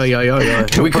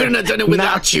 We couldn't have done it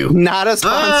without you. Not a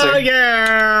sponsor. Oh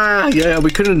yeah. We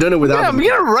couldn't have done it without I'm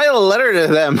gonna write a letter to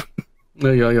them.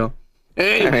 Yeah.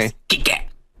 Anyways, Kike.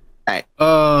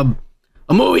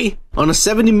 A movie on a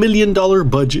 $70 million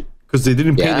budget because they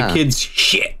didn't pay the kids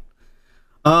shit.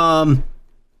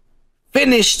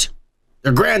 Finished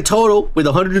their grand total with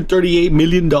 $138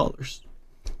 million.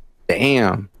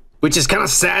 Damn. Which is kind of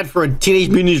sad for a Teenage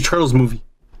Mutant Ninja Turtles movie.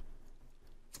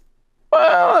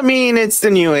 Well, I mean, it's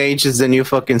the new age. It's the new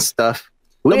fucking stuff.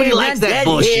 Nobody likes that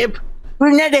bullshit. Hip.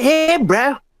 We're not the hip,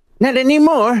 bro. Not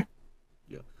anymore.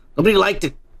 Yeah. Nobody liked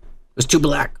it. It was too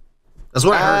black. That's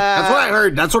what I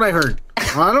heard. That's what I heard.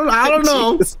 I don't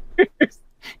know.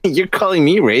 You're calling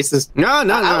me racist? No.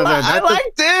 I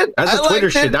liked it. That's a Twitter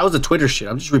shit. That was a Twitter shit.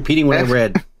 I'm just repeating what I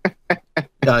read.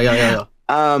 Yeah.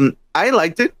 I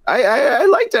liked it. I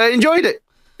liked it. I enjoyed it.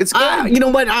 It's good. You know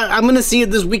what? I'm gonna see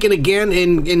it this weekend again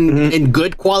in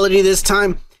good quality this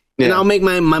time, and I'll make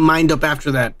my mind up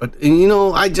after that. But I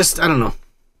don't know.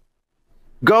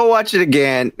 Go watch it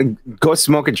again. Go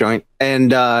smoke a joint,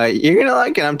 and you're gonna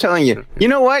like it. I'm telling you. You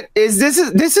know what? This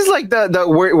is like the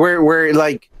where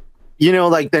like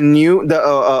like the new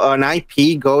an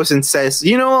IP goes and says,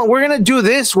 we're gonna do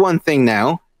this one thing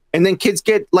now, and then kids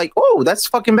get like, oh, that's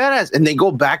fucking badass, and they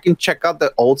go back and check out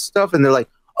the old stuff, and they're like,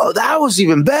 oh, that was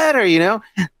even better.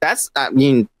 That's. I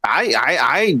mean,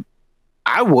 I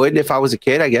would if I was a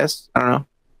kid. I guess I don't know.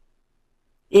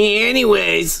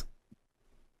 Anyways.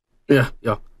 Yeah.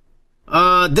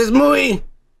 This movie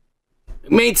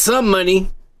made some money,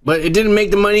 but it didn't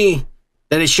make the money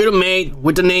that it should have made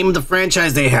with the name of the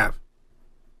franchise they have.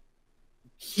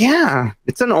 Yeah,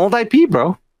 it's an old IP,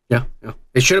 bro. Yeah.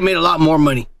 They should have made a lot more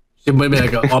money. It would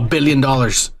have been like $1 billion.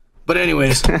 But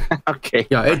anyways. Okay.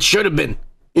 Yeah, it should have been.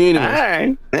 Anyways. All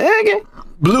right. Okay.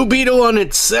 Blue Beetle on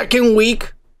its second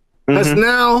week has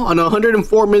now on a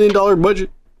 $104 million budget.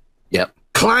 Yep.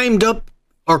 Climbed up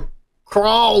or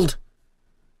crawled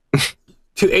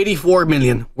to 84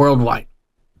 million worldwide.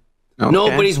 Okay.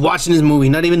 Nobody's watching this movie.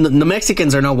 Not even the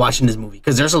Mexicans are not watching this movie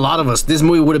because there's a lot of us. This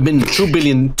movie would have been $2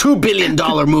 billion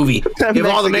movie if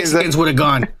all the Mexicans would have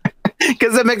gone.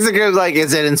 Because the Mexicans like,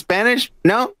 is it in Spanish?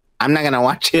 No, I'm not gonna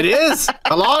watch it. It is.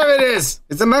 A lot of it is.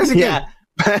 It's a Mexican. Yeah,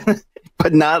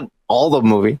 but not all the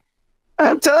movie.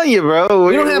 I'm telling you, bro.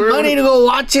 We don't have money to go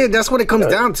watch it. That's what it comes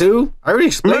down to. I already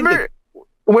explained it.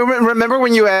 Remember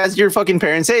when you asked your fucking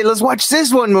parents, hey, let's watch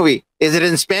this one movie. Is it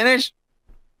in Spanish?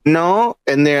 No,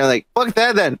 and they're like, fuck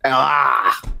that then.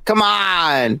 Come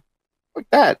on. Fuck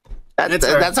that.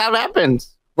 That's how it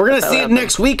happens. We're going to see it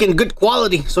next week in good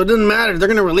quality, so it doesn't matter. They're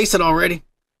going to release it already.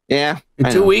 Yeah.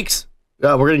 In 2 weeks.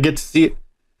 Yeah, we're going to get to see it.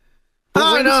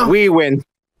 I know. We win.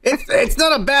 It's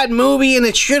not a bad movie, and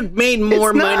it should have made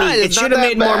more money. It should have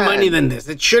made more money than this.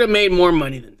 It should have made more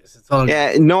money than this. It's all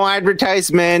yeah, no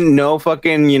advertisement, no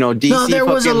fucking, DC. No, there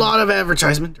was a lot of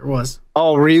advertisement. There was.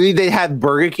 Oh, really? They had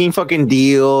Burger King fucking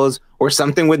deals, or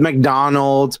something with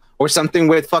McDonald's, or something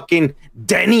with fucking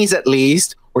Denny's at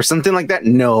least, or something like that.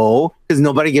 No, because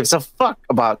nobody gives a fuck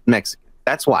about Mexican.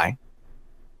 That's why.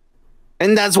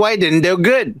 And that's why it didn't do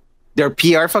good. Their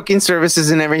PR fucking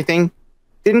services and everything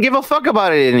didn't give a fuck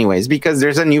about it anyways, because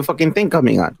there's a new fucking thing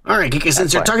coming on. All right, Kika,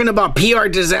 since you're talking about PR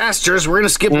disasters, we're going to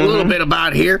skip a little bit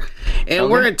about here. And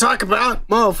we're going to talk about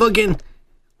motherfucking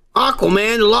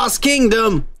Aquaman, The Lost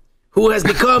Kingdom, who has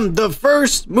become the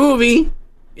first movie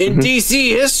in DC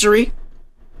history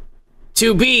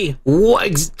to be,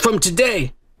 from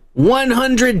today,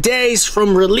 100 days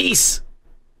from release,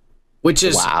 which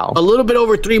is a little bit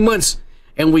over 3 months.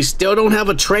 And we still don't have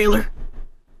a trailer.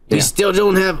 We still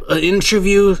don't have an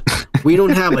interview. We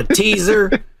don't have a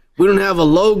teaser. We don't have a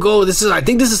logo. I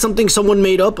think this is something someone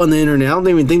made up on the internet. I don't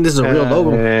even think this is a real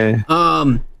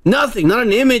logo. Nothing, not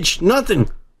an image, nothing.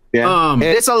 Yeah.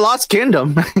 It's a lost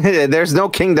kingdom. There's no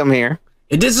kingdom here.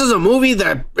 This is a movie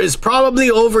that is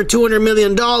probably over $200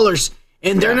 million,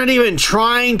 and they're not even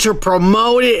trying to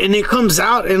promote it, and it comes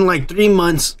out in like 3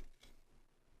 months.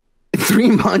 3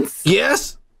 months?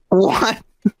 Yes. What?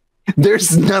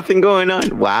 There's nothing going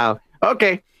on. Wow.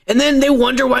 Okay. And then they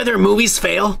wonder why their movies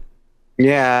fail.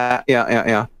 Yeah.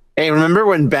 Hey, remember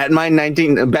when Batman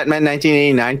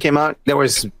 1989 came out? It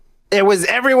was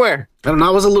everywhere. I don't know.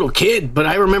 I was a little kid, but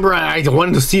I remember I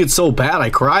wanted to see it so bad. I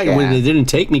cried when they didn't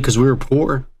take me because we were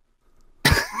poor.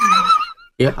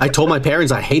 Yeah, I told my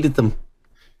parents I hated them.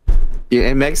 Yeah,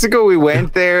 in Mexico, we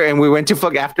went there and we went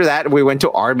to after that, we went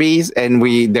to Arby's and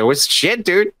there was shit,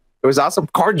 dude. It was awesome.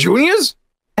 Carl Jr.'s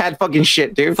had fucking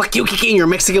shit, dude. Fuck you, kicking your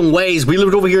Mexican ways. We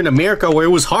lived over here in America where it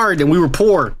was hard and we were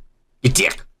poor. You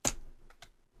dick.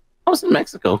 I was in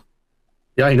Mexico.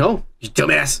 Yeah, I know. You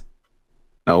dumbass.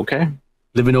 Okay.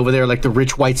 Living over there like the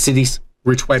rich white cities,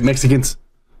 rich white Mexicans.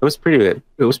 It was pretty good.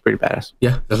 It was pretty badass.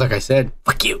 Yeah, that's like I said.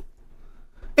 Fuck you.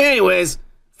 Anyways,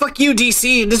 fuck you,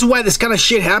 DC. This is why this kind of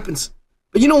shit happens.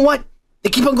 But you know what? They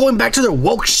keep on going back to their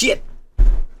woke shit.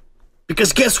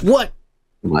 Because guess what?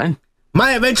 What?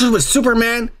 My Adventures with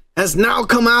Superman has now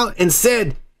come out and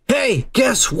said, hey,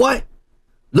 guess what?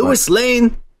 Lois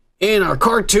Lane in our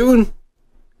cartoon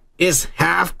is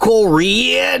half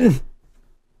Korean.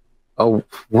 Oh,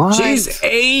 what? She's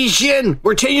Asian.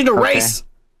 We're changing the race.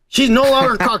 She's no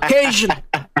longer Caucasian.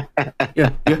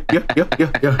 Yeah.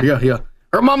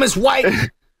 Her mom is white,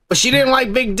 but she didn't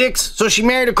like big dicks, so she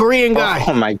married a Korean guy.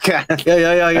 Oh my God.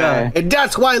 Yeah. And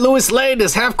that's why Lois Lane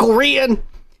is half Korean.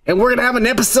 And we're gonna have an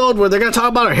episode where they're gonna talk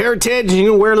about her heritage, and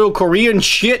you're gonna wear a little Korean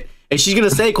shit, and she's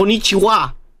gonna say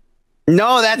konnichiwa.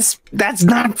 No, that's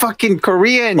not fucking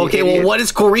Korean. Okay, well, what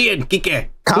is Korean, Kike?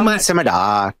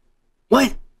 Kamsamida.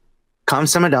 What?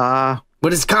 Kamsamida.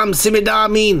 What does kamsamida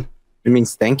mean? It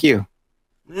means thank you.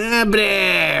 How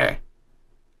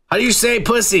do you say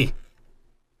pussy?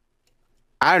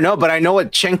 I don't know, but I know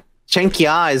what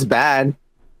chenkya is bad.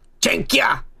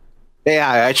 Chenkya.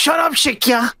 Yeah, shut up,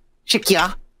 shikya.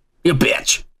 You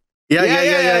bitch.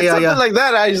 Yeah. Something like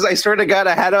that. I swear to God,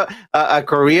 I had a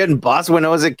Korean boss when I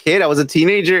was a kid. I was a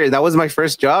teenager. That was my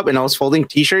first job, and I was folding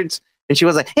T-shirts. And she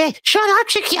was like, "Hey, shut up,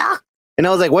 shikya." And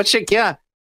I was like, "What's shikya?"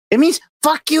 It means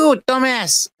fuck you,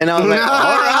 dumbass. And I was like, all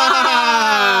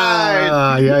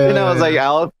right. And I was like,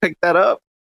 I'll pick that up.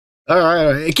 All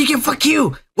right. Kiki, fuck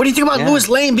you. What do you think about Lois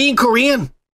Lane being Korean?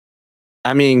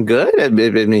 I mean, good. I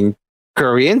mean,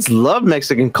 Koreans love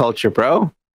Mexican culture,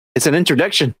 bro. It's an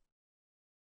introduction.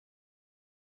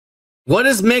 What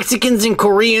does Mexicans and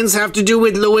Koreans have to do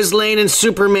with Lois Lane and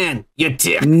Superman? You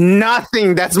dick.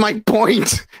 Nothing. That's my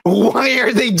point. Why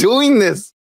are they doing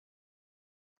this?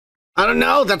 I don't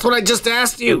know. That's what I just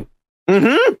asked you.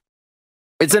 Mm-hmm.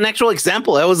 It's an actual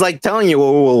example. I was like telling you,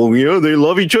 well, they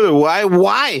love each other.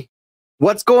 Why?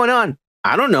 What's going on?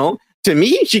 I don't know. To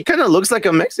me, she kind of looks like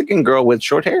a Mexican girl with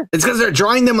short hair. It's because they're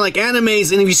drawing them like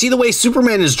animes, and if you see the way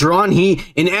Superman is drawn,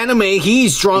 in anime,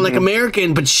 he's drawn like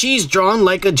American, but she's drawn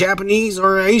like a Japanese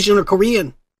or Asian or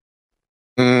Korean.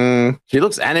 She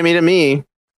looks anime to me.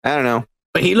 I don't know.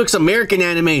 But he looks American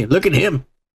anime. Look at him.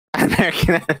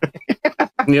 American anime.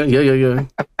 Yeah.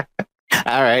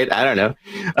 All right. I don't know.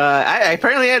 I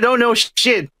apparently I don't know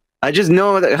shit. I just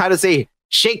know how to say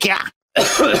shake ya.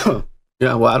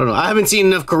 Yeah, well, I don't know. I haven't seen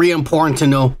enough Korean porn to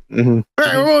know. Mm-hmm. All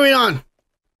right, we're moving on.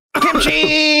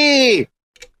 Kimchi!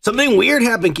 Something weird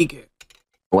happened, Kike.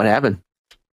 What happened?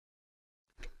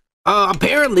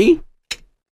 Apparently,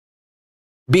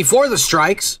 before the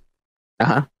strikes,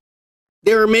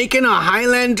 they were making a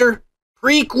Highlander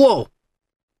prequel.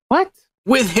 What?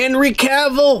 With Henry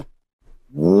Cavill.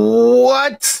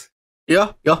 What?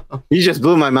 Yeah. You just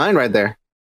blew my mind right there.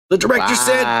 The director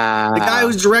said, the guy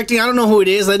who's directing, I don't know who it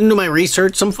is. I didn't do my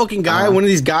research. Some fucking guy, one of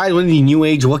these guys, one of these new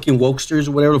age fucking wokesters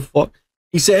or whatever the fuck.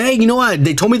 He said, hey, you know what?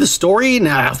 They told me the story and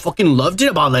I fucking loved it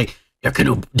about like, there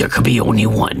could be only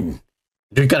one.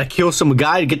 You gotta kill some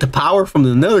guy to get the power from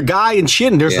another guy and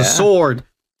shit. And there's a sword.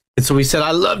 And so he said,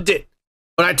 I loved it.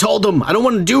 But I told him, I don't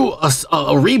want to do a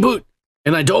reboot.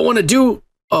 And I don't want to do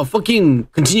a fucking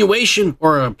continuation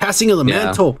or a passing of the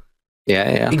mantle.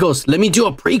 Yeah. He goes, let me do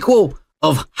a prequel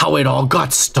of how it all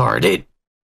got started.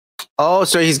 Oh,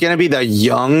 so he's gonna be the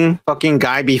young fucking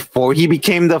guy before he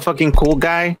became the fucking cool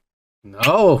guy?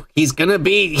 No, he's gonna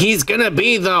be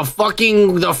the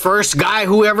first guy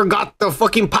who ever got the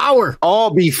fucking power. Oh,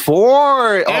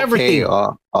 before everything.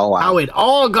 Oh wow. How it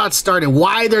all got started.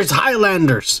 Why there's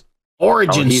Highlanders.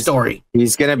 Origin story.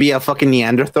 He's gonna be a fucking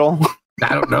Neanderthal.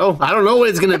 I don't know what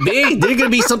it's gonna be. There's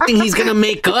gonna be something he's gonna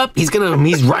make up. He's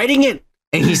writing it.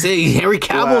 And he said Henry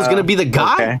Cavill is going to be the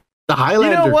guy, the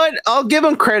Highlander. You know what? I'll give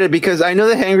him credit because I know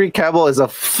that Henry Cavill is a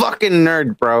fucking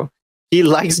nerd, bro. He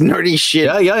likes nerdy shit.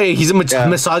 Yeah. He's a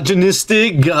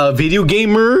misogynistic video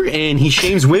gamer, and he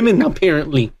shames women,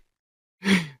 apparently.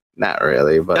 Not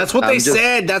really, but... That's what they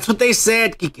said. That's what they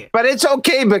said, Kike. But it's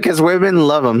okay because women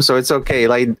love him, so it's okay.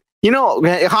 Like, you know,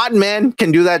 hot men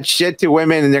can do that shit to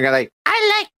women, and they're like,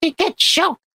 I like to get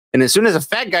choked. And as soon as a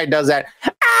fat guy does that,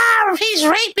 he's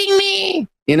raping me.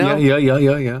 You know?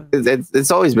 Yeah.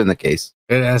 It's always been the case.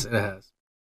 It has.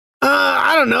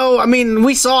 I don't know. I mean,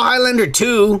 we saw Highlander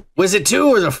 2. Was it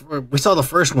 2 or we saw the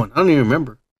first one? I don't even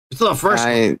remember. We saw the first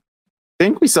one. I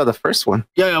think we saw the first one.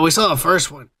 Yeah, we saw the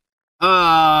first one.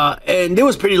 And it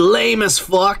was pretty lame as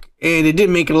fuck, and it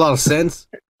didn't make a lot of sense.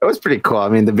 It was pretty cool. I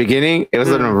mean, the beginning, it was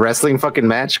in a wrestling fucking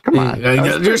match. Come on.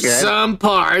 There's some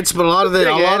parts, but a lot of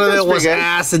it was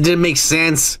ass. It didn't make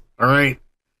sense. All right.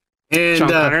 And Sean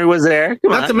Connery was there.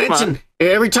 Not to mention,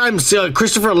 every time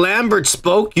Christopher Lambert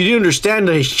spoke, you didn't understand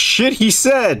the shit he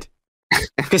said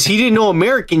because he didn't know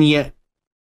American yet.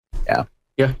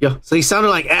 Yeah. So he sounded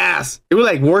like ass. It was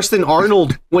like worse than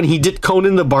Arnold when he did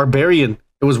Conan the Barbarian.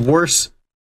 It was worse.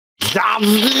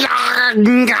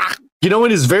 You know,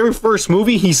 in his very first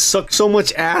movie, he sucked so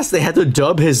much ass they had to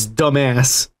dub his dumb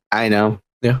ass. I know.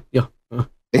 Yeah.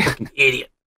 Fucking idiot.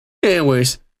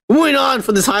 Anyways, moving on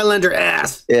from this Highlander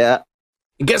ass. Yeah.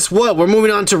 And guess what? We're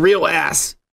moving on to real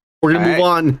ass. We're going to move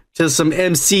on to some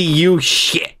MCU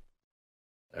shit.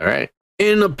 All right.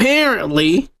 And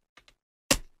apparently,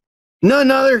 none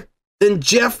other than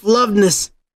Jeff Loveness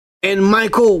and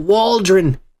Michael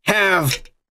Waldron have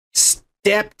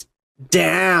stepped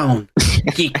down.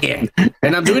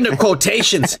 And I'm doing the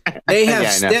quotations. They have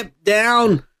stepped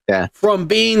down from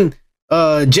being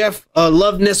Jeff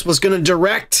Loveness was going to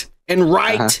direct and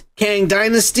write Kang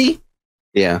Dynasty.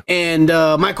 Yeah. And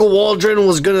Michael Waldron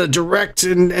was going to direct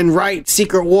and write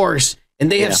Secret Wars.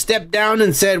 And they have stepped down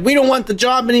and said, we don't want the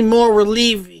job anymore. We're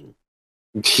leaving.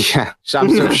 Yeah.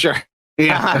 I'm so sure.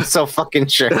 Yeah. I'm so fucking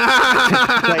sure.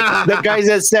 Like the guys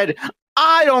that said,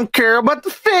 I don't care about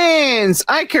the fans.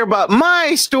 I care about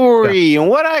my story and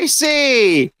what I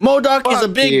say. MODOK is a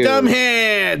big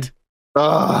dumbhead.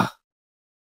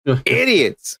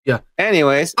 Idiots. Yeah.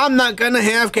 Anyways, I'm not gonna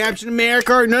have Captain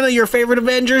America or none of your favorite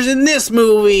Avengers in this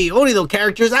movie. Only the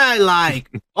characters I like.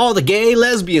 All the gay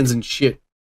lesbians and shit.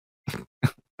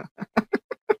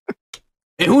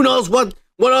 And who knows what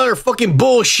other fucking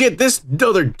bullshit this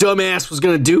other dumbass was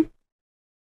gonna do.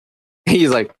 He's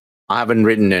like, I haven't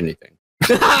written anything.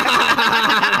 Yeah.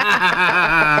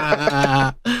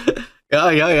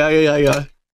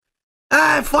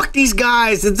 Fuck these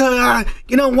guys. It's,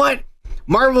 you know what?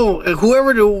 Marvel,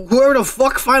 whoever the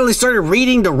fuck finally started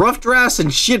reading the rough drafts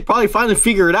and shit, probably finally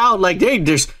figured out, like, hey,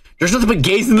 there's nothing but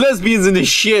gays and lesbians in this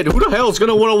shit. Who the hell is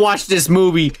gonna want to watch this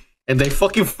movie? And they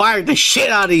fucking fired the shit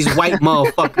out of these white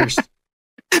motherfuckers.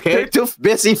 Okay? They're too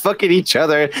busy fucking each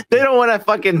other. They don't want to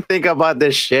fucking think about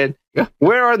this shit. Yeah.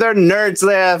 Where are their nerds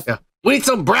left? Yeah. We need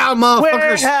some brown motherfuckers.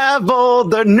 Where have all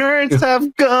the nerds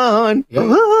have gone?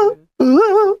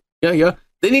 Yeah.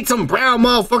 They need some brown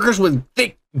motherfuckers with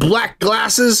thick black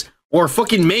glasses or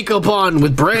fucking makeup on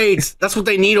with braids. That's what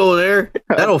they need over there.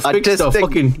 That'll fix the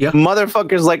fucking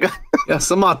motherfuckers like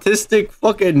some autistic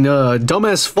fucking dumb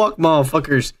as fuck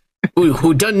motherfuckers.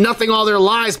 who done nothing all their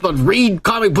lives but read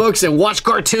comic books and watch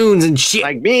cartoons and shit.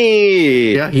 Like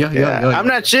me. Yeah. I'm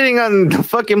not shitting on the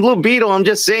fucking Blue Beetle. I'm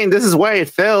just saying this is why it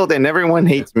failed and everyone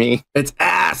hates me. It's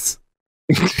ass.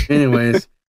 Anyways,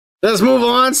 let's move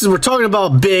on since we're talking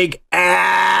about big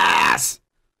ass.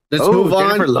 Let's move on.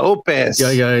 Jennifer Lopez.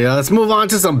 Yeah. Let's move on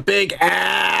to some big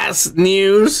ass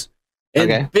news.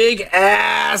 And big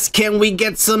ass, can we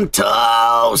get some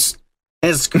toast?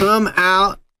 Has come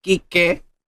out, Kike.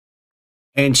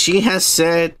 And she has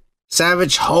said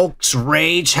Savage Hulk's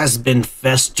rage has been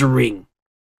festering.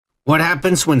 What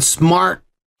happens when smart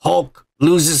Hulk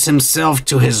loses himself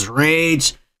to his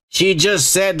rage? She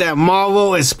just said that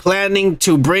Marvel is planning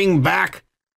to bring back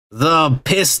the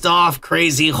pissed off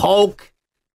crazy Hulk.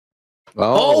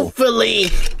 Hopefully,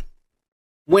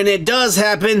 when it does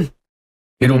happen,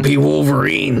 it'll be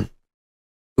Wolverine.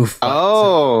 I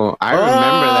remember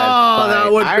that.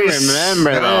 That would be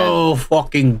so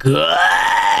fucking good.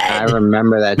 I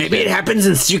remember that. Maybe it happens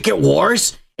in Secret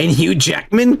Wars, and Hugh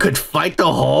Jackman could fight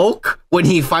the Hulk when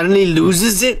he finally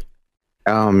loses it.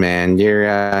 Oh man, you're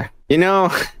yeah.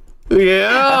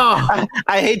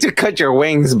 I hate to cut your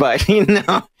wings, but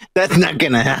that's not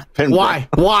gonna happen. Why?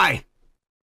 Bro. Why?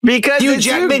 Because Hugh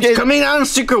Jackman's coming out in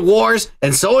Secret Wars,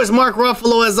 and so is Mark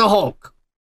Ruffalo as the Hulk.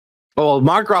 Well,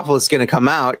 Mark Ruffalo is going to come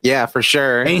out, yeah, for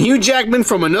sure. And Hugh Jackman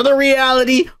from another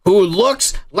reality, who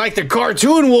looks like the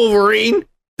cartoon Wolverine,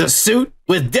 the suit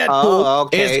with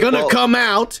Deadpool, is going to come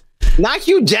out. Not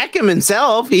Hugh Jackman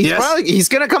himself. He's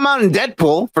going to come out in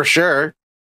Deadpool for sure.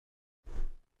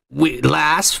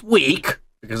 Last week,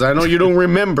 because I know you don't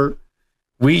remember,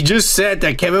 we just said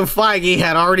that Kevin Feige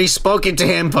had already spoken to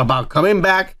him about coming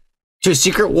back to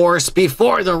Secret Wars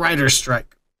before the writer's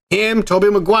strike. Him,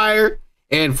 Tobey Maguire,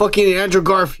 and fucking Andrew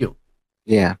Garfield.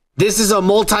 Yeah. This is a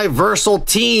multiversal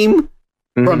team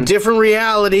from different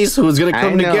realities who's going to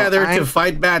come together to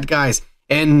fight bad guys.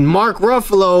 And Mark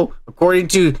Ruffalo, according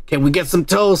to Can We Get Some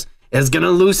Toast, is going to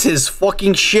lose his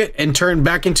fucking shit and turn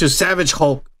back into Savage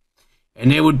Hulk.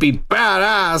 And it would be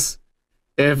badass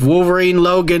if Wolverine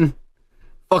Logan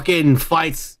fucking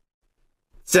fights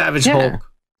Savage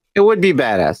Hulk. It would be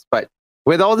badass. But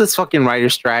with all this fucking writer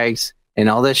strikes and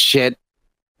all this shit,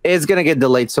 it's going to get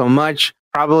delayed so much.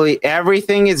 Probably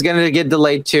everything is going to get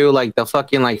delayed too, like the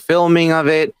fucking filming of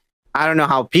it. I don't know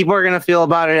how people are going to feel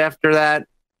about it after that.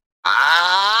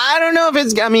 I don't know if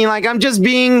it's, I'm just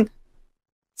being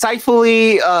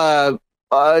insightfully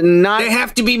not. They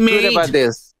have to be made about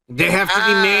this. They have to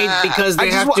be made because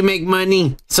they have to make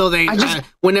money. So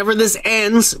whenever this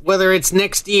ends, whether it's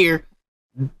next year,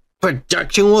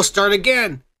 production will start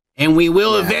again. And we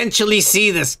will eventually see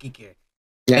this, Kike.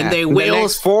 Yeah. And they will. will. The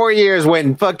next 4 years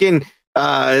when fucking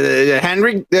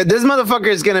Henry, this motherfucker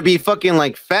is gonna be fucking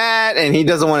fat and he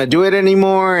doesn't want to do it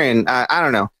anymore. And I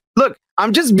don't know. Look,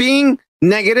 I'm just being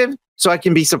negative so I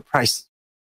can be surprised.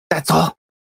 That's all.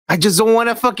 I just don't want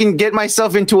to fucking get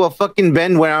myself into a fucking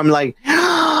bend where I'm like,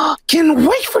 can't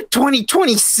wait for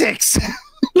 2026.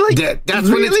 That's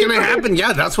when it's gonna happen.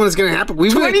 Yeah, that's when it's gonna happen.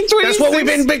 That's what we've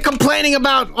been complaining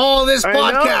about all this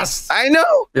podcast. I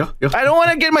know. Yeah. I don't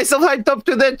want to get myself hyped up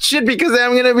to that shit because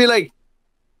I'm gonna be like,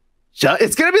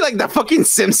 it's gonna be like the fucking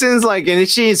Simpsons, like in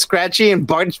Itchy and Scratchy, and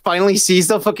Bart finally sees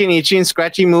the fucking Itchy and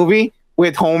Scratchy movie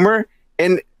with Homer,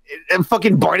 and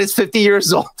fucking Bart is 50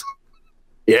 years old.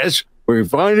 Yes, we're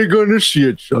finally gonna see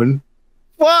it, son.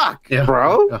 Fuck,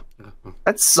 bro. Yeah.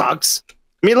 That sucks.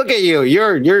 I mean, look at you.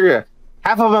 You're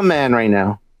half of a man right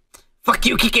now. Fuck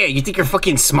you, Kike. You think you're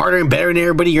fucking smarter and better than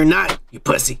everybody? You're not, you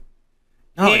pussy.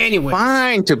 No, anyways. It's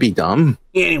fine to be dumb.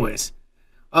 Anyways.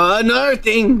 Another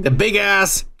thing, the big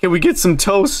ass, Can We Get Some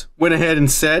Toast, went ahead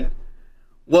and said,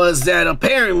 was that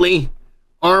apparently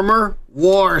Armor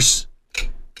Wars,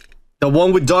 the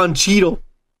one with Don Cheadle,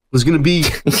 was going to be,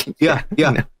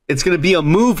 it's going to be a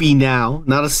movie now,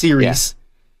 not a series.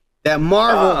 That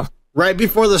Marvel, right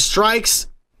before the strikes,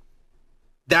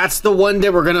 that's the one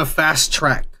that we're going to fast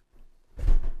track.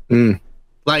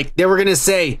 Like, they were going to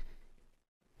say,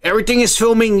 everything is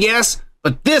filming, yes,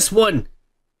 but this one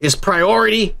is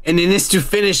priority, and it needs to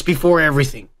finish before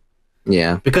everything.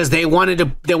 Yeah. Because they want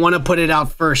to put it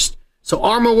out first. So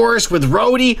Armor Wars with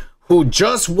Rhodey, who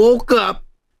just woke up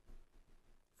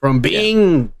from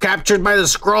being captured by the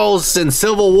Skrulls in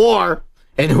Civil War,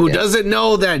 and who doesn't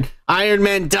know that Iron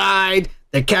Man died,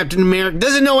 that Captain America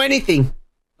doesn't know anything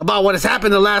about what has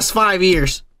happened the last 5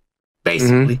 years,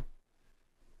 basically.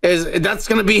 That's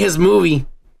going to be his movie.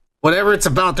 Whatever it's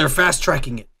about, they're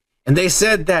fast-tracking it. And they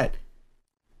said that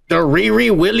the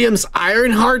Riri Williams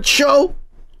Ironheart show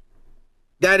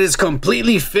that is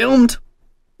completely filmed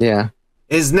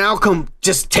is now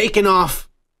just taken off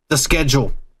the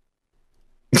schedule.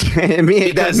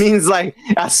 That means like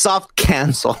a soft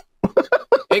cancel.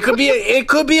 It could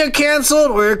be a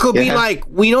canceled, or it could be like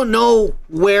we don't know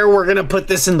where we're gonna put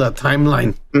this in the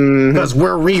timeline because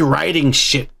we're rewriting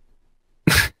shit.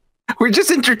 We're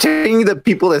just entertaining the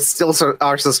people that still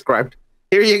are subscribed.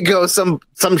 Here you go, some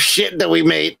shit that we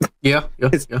made. Yeah.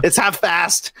 It's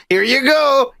half-assed. Here you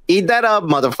go, eat that up,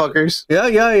 motherfuckers.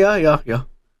 Yeah.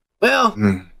 Well,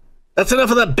 that's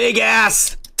enough of that big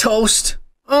ass toast.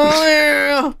 Oh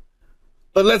yeah.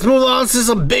 But let's move on to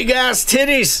some big ass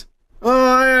titties.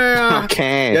 Oh yeah.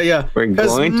 Okay. Yeah. We're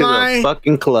going to the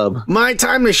fucking club. My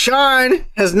Time to Shine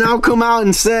has now come out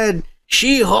and said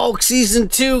She-Hulk season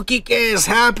 2 Kike is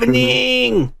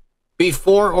happening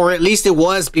before, or at least it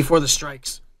was before the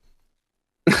strikes.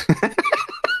 All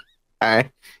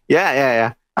right.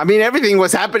 Yeah. I mean, everything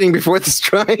was happening before the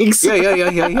strikes.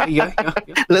 Yeah.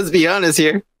 Let's be honest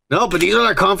here. No, but these are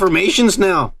our confirmations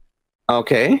now.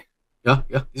 Okay. Yeah.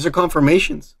 These are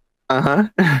confirmations.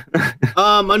 Another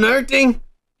thing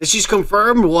that she's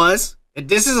confirmed was that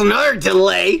this is another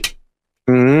delay.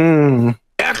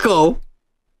 Echo.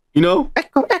 You know?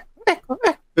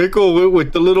 Echo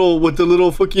with the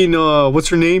little fucking what's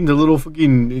her name? The little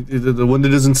fucking the one that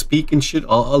doesn't speak and shit.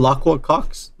 Alakwa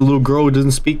Cox, the little girl who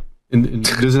doesn't speak and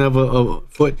doesn't have a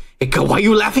foot. Echo, why are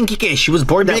you laughing, Kike? She was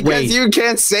born that way. Because you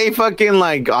can't say fucking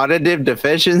like auditive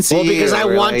deficiency. Well, because I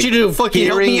want you to fucking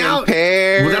help me out.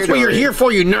 Well, that's what you're here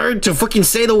for, you nerd, to fucking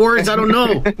say the words I don't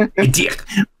know. You dick.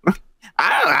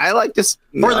 I like this.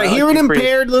 For the hearing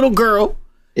impaired little girl.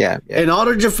 Yeah. And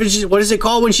auditive deficiency. What is it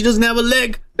called when she doesn't have a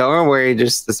leg? Don't worry,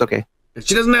 it's okay. If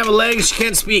she doesn't have a leg, she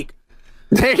can't speak.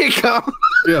 There you go.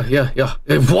 Yeah.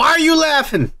 Why are you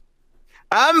laughing?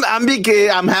 I'm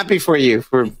happy for you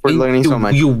for learning so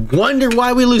much. You wonder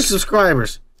why we lose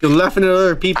subscribers. You're laughing at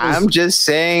other people. I'm just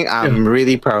saying I'm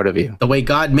really proud of you. The way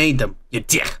God made them. You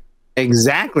dick.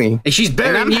 Exactly. And she's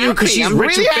better than you because she's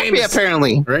rich really and famous. Happy,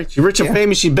 apparently. Right? She's rich and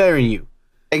famous. She's better than you.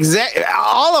 Exactly.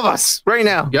 All of us right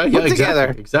now. Yeah, Put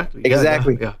together. Exactly.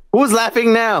 Yeah. Who's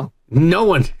laughing now? No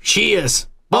one. She is.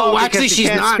 Oh, actually, she's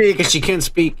not speak. because she can't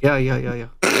speak. Yeah.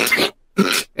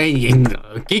 Hey,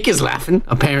 Geek is laughing,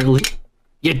 apparently.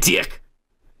 You dick.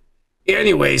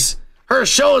 Anyways, her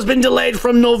show has been delayed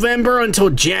from November until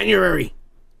January.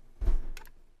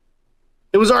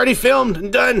 It was already filmed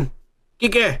and done.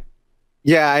 Geek.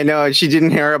 Yeah, I know. She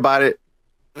didn't hear about it.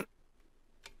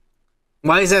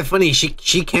 Why is that funny? She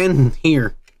can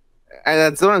hear.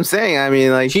 That's what I'm saying. I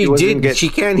mean, like she did. She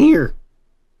can hear.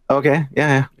 Okay.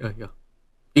 Yeah.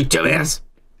 You dumbass.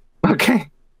 Okay.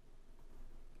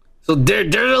 So they're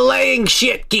delaying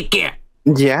shit, Geek.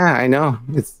 Yeah, I know.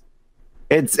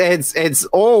 It's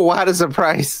oh, what a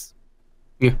surprise.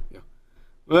 Yeah.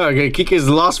 Well, okay, Kike is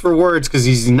lost for words because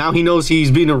he knows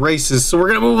he's being a racist. So we're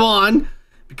gonna move on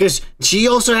because she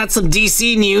also had some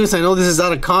DC news. I know this is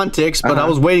out of context, but I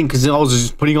was waiting because I was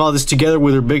just putting all this together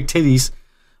with her big titties.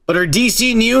 But her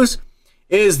DC news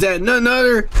is that none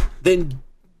other than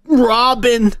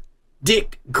Robin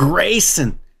Dick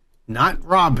Grayson, not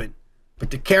Robin,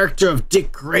 but the character of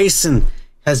Dick Grayson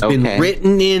has been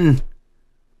written in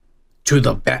to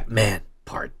the Batman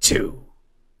Part 2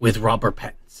 with Robert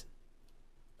Pattinson.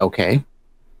 Okay.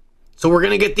 So we're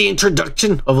going to get the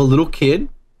introduction of a little kid.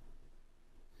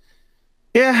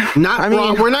 Yeah. We're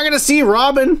not going to see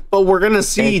Robin, but we're going to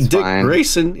see Dick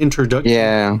Grayson introduction.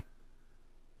 Yeah.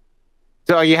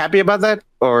 So are you happy about that?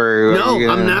 Or no,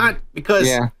 I'm not, because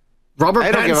Robert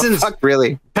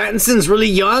Pattinson's really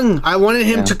young. I wanted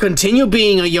him to continue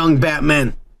being a young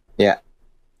Batman. Yeah.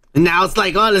 And now it's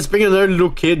like, let's bring another little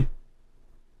kid.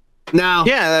 Now,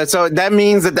 yeah, so that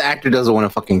means that the actor doesn't want to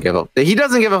fucking give up. He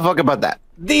doesn't give a fuck about that.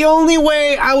 The only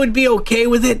way I would be okay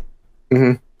with it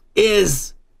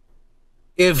is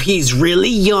if he's really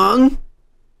young,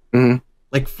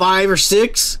 like 5 or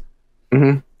 6,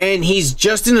 and he's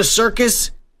just in a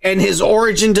circus and his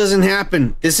origin doesn't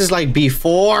happen. This is like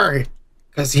before,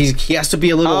 because he has to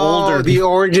be a little older. The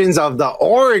origins of the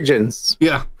origins.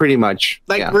 Yeah. Pretty much.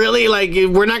 Like, really, like,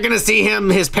 we're not going to see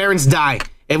his parents die.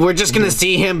 And we're just going to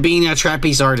see him being a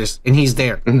trapeze artist. And he's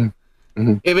there.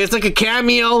 If it's like a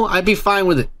cameo, I'd be fine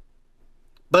with it.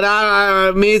 But,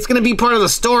 I mean, it's going to be part of the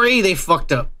story. They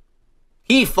fucked up.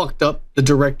 He fucked up, the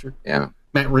director. Yeah.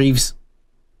 Matt Reeves.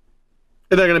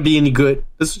 They're not going to be any good.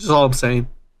 This is just all I'm saying.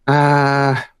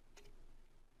 I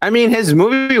mean, his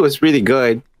movie was really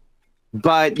good.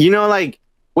 But, you know, like,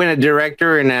 when a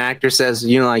director and an actor says,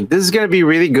 you know, like, this is going to be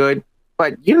really good,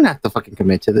 but you don't have to fucking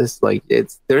commit to this. Like,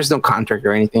 there's no contract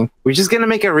or anything. We're just going to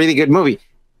make a really good movie.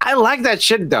 I like that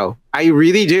shit, though. I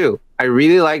really do. I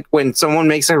really like when someone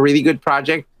makes a really good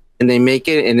project and they make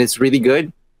it and it's really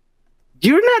good.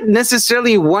 you're not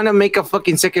necessarily want to make a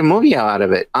fucking second movie out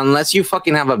of it unless you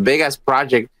fucking have a big ass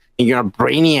project and you're a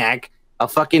brainiac, a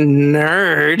fucking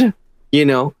nerd, you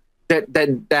know, that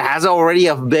has already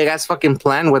a big ass fucking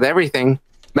plan with everything,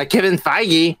 like Kevin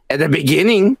Feige at the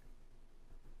beginning.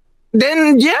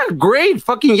 Then yeah, great,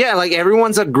 fucking yeah, like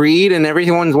everyone's agreed and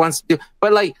everyone wants to do,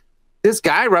 but like this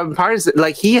guy, Robin Parks,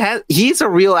 like he's a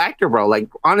real actor, bro. Like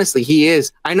honestly, he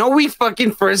is. I know we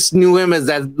fucking first knew him as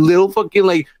that little fucking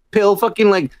like pill fucking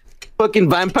like fucking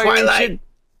vampire and shit.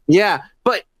 Yeah,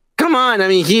 but come on, I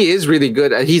mean, he is really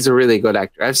good. He's a really good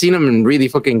actor. I've seen him in really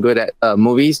fucking good at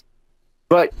movies.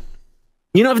 But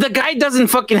you know, if the guy doesn't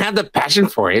fucking have the passion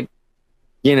for it,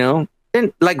 you know,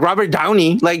 then like Robert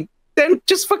Downey, like then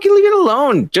just fucking leave it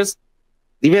alone. Just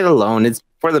leave it alone. It's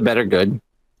for the better good.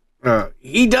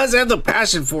 He does have the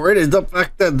passion for it. Is the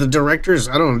fact that the directors,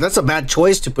 I don't know, that's a bad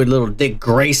choice to put little Dick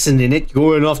Grayson in it.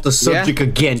 Going off the subject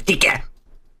again.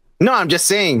 No, I'm just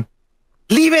saying,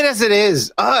 leave it as it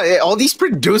is. All these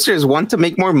producers want to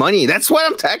make more money. That's what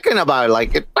I'm talking about.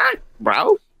 Like, it back,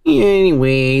 bro.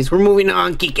 Anyways, we're moving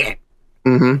on. Because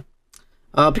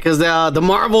the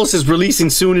Marvels is releasing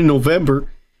soon in November.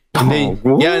 And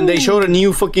and they showed a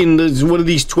new fucking one of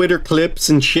these Twitter clips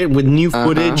and shit with new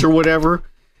footage or whatever.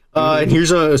 And here's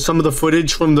some of the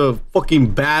footage from the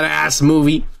fucking badass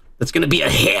movie that's gonna be a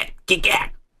hit.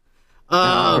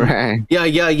 Right.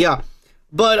 Yeah.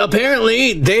 But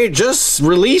apparently they just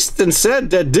released and said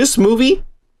that this movie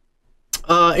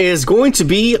is going to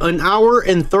be an hour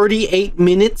and 38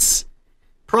 minutes,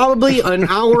 probably an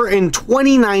hour and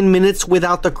 29 minutes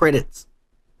without the credits.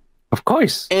 Of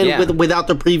course, and without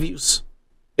the previews.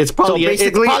 It's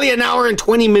probably an hour and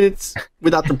 20 minutes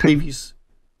without the previews.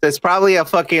 It's probably a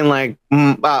fucking like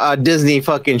a Disney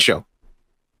fucking show.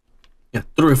 Yeah,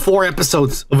 3 or 4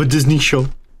 episodes of a Disney show.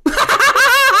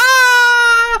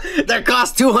 That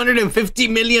cost $250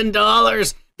 million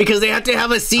because they have to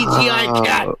have a CGI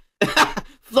cat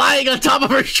flying on top of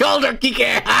her shoulder.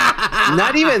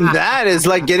 Not even that. Is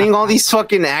like getting all these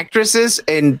fucking actresses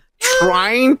and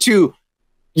trying to,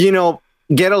 you know,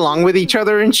 get along with each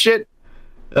other and shit.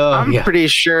 I'm pretty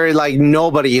sure like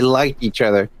nobody liked each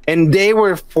other, and they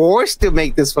were forced to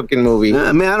make this fucking movie.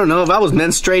 Man, I don't know. If I was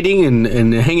menstruating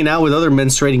and hanging out with other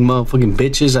menstruating motherfucking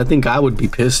bitches, I think I would be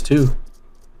pissed too.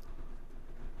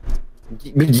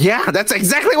 Yeah, that's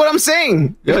exactly what I'm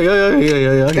saying. Yeah.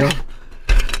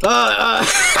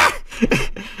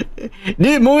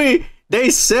 Dude, movie. They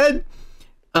said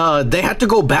they had to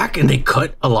go back and they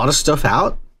cut a lot of stuff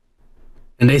out,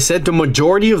 and they said the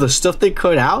majority of the stuff they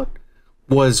cut out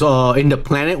was in the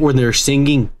planet where they're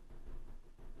singing.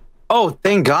 Oh,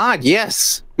 thank God!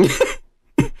 Yes.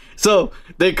 So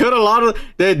they cut a lot of.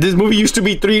 This movie used to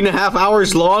be 3.5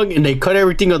 hours long, and they cut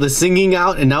everything of the singing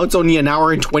out, and now it's only an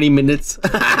hour and 20 minutes. So,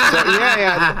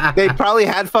 yeah. They probably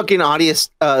had fucking audience,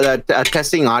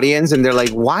 testing audience, and they're like,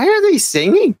 "Why are they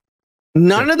singing?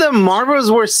 None of the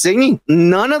Marvels were singing.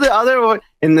 None of the other."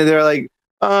 And then they're like,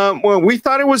 "Well, we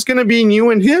thought it was gonna be new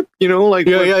and hip, you know, like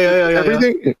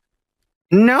everything." Yeah.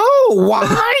 No,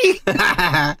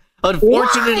 why?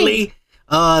 Unfortunately,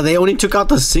 they only took out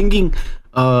the singing.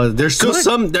 There's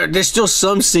still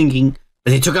some singing,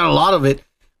 but they took out a lot of it.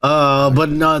 But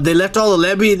they left all the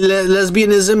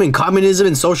lesbianism and communism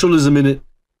and socialism in it.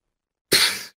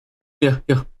 Yeah,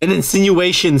 and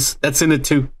insinuations that's in it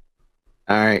too.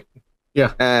 All right.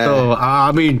 Yeah. So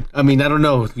I mean, I don't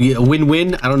know.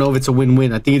 Win-win. I don't know if it's a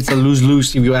win-win. I think it's a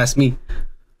lose-lose. If you ask me,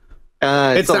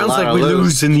 it sounds like we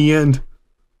lose in the end.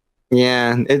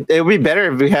 Yeah, it would be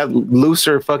better if we had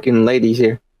looser fucking ladies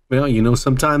here. Well, you know,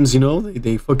 sometimes, you know,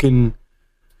 they fucking...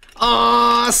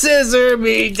 Aw, scissor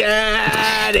me,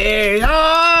 daddy.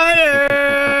 Oh,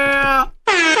 yeah.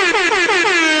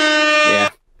 Yeah.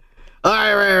 All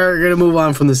right, we're going to move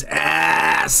on from this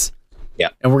ass. Yeah.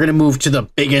 And we're going to move to the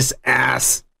biggest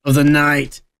ass of the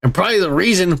night. And probably the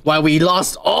reason why we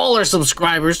lost all our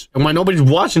subscribers and why nobody's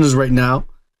watching us right now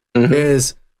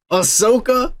is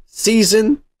Ahsoka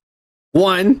Season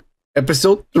 1,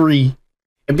 Episode 3.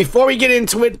 And before we get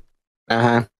into it,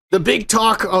 the big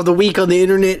talk of the week on the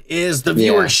internet is the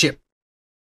viewership.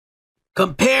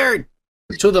 Compared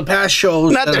to the past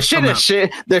shows. Not the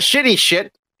shitty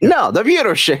shit. No, the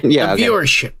viewership. Yeah. The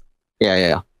viewership.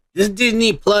 Yeah. This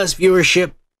Disney Plus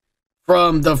viewership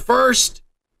from the first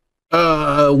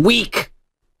week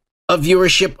of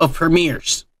viewership of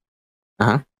premieres.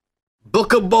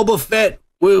 Book of Boba Fett,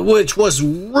 which was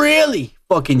really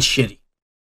fucking shitty.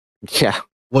 Yeah.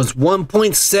 Was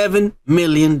 $1.7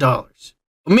 million. A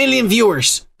million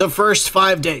viewers the first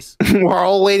 5 days. We're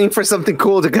all waiting for something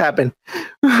cool to happen.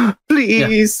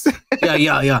 Please.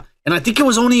 Yeah. And I think it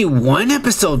was only one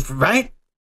episode, right?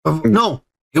 No,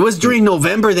 it was during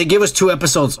November. They gave us 2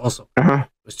 episodes also. It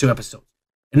was 2 episodes.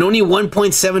 And only 1.7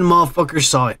 motherfuckers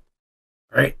saw it.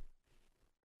 Right?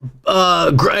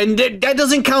 And that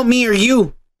doesn't count me or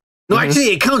you. No, actually,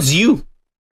 it counts you.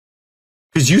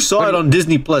 Because you saw it on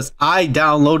Disney Plus. I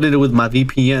downloaded it with my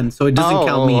VPN, so it doesn't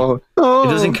count me. It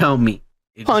doesn't count me.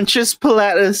 Pontius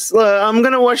Pilatus. I'm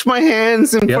gonna wash my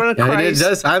hands in front of Christ. It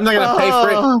does. I'm not gonna pay for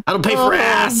it. I don't pay for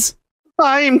ass.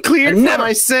 I am cleared from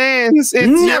my sins. It's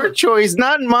your choice,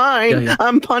 not mine.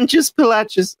 I'm Pontius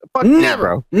Pilatus.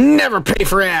 Never pay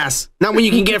for ass. Not when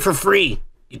you can get it for free.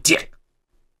 You dick.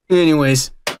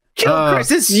 Anyways. Chris,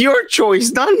 it's your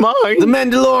choice, not mine. The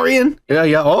Mandalorian.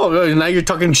 Yeah. Oh, now you're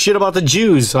talking shit about the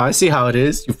Jews. So I see how it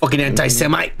is. You fucking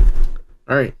anti-Semite.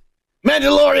 All right.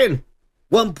 Mandalorian.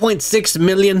 1.6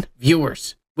 million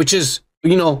viewers, which is,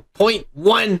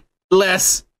 0.1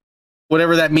 less,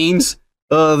 whatever that means,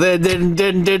 than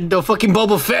the fucking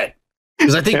Boba Fett.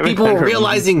 Because I think people were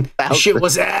realizing the shit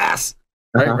was ass.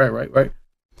 Right.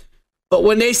 But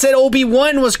when they said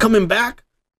Obi-Wan was coming back,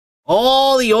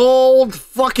 all the old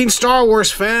fucking Star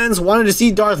Wars fans wanted to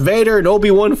see Darth Vader and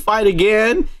Obi-Wan fight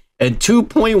again, and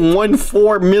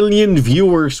 2.14 million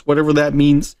viewers, whatever that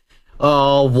means,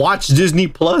 watch Disney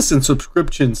Plus and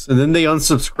subscriptions, and then they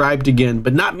unsubscribed again.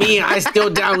 But not me. I still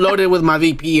downloaded it with my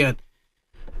VPN.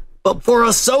 But for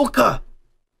Ahsoka,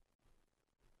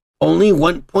 only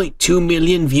 1.2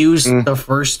 million views the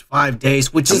first 5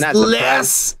 days, which is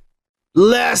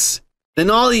less than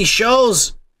all these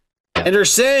shows. And they're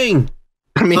saying,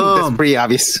 that's pretty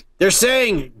obvious. They're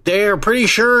saying they're pretty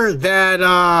sure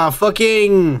that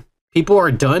fucking people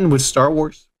are done with Star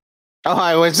Wars.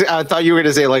 Oh, I thought you were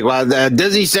going to say, like, well,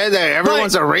 Disney said that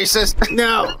everyone's a racist.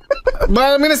 No,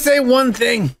 but I'm going to say one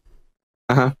thing.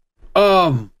 I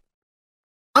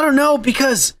don't know,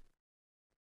 because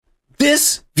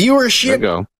this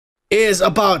viewership is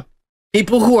about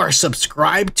people who are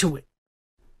subscribed to it.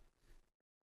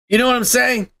 You know what I'm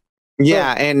saying?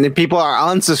 Yeah, and the people are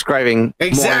unsubscribing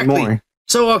more and more.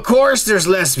 So, of course, there's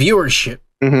less viewership.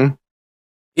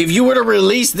 If you were to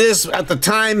release this at the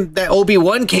time that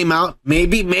Obi-Wan came out,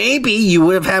 maybe you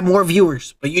would have had more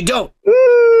viewers, but you don't.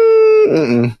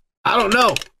 I don't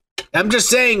know. I'm just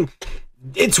saying,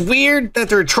 it's weird that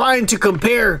they're trying to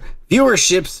compare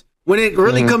viewerships when it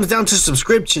really comes down to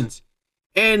subscriptions.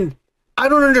 And I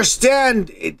don't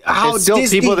understand how it's still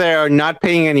Disney... people that are not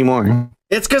paying anymore.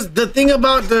 It's because the thing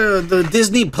about the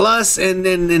Disney Plus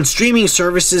and streaming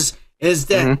services is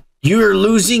that you're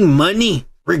losing money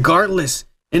regardless.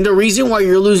 And the reason why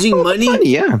you're losing money,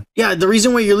 the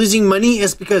reason why you're losing money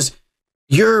is because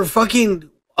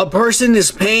a person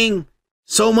is paying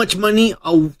so much money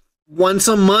once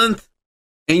a month,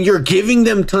 and you're giving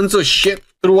them tons of shit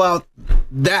throughout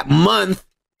that month,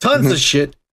 tons of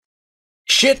shit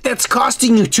that's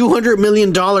costing you $200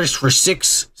 million for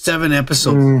 6-7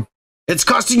 episodes. It's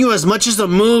costing you as much as a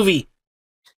movie,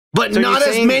 but not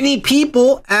as many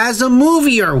people as a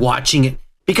movie are watching it,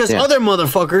 because other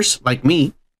motherfuckers like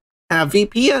me have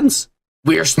VPNs.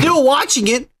 We're still watching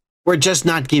it. We're just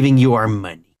not giving you our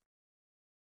money.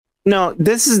 No,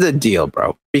 this is the deal,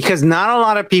 bro. Because not a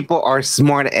lot of people are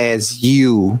smart as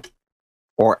you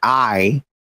or I.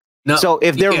 No, so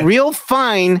if they're real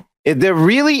fine, if they're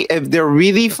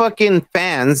really fucking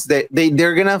fans,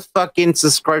 they're gonna fucking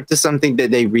subscribe to something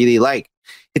that they really like.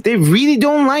 If they really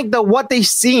don't like what they're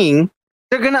seeing,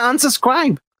 they're gonna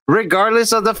unsubscribe,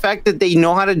 regardless of the fact that they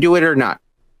know how to do it or not.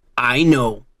 I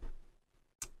know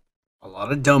a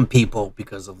lot of dumb people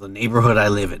because of the neighborhood I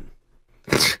live in.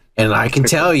 And I can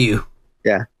tell you,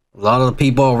 a lot of the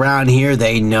people around here,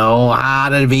 they know how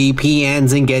to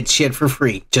VPNs and get shit for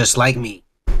free, just like me.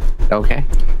 Okay.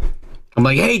 I'm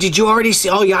like, hey, did you already see?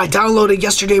 Oh, yeah, I downloaded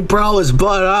yesterday, bro. It's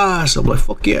butt ass. I'm like,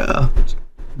 fuck yeah.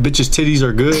 Bitches' titties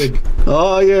are good.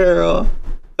 Oh, yeah.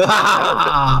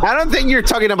 I don't think you're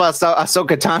talking about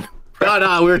Ahsoka Tano.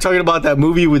 No, we were talking about that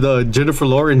movie with Jennifer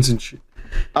Lawrence and shit.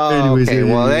 Oh, anyways, okay.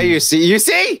 Well, there you see. You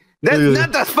see? That's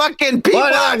not the fucking people.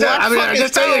 I'm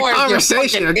just telling you the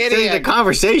conversation. I'm just telling you the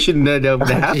conversation that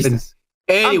happened.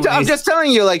 Anyways. I'm just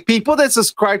telling you, like, people that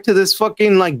subscribe to this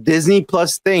fucking, like, Disney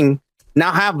Plus thing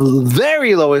now have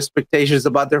very low expectations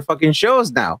about their fucking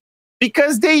shows now.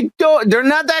 Because they're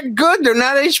not that good. They're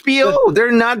not HBO.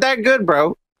 They're not that good,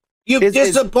 bro. You've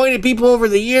disappointed people over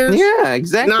the years. Yeah,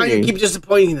 exactly. Now you keep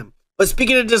disappointing them. But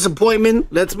speaking of disappointment,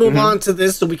 let's move on to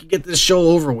this so we can get this show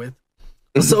over with.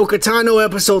 Ahsoka Tano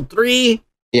episode 3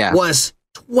 was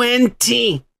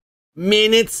 20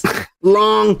 minutes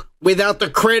long without the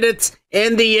credits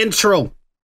and the intro,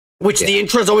 which the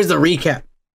intro is always the recap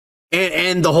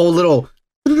and the whole little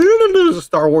a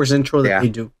Star Wars intro that they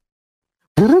do.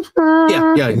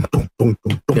 Yeah.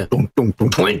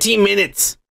 20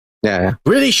 minutes. Yeah.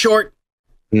 Really short.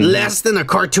 Less than a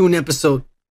cartoon episode.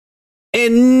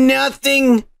 And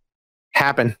nothing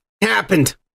happened.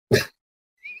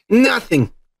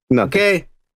 Nothing. Okay.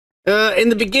 In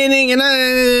the beginning, and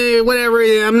whatever.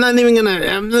 I'm not even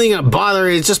gonna bother.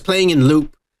 It's just playing in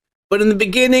loop. But in the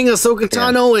beginning, Ahsoka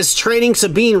Tano is training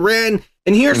Sabine Wren,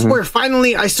 and here's where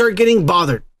finally I start getting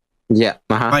bothered. Yeah.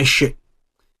 By shit.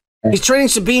 He's training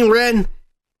Sabine Wren,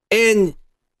 and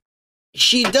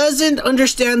she doesn't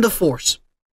understand the Force.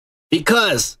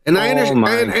 Because, and I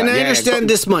understand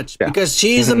this much, because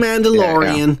she's a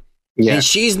Mandalorian, and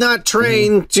she's not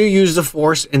trained to use the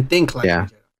Force and think like a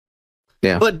Jedi.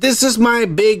 Yeah. But this is my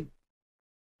big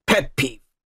pet peeve,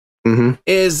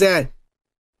 is that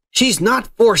she's not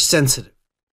Force sensitive.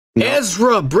 No.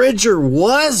 Ezra Bridger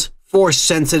was Force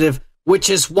sensitive, which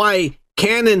is why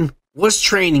Kanan was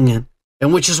training him.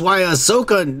 And which is why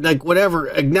Ahsoka, like whatever,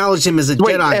 acknowledged him as a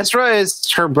Jedi. Ezra is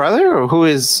her brother, or who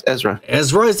is Ezra?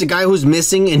 Ezra is the guy who's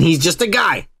missing, and he's just a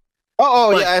guy.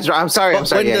 Yeah, Ezra. I'm sorry.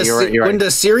 Yeah, you're right. When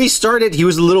the series started, he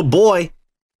was a little boy,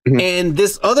 and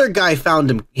this other guy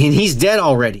found him, and he's dead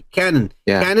already. Kanan.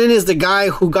 Yeah. Kanan is the guy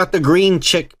who got the green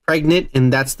chick pregnant,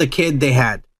 and that's the kid they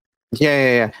had.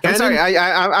 Yeah. I'm sorry.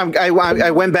 I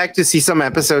went back to see some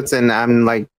episodes, and I'm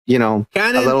like,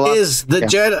 Kanan is the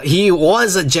Jedi. He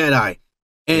was a Jedi.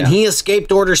 And he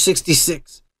escaped Order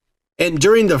 66. And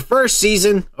during the first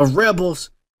season of Rebels,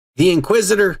 the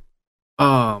Inquisitor,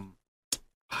 I'm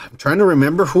trying to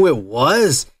remember who it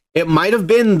was. It might have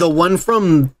been the one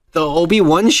from the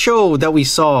Obi-Wan show that we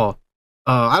saw.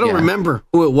 I don't remember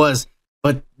who it was,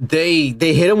 but they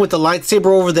hit him with the lightsaber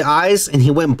over the eyes, and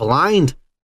he went blind.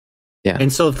 Yeah.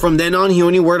 And so from then on, he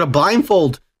only wore a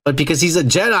blindfold. But because he's a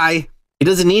Jedi, he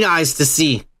doesn't need eyes to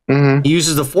see. He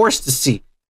uses the Force to see.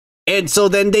 And so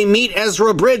then they meet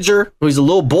Ezra Bridger, who's a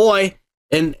little boy,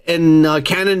 and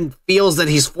Kanan feels that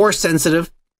he's Force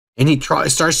sensitive, and he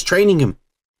starts training him.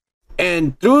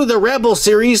 And through the Rebel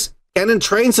series, Kanan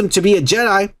trains him to be a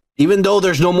Jedi, even though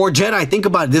there's no more Jedi. Think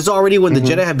about it. This is already when the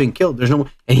Jedi have been killed. There's no more,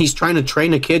 and he's trying to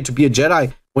train a kid to be a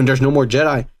Jedi when there's no more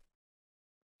Jedi.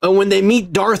 And when they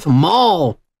meet Darth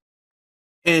Maul,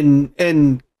 and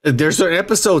there's certain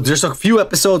episodes, there's a few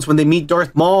episodes when they meet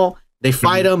Darth Maul. They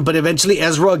fight him, but eventually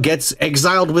Ezra gets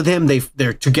exiled with him.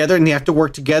 They're together and they have to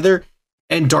work together.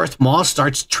 And Darth Maul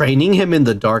starts training him in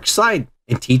the dark side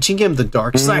and teaching him the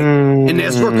dark side. And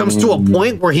Ezra comes to a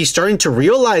point where he's starting to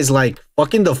realize, like,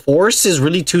 fucking the Force is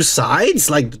really two sides.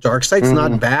 Like, the dark side's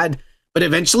not bad. But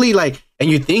eventually, like, and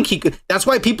you think he could. That's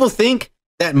why people think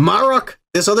that Marok,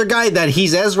 this other guy, that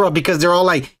he's Ezra, because they're all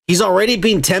like, he's already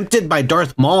been tempted by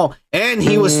Darth Maul. And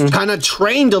he was kind of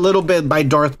trained a little bit by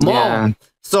Darth Maul. Yeah.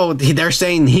 So they're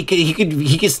saying he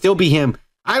could still be him.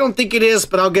 I don't think it is,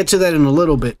 but I'll get to that in a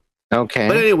little bit. Okay.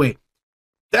 But anyway,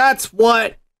 that's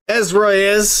what Ezra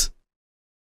is.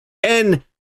 And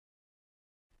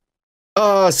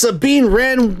Sabine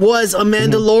Wren was a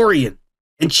Mandalorian.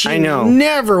 And she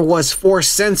never was Force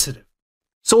sensitive.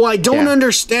 So I don't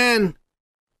understand,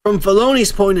 from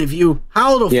Filoni's point of view,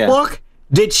 how the fuck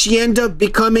did she end up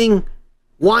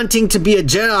wanting to be a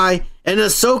Jedi, and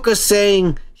Ahsoka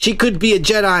saying she could be a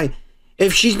Jedi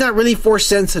if she's not really Force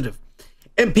sensitive.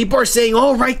 And people are saying,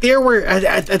 oh, right there, where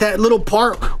at that little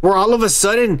part where all of a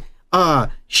sudden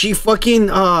she fucking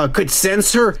could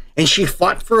sense her and she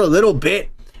fought for a little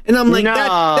bit. And I'm like,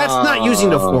 that's not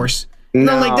using the Force. And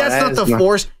I'm like, that's not the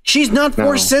Force. She's not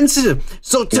Force sensitive.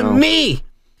 So to me,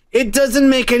 it doesn't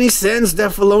make any sense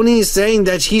that Filoni is saying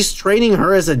that he's training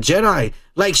her as a Jedi.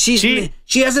 Like, she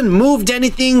hasn't moved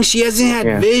anything. She hasn't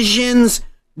had visions.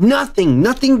 Nothing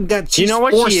that she's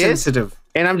Force sensitive.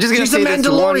 And I'm just gonna say, she's a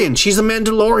Mandalorian. She's a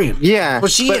Mandalorian. Yeah, but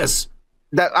she is.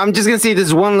 I'm just gonna say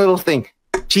this one little thing.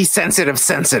 She's sensitive.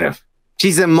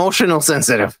 She's emotional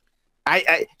sensitive.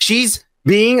 She's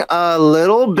being a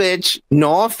little bitch.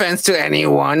 No offense to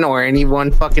anyone or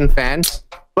anyone fucking fan,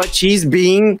 but she's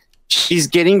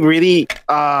getting really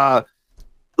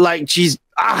like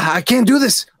I can't do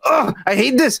this. Oh, I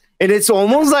hate this. And it's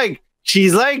almost like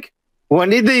she's like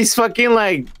one of these fucking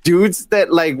like dudes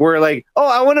that like were like, oh,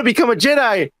 I want to become a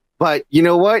Jedi, but you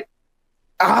know what?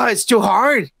 It's too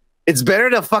hard. It's better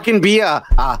to fucking be in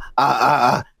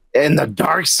the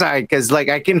dark side, because like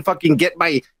I can fucking get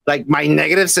my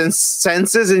negative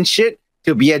senses and shit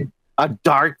to be a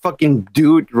dark fucking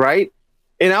dude, right?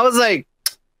 And I was like,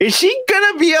 is she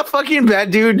gonna be a fucking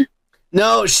bad dude?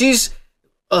 No, she's.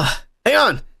 Hang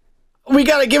on, we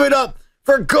gotta give it up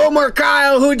for Gomer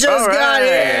Kyle, who just got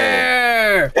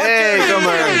here. Hey,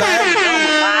 Gomer.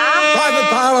 Private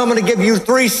Pile, I'm going to give you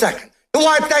 3 seconds. Do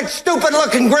wipe that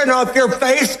stupid-looking grin off your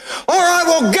face, or I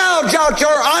will gouge out your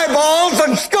eyeballs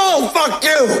and skull fuck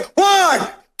you. 1,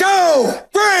 2,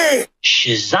 3.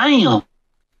 Shazam!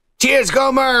 Cheers,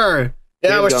 Gomer.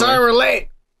 Yeah, we're sorry we're late.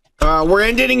 We're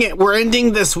ending it. We're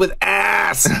ending this with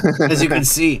ass, as you can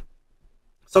see.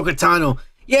 Ahsoka Tano.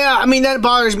 Yeah, I mean, that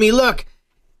bothers me. Look,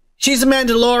 she's a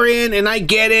Mandalorian, and I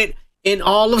get it. In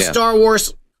all of Star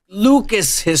Wars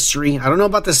Lucas history, I don't know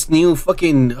about this new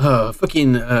fucking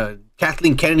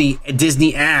Kathleen Kennedy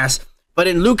Disney ass, but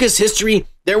in Lucas history,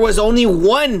 there was only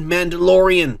one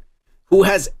Mandalorian who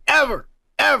has ever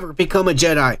become a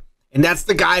Jedi, and that's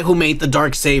the guy who made the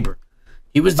Darksaber.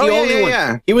 He was the only one.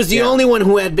 Yeah. He was the only one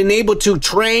who had been able to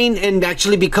train and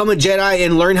actually become a Jedi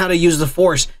and learn how to use the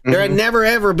Force. There had never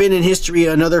ever been in history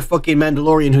another fucking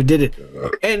Mandalorian who did it.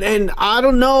 And I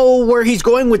don't know where he's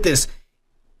going with this.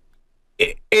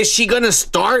 Is she gonna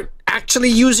start actually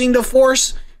using the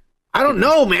Force? I don't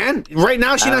know, man. Right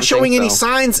now she's not showing any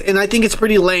signs, and I think it's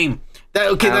pretty lame.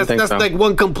 That's like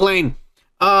one complaint.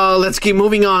 Let's keep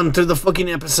moving on to the fucking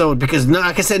episode because,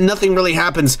 like I said, nothing really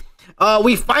happens.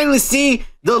 We finally see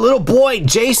the little boy,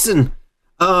 Jason,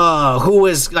 who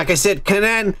was, like I said,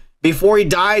 Kanan before he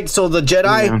died. So the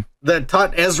Jedi that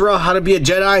taught Ezra how to be a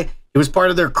Jedi, he was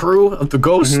part of their crew of the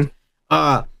Ghost.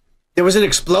 There was an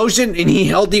explosion, and he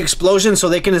held the explosion so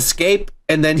they can escape,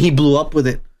 and then he blew up with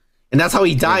it. And that's how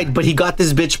he died, but he got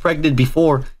this bitch pregnant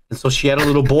before, and so she had a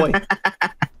little boy.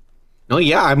 No,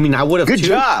 yeah, I mean, I would have Good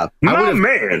job. My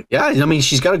man. Yeah, I mean,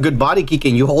 she's got a good body, Kike,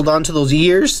 and you hold on to those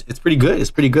ears. It's pretty good.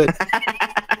 It's pretty good.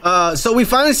 So we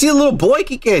finally see a little boy,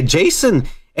 Kike, Jason.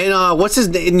 And what's his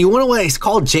name? And you want to know why he's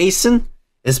called Jason?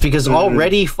 It's because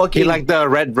already fucking... You like the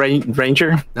Red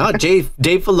Ranger? No, Dave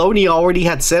Filoni already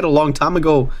had said a long time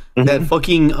ago that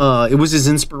fucking... it was his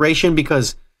inspiration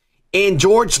because in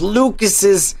George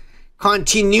Lucas's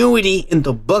continuity in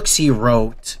the books he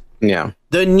wrote... Yeah.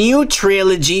 The new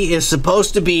trilogy is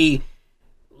supposed to be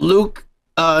Leia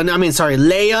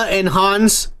and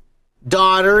Han's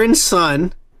daughter and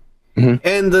son.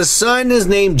 And the son is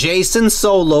named Jason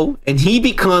Solo, and he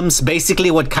becomes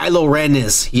basically what Kylo Ren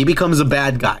is. He becomes a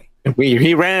bad guy.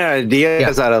 He ran out of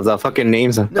ideas out of the fucking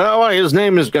names. No, his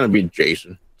name is going to be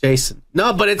Jason. Jason.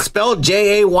 No, but it's spelled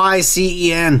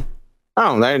Jaycen.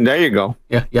 Oh, there you go.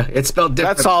 Yeah, it's spelled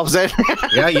different. That solves it.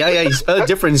 yeah. You spell it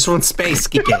different. It's from space,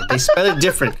 Kike. They spell it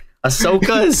different.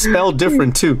 Ahsoka is spelled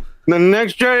different too. The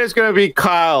next Jedi is gonna be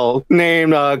Kyle,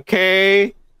 named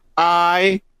Kille.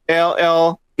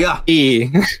 Yeah.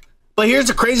 But here's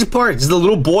the crazy part: is the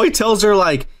little boy tells her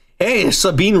like, "Hey,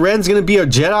 Sabine Wren's gonna be a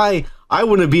Jedi. I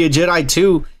want to be a Jedi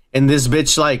too." And this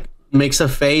bitch like makes a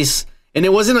face, and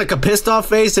it wasn't like a pissed off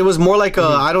face. It was more like a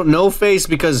I don't know face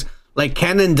because. Like,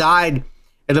 Kanan died,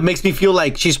 and it makes me feel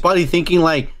like she's probably thinking,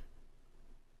 like,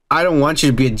 I don't want you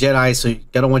to be a Jedi, so I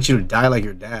don't want you to die like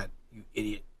your dad, you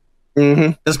idiot.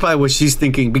 That's probably what she's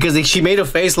thinking, because she made a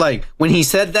face like, when he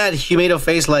said that, she made a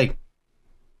face like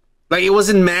it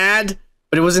wasn't mad,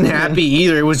 but it wasn't happy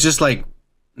either. It was just like,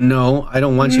 no, I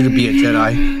don't want you to be a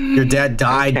Jedi. Your dad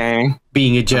died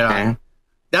being a Jedi.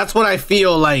 That's what I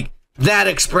feel like that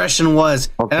expression was.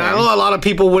 And I know a lot of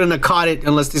people wouldn't have caught it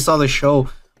unless they saw the show.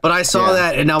 But I saw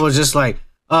that, and I was just like,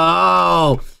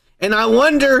 oh. And I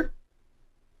wonder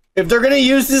if they're going to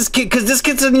use this kid, because this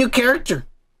kid's a new character.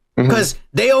 Because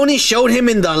they only showed him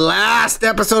in the last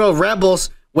episode of Rebels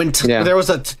when there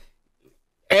was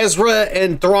Ezra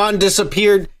and Thrawn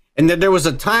disappeared, and then there was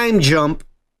a time jump.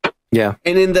 Yeah.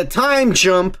 And in the time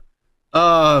jump,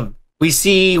 we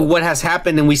see what has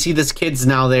happened, and we see this kid's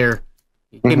now there.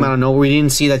 He came out of nowhere. We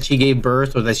didn't see that she gave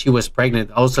birth or that she was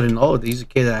pregnant. All of a sudden, he's a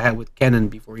kid that I had with Kanan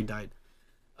before he died.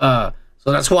 So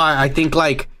that's why I think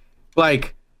like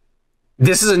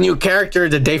this is a new character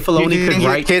that Dave Filoni could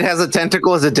write. Kid has a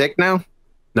tentacle as a dick now?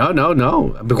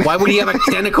 No. But why would he have a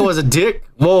tentacle as a dick?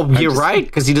 Well, you're right,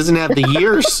 because he doesn't have the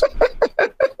ears.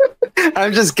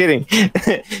 I'm just kidding.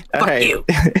 Fuck you.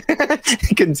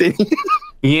 Continue.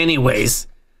 Anyways.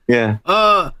 Yeah.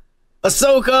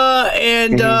 Ahsoka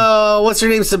and what's her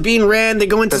name, Sabine Wren, they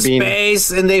go into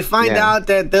space and they find out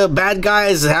that the bad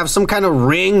guys have some kind of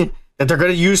ring that they're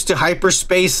going to use to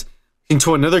hyperspace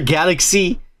into another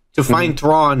galaxy to find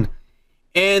Thrawn.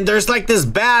 And there's like this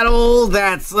battle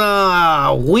that's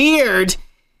weird.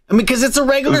 I mean, because it's a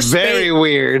regular very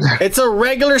weird. It's a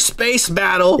regular space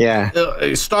battle.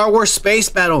 Yeah. Star Wars space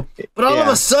battle. But all of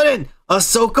a sudden,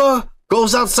 Ahsoka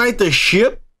goes outside the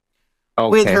ship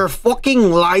with her fucking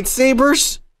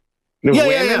lightsabers.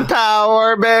 Women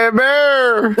power, baby.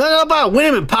 Not about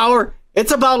women power.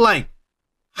 It's about like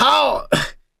how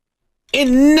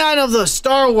in none of the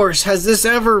Star Wars has this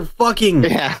ever fucking.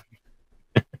 Yeah.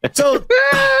 So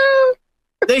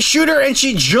They shoot her and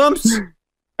she jumps.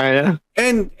 I know.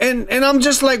 And I'm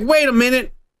just like, wait a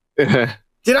minute.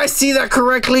 Did I see that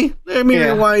correctly? Let me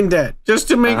rewind that just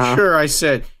to make sure I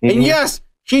said. And yes,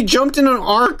 she jumped in an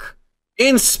arc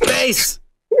in space.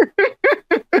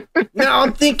 Now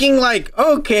I'm thinking like,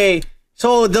 okay,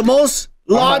 so the most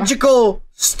logical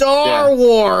Star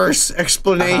Wars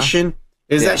explanation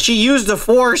is that she used the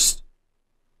Force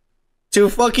to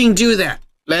fucking do that.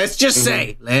 Let's just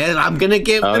say, I'm gonna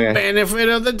give the benefit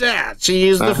of the doubt. She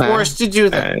used the Force to do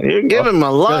that. You're giving him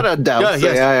a lot of doubts.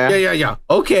 Yeah.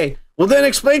 Okay. Well, then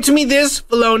explain to me this,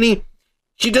 Filoni.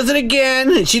 She does it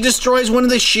again, and she destroys one of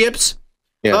the ships.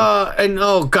 Yeah. And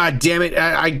oh god damn it!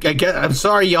 I guess I'm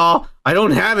sorry, y'all. I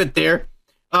don't have it there.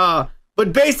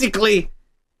 But basically,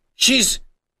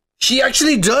 she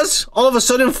actually does all of a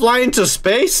sudden fly into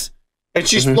space, and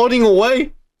she's floating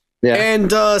away. Yeah.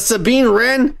 And Sabine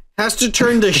Wren has to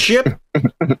turn the ship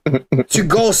to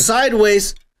go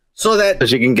sideways so that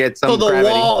she can get some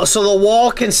gravity. So the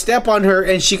wall can step on her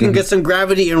and she can get some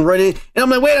gravity and run in. And I'm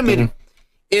like, wait a minute.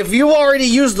 If you already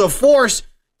used the Force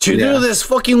to do this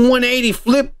fucking 180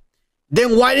 flip,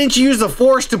 then why didn't you use the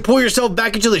Force to pull yourself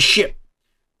back into the ship?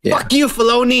 Fuck you,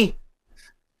 Filoni.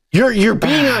 You're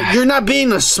not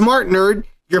being a smart nerd.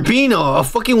 You're being a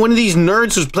fucking one of these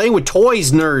nerds who's playing with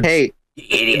toys nerd. Hey,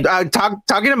 idiot.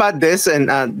 Talking about this,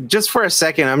 and just for a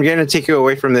second, I'm gonna take you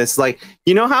away from this. Like,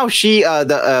 you know how she,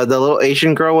 the little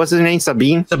Asian girl, what's her name?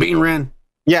 Sabine Wren.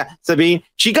 Yeah, Sabine.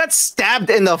 She got stabbed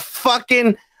in the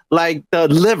fucking the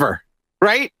liver,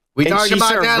 right? We talked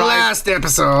about that last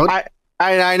episode.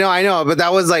 I know, but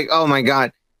that was like, oh my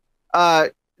god,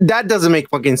 that doesn't make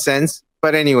fucking sense.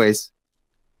 But anyways,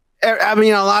 I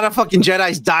mean, a lot of fucking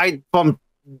Jedis died from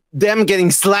them getting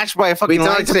slashed by a fucking lightsaber.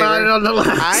 We talked about it on the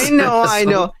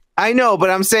last I know, but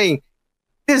I'm saying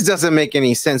this doesn't make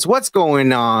any sense. What's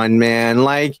going on, man?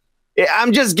 Like,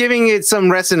 I'm just giving it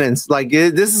some resonance. Like,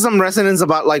 this is some resonance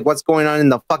about like what's going on in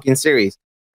the fucking series.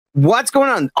 What's going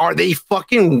on? Are they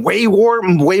fucking way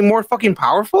more fucking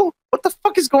powerful? What the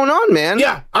fuck is going on, man?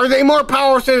 Yeah, are they more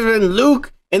powerful than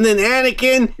Luke? And then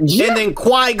Anakin, and then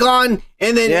Qui-Gon,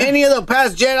 and then any of the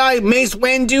past Jedi, Mace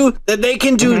Windu, that they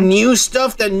can do new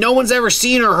stuff that no one's ever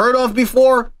seen or heard of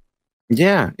before?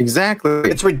 Yeah, exactly.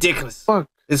 It's ridiculous. Fuck.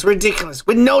 It's ridiculous.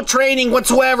 With no training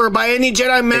whatsoever by any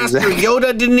Jedi Master. Exactly.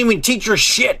 Yoda didn't even teach her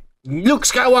shit. Luke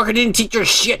Skywalker didn't teach her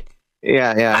shit.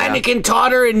 Yeah. Anakin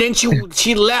taught her, and then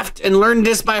she left and learned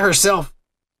this by herself.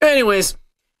 Anyways,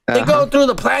 they go through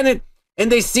the planet,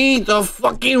 and they see the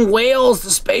fucking whales, the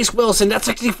space whales, and that's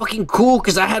actually fucking cool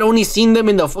because I had only seen them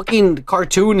in the fucking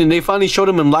cartoon, and they finally showed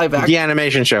them in live action. The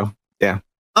animation show. Yeah.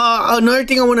 Another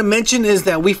thing I want to mention is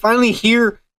that we finally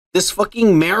hear this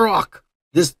fucking Marok,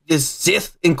 this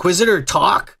Sith Inquisitor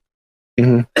talk.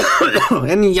 And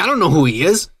I don't know who he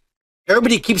is.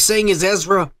 Everybody keeps saying he's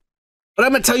Ezra, but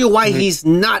I'm gonna tell you why he's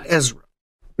not Ezra.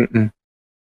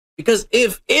 Because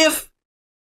if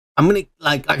I'm gonna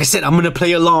like I said, I'm gonna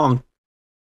play along.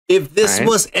 If this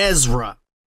was Ezra,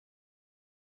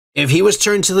 if he was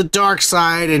turned to the dark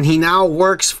side and he now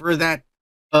works for that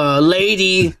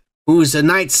lady who's a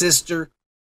Night Sister,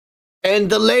 and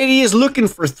the lady is looking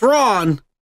for Thrawn,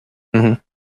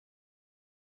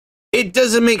 it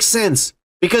doesn't make sense.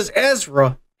 Because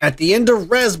Ezra, at the end of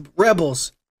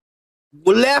Rebels,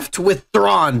 left with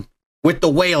Thrawn, with the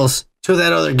whales, to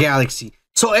that other galaxy.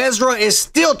 So Ezra is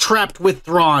still trapped with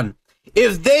Thrawn.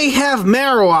 If they have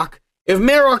Marok, if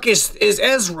Marok is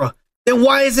Ezra, then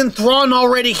why isn't Thrawn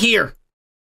already here?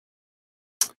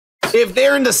 If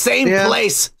they're in the same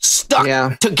place,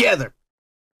 stuck together.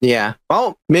 Yeah.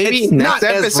 Well, maybe it's next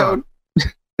episode.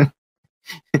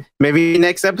 Maybe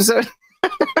next episode.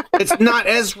 It's not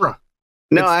Ezra.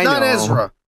 No, it's not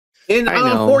Ezra. And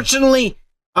unfortunately,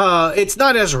 it's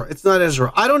not Ezra. It's not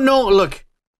Ezra. I don't know. Look,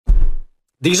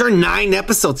 these are 9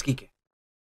 episodes, Kike.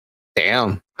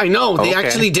 Damn. I know. They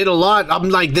actually did a lot. I'm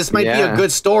like, this might be a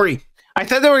good story. I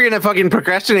thought they were going to fucking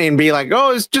procrastinate and be like,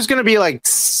 oh, it's just going to be like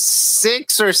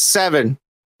 6 or 7.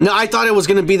 No, I thought it was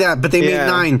going to be that, but they made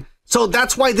 9. So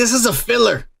that's why this is a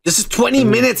filler. This is 20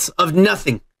 minutes of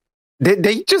nothing.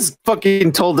 They just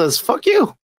fucking told us, fuck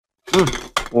you.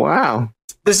 Wow.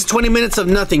 This is 20 minutes of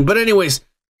nothing. But anyways,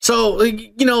 so,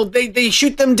 you know, they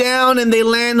shoot them down and they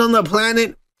land on the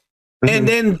planet. And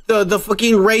then the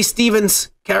fucking Ray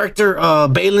Stevens character,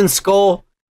 Baylan Skoll,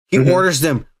 he orders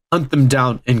them, hunt them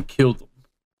down and kill them.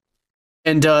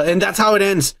 And that's how it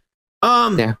ends.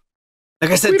 Like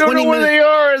I said, we don't know where they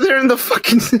are. They're in the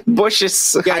fucking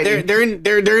bushes. Yeah,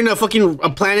 they're in a fucking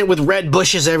planet with red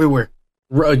bushes everywhere.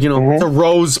 You know, it's a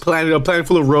rose planet, a planet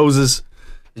full of roses.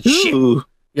 Shit.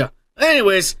 Yeah.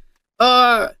 Anyways,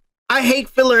 I hate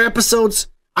filler episodes.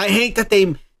 I hate that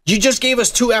you just gave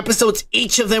us 2 episodes.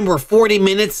 Each of them were 40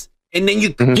 minutes. And then you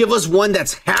give us one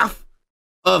that's half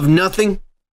of nothing.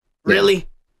 Really?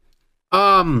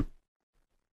 I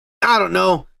don't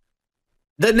know.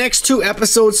 The next 2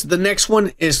 episodes, the next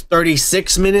one is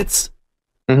 36 minutes.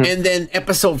 And then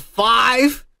episode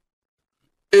 5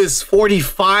 is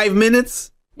 45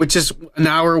 minutes, which is an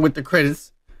hour with the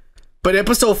credits. But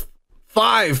episode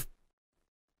 5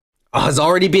 has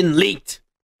already been leaked.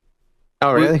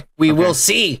 Oh, really? We will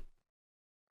see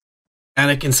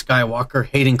Anakin Skywalker,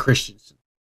 Hayden Christensen.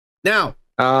 Now.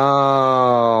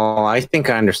 Oh, I think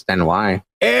I understand why.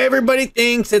 Everybody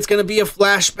thinks it's going to be a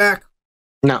flashback.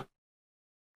 No.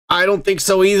 I don't think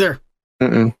so either.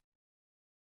 Mm-mm.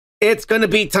 It's going to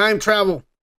be time travel.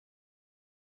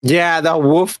 Yeah, the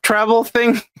wolf travel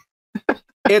thing.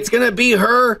 It's going to be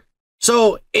her.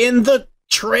 So in the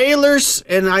trailers,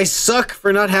 and I suck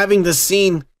for not having the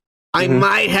scene, I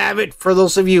might have it for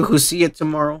those of you who see it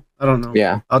tomorrow. I don't know.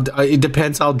 Yeah. It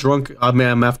depends how drunk I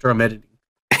am after I'm editing.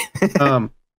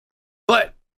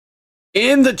 But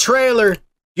in the trailer,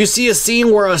 you see a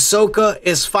scene where Ahsoka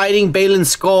is fighting Baylan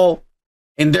Skoll,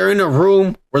 and they're in a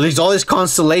room where there's all these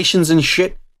constellations and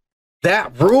shit.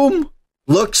 That room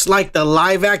looks like the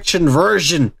live-action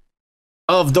version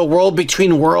of the World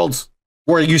Between Worlds,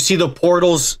 where you see the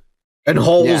portals and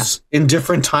holes in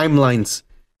different timelines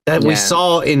that we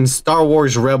saw in Star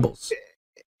Wars Rebels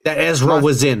that Ezra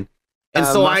was in. And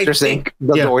so I think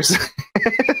the doors.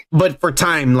 But for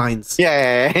timelines.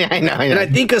 Yeah, I know. And I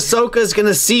think Ahsoka is going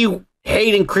to see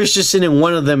Hayden Christensen in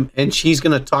one of them, and she's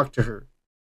going to talk to her.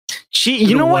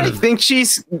 You know what? I think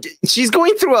she's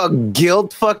going through a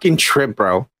guilt fucking trip,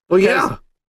 bro. Well, yeah.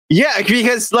 Yeah,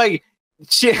 because like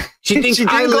she thinks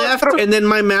I left and then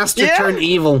my master turned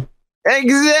evil.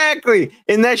 Exactly.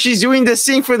 And that she's doing this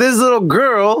thing for this little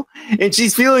girl, and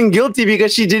she's feeling guilty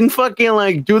because she didn't fucking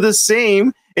like do the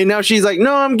same. And now she's like,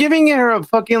 no, I'm giving her a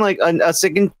fucking like a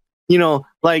second,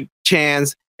 like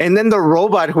chance. And then the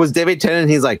robot who was David Tennant,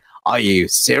 he's like, are you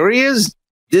serious?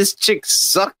 This chick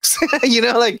sucks.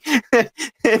 Like,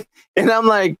 and I'm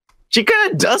like, she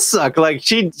kind of does suck. Like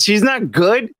she's not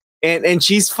good. And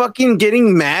she's fucking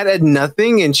getting mad at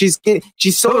nothing. And she's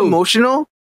so emotional.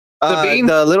 What's the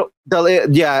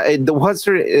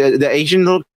Asian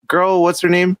little girl? What's her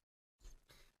name?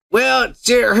 Well,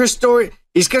 her story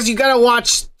is because you gotta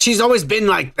watch. She's always been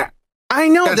like that. I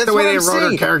know. That's the way they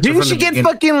wrote her character. Didn't she get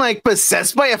fucking like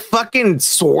possessed by a fucking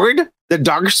sword? The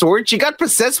dark sword. She got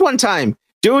possessed one time,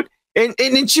 dude. And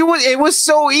it was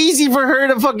so easy for her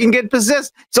to fucking get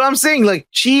possessed. So I'm saying like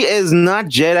she is not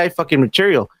Jedi fucking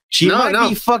material. She might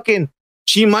be fucking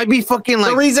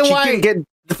like the reason why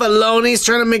Filoni's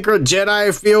trying to make her a Jedi,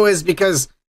 I feel, is because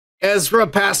Ezra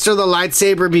passed her the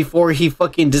lightsaber before he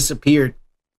fucking disappeared.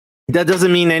 That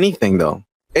doesn't mean anything though.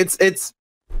 It's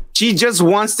she just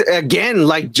wants to, again,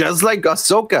 like just like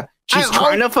Ahsoka. She's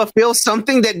trying to fulfill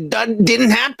something that didn't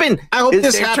happen. I hope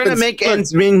this happens. Trying to make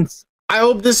ends meet. I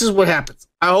hope this is what happens.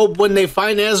 I hope when they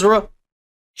find Ezra,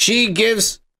 she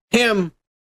gives him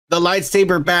the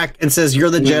lightsaber back and says, "You're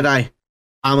the Jedi.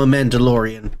 I'm a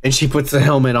Mandalorian." And she puts the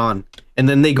helmet on. And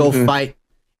then they go fight.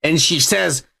 And she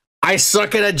says, "I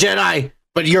suck at a Jedi,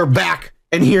 but you're back.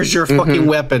 And here's your fucking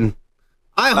weapon."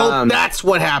 I hope that's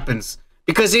what happens.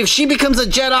 Because if she becomes a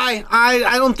Jedi,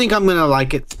 I don't think I'm going to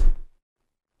like it.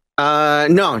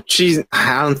 No, she's...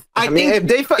 I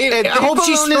hope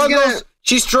she struggles.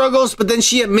 She struggles, but then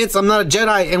she admits, "I'm not a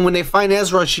Jedi." And when they find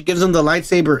Ezra, she gives him the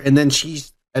lightsaber. And then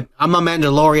 "I'm a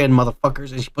Mandalorian,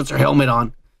 motherfuckers." And she puts her helmet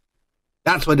on.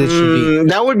 That's what it should be.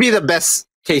 That would be the best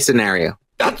case scenario.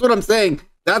 That's what I'm saying.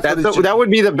 That would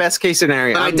be the best case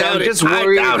scenario. I doubt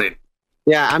it.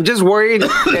 Yeah, I'm just worried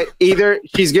that either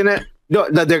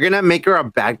they're gonna make her a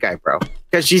bad guy, bro,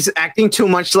 because she's acting too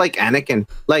much like Anakin.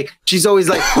 Like she's always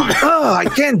like, "Oh, I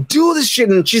can't do this shit,"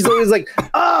 and she's always like,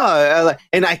 "Oh,"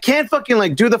 and I can't fucking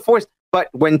like do the Force. But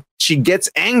when she gets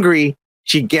angry,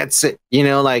 she gets it.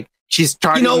 Like she's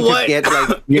starting to get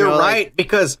like. You're right,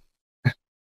 because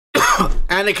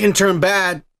Anakin turned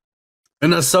bad,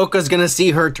 and Ahsoka's gonna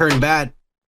see her turn bad.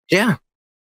 Yeah.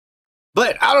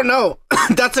 But I don't know.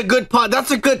 That's a good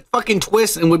That's a good fucking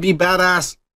twist and would be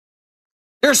badass.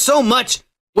 There's so much,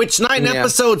 which 9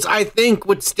 episodes I think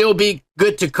would still be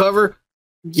good to cover.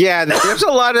 Yeah, there's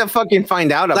a lot to fucking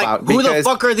find out about. Who the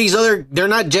fuck are these other? They're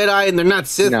not Jedi and they're not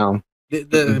Sith. No.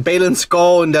 The Baylan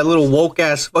Skoll and that little woke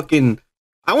ass fucking.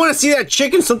 I want to see that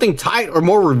chick in something tight or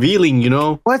more revealing.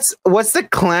 What's the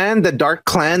clan? The dark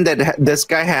clan that this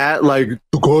guy had? Like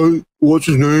the guy. What's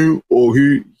his name? Oh,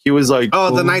 he was like.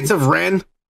 Oh, the Knights of Ren.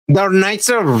 The Knights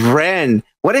of Ren.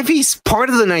 What if he's part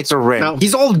of the Knights of Ren? No.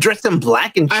 He's all dressed in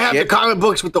black and I shit. have the comic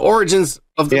books with the origins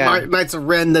of the Knights of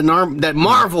Ren that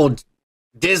Marvel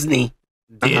Disney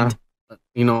did,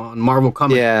 on Marvel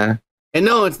Comics. Yeah. And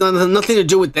no, it's nothing to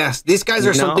do with this. These guys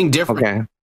are something different. Okay.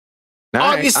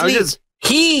 Obviously,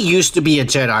 he used to be a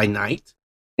Jedi Knight.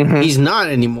 Mm-hmm. He's not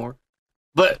anymore.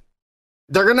 But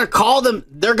they're going to call them,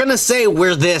 they're going to say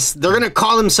we're this. They're going to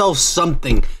call themselves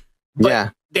something.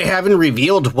 But they haven't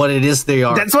revealed what it is they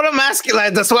are. That's what I'm asking.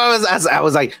 Like, that's what I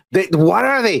was like, what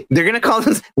are they? They're going to call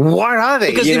them, what are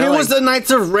they? Because if it was the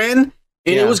Knights of Ren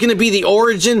and it was going to be the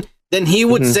origin, then he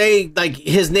would say, like,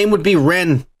 his name would be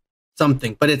Ren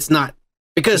something, but it's not.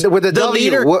 Because with the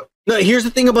leader. No, here's the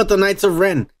thing about the Knights of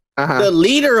Ren. The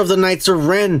leader of the Knights of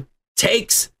Ren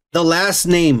takes the last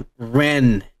name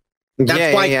Ren.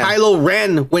 That's why Kylo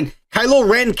Ren, when Kylo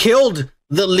Ren killed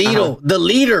the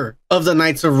leader of the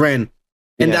Knights of Ren,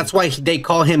 and that's why they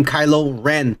call him Kylo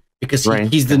Ren, because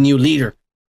he's the new leader.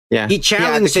 Yeah, he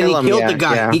challenged and he killed the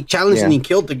guy. He challenged and he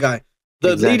killed the guy.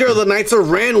 The leader of the Knights of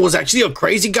Ren was actually a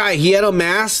crazy guy. He had a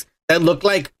mask that looked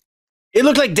like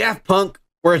Daft Punk,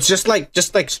 where it's just like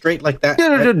straight like that.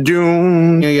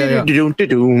 And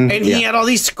he had all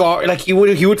these scars. Like he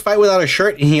would fight without a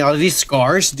shirt, and he had all these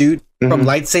scars, dude, from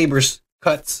lightsabers,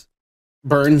 cuts,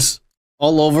 burns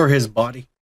all over his body.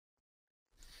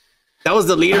 That was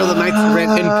the leader of the Knights of Ren,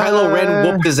 and Kylo Ren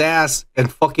whooped his ass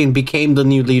and fucking became the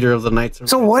new leader of the Knights of Ren.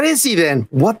 So what is he then?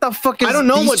 What the fuck is I don't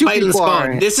know what Biden's called.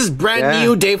 are? This is brand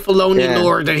new Dave Filoni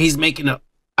lore that he's making up.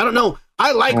 I don't know.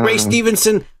 I like Ray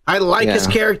Stevenson. I like his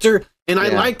character. And I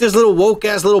like this little woke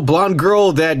ass little blonde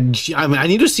girl that I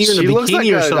need to see her in a bikini looks like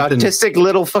or something. Autistic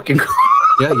little fucking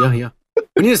girl. Yeah.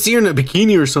 We need to see her in a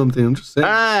bikini or something. I'm just saying.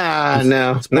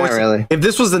 No, not really. If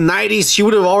this was the 90s, she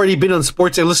would have already been on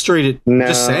Sports Illustrated. No.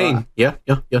 Just saying. Yeah.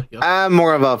 I'm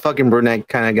more of a fucking brunette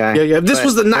kind of guy. Yeah. If this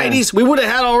was the 90s, we would have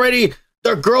had already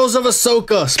the Girls of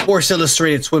Ahsoka Sports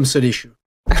Illustrated swimsuit issue.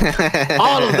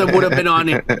 All of them would have been on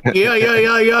it. Yeah.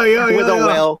 With a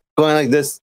whale going like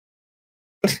this.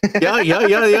 Yeah.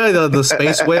 The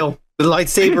space whale, the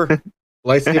lightsaber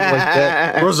like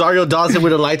that. Rosario Dawson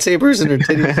with the lightsabers and her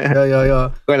titties.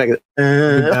 Yeah. Going like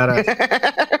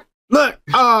badass. Look,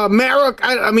 Marok.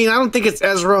 I don't think it's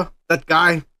Ezra, that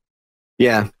guy.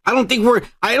 Yeah. I don't think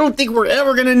we're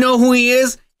ever gonna know who he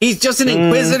is. He's just an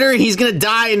Inquisitor, and he's gonna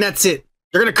die, and that's it.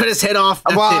 They're gonna cut his head off.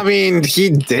 I mean, he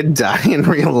did die in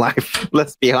real life.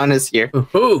 Let's be honest here.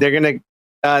 Who? They're gonna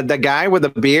the guy with the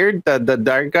beard, the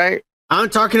dark guy. I'm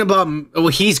talking about. Well,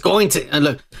 he's going to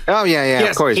look. Oh yeah, yes,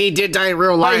 of course. He did die in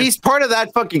real life. But he's part of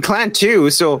that fucking clan too.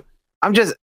 So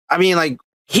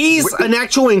he's an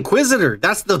actual Inquisitor.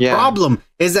 That's the problem.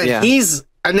 Is that he's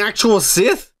an actual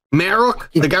Sith. Marok,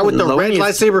 the guy with the red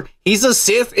lightsaber. He's a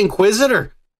Sith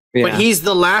Inquisitor, but he's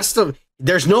the last of.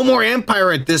 There's no more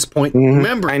Empire at this point.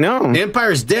 Remember, I know the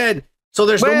Empire's dead, so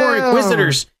there's no more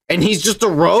Inquisitors, and he's just a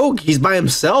rogue. He's by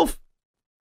himself.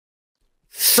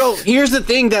 So here's the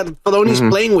thing that Filoni's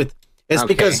playing with is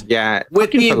because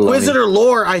with the Inquisitor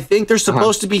lore, I think there's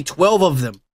supposed to be 12 of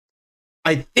them.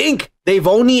 I think they've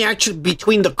only actually,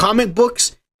 between the comic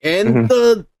books and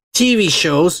the TV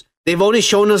shows, they've only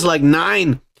shown us like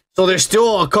 9. So there's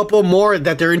still a couple more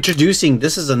that they're introducing.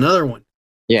 This is another one.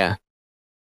 Yeah.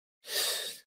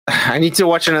 I need to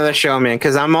watch another show, man,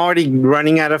 because I'm already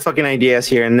running out of fucking ideas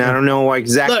here, and I don't know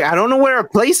exactly. Look, I don't know where to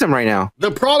place them right now.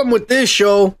 The problem with this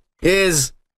show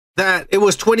is that it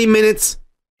was 20 minutes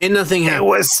and nothing happened. It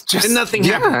was just nothing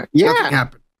happened. Yeah. Nothing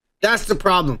happened. That's the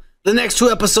problem. The next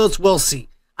 2 episodes, we'll see.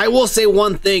 I will say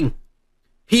one thing.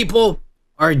 People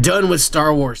are done with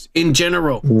Star Wars in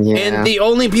general. Yeah. And the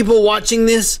only people watching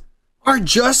this are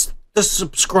just the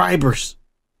subscribers.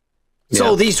 Yeah.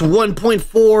 So these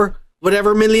 1.4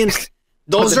 whatever million,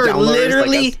 those are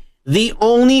literally the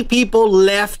only people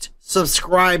left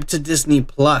subscribed to Disney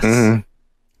Plus.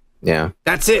 Yeah.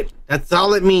 That's it. That's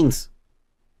all it means.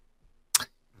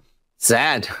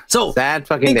 Sad. So sad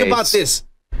fucking think days. about this.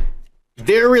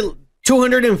 They're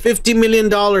 $250 million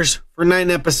for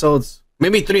 9 episodes.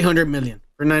 Maybe $300 million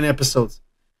for 9 episodes.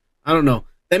 I don't know.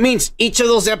 That means each of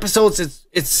those episodes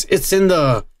it's in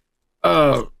the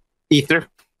ether.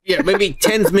 Yeah, maybe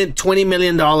 $20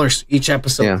 million each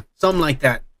episode. Yeah. Something like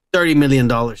that. $30 million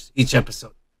each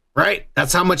episode. Right?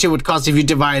 That's how much it would cost if you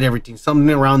divide everything. Something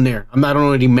around there. I don't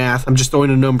know any math. I'm just throwing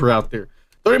a number out there.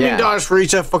 $30 million for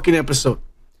each fucking episode.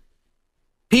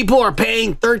 People are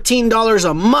paying $13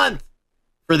 a month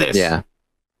for this. Yeah.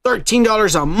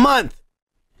 $13 a month.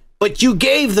 But you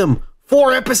gave them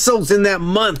 4 episodes in that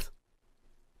month.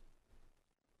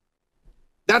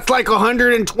 That's like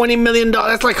 $120 million.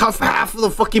 That's like half of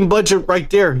the fucking budget right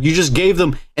there. You just gave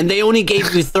them, and they only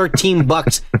gave you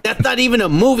 $13. That's not even a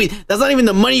movie. That's not even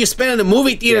the money you spend in the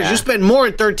movie theaters. You spend more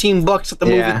than $13 at the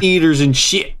movie theaters and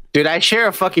shit. Dude, I share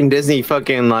a fucking Disney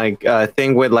fucking like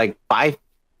thing with like 5,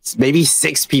 maybe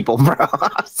 6 people, bro.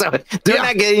 So they're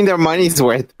not getting their money's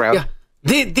worth, bro. Yeah.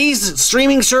 These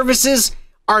streaming services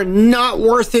are not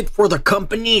worth it for the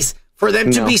companies, for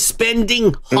them to be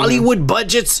spending Hollywood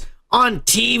budgets on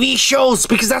TV shows,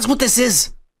 because that's what this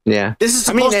is. Yeah. This is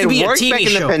supposed to be a TV back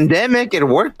show. In the pandemic, it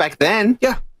worked back then.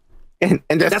 Yeah. And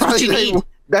that's what you need.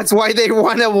 That's why they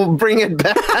want to bring it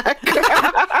back.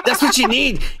 That's what you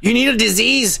need. You need a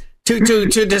disease to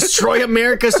destroy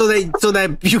America so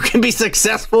that you can be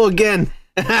successful again.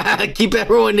 Keep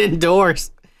everyone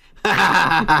indoors.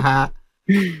 Yeah.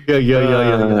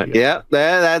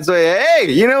 That's what. Hey,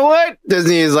 you know what?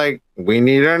 Disney is like, we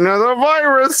need another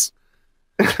virus.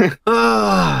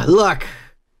 Look.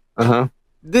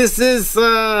 This is.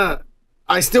 I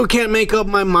still can't make up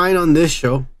my mind on this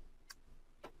show.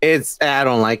 I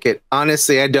don't like it.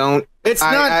 Honestly, I don't. It's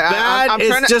not bad. I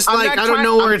don't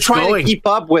know where it's going. I'm trying to keep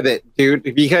up with it, dude,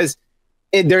 because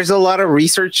there's a lot of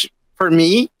research for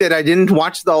me that I didn't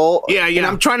watch the whole. Yeah. And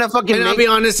I'm trying to fucking. And I'll be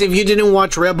honest, if you didn't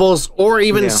watch Rebels or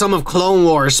even some of Clone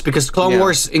Wars, because Clone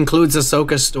Wars includes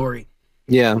Ahsoka's story,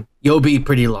 you'll be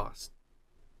pretty lost.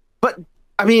 But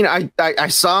I mean, I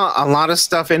saw a lot of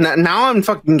stuff, and now I'm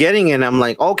fucking getting it. I'm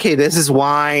like, okay, this is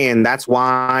why, and that's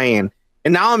why,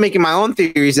 and now I'm making my own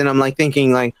theories, and I'm like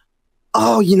thinking like,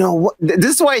 oh, you know what?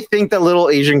 This is why I think the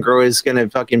little Asian girl is gonna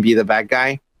fucking be the bad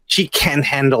guy. She can't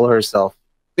handle herself.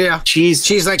 Yeah, she's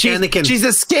like Anakin. She's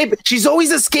escaping. She's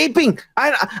always escaping.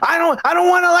 I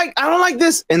don't like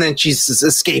this, and then she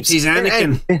escapes. She's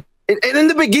Anakin. And in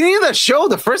the beginning of the show,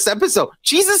 the first episode,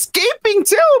 she's escaping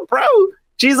too, bro.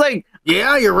 She's like,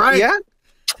 yeah, you're right. Yeah.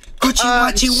 That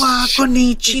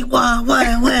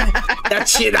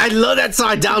shit, I love that song.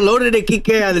 I downloaded it,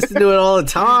 Kike. I listen to it all the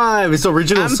time. It's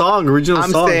original song.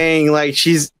 I'm saying like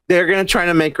they're gonna try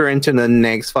to make her into the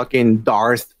next fucking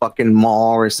Darth fucking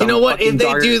Maul or something. You know what? If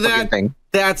they do that,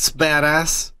 that's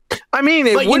badass. I mean,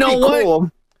 it would be cool.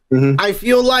 I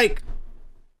feel like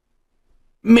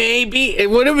maybe it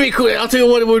wouldn't be cool. I'll tell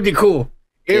you what, it would be cool.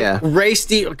 Ray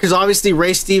Steve, because obviously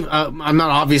Ray Steve, I'm not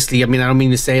obviously, I mean, I don't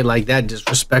mean to say it like that,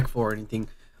 disrespectful or anything,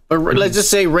 but let's just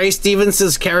say Ray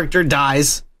Stevens' character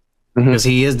dies, because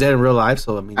he is dead in real life,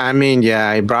 so I mean,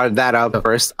 I brought that up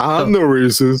first. I'm the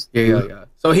racist. Yeah.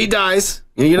 So he dies.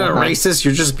 You're not a racist,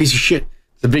 you're just a piece of shit.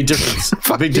 It's a big difference.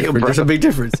 There's a big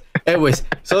difference. Anyways,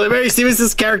 so Ray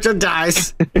Stevens' character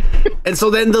dies, and so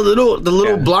then the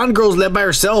little blonde girl's led by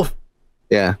herself.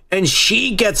 Yeah. And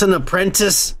she gets an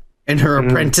apprentice. And her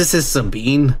apprentice is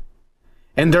Sabine.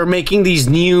 And they're making these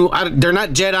new... they're not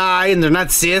Jedi and they're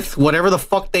not Sith. Whatever the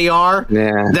fuck they are.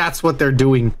 Yeah. That's what they're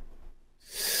doing.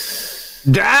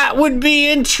 That would be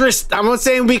interesting. I'm not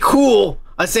saying it would be cool.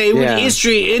 I say it would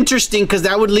be interesting because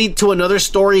that would lead to another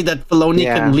story that Filoni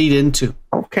can lead into.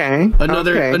 Okay.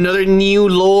 Another new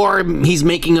lore he's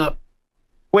making up.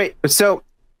 Wait, so...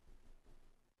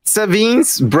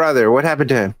 Sabine's brother, what happened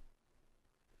to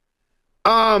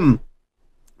him?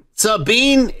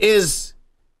 Sabine is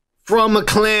from a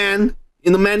clan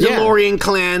in the Mandalorian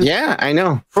clan. Yeah, I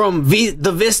know. From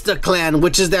the Vista clan,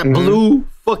 which is that blue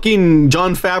fucking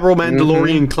Jon Favreau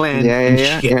Mandalorian clan.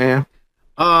 Yeah.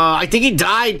 I think he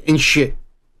died and shit.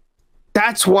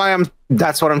 That's what I'm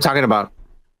talking about.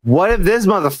 What if this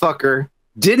motherfucker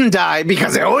didn't die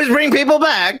because they always bring people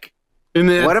back? And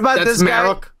then what about this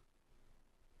Marok? Guy?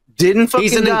 Didn't fucking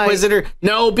He's an Inquisitor.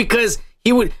 No, because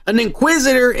an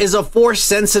Inquisitor is a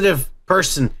Force-sensitive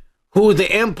person who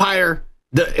the Empire,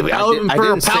 I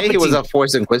didn't say he was a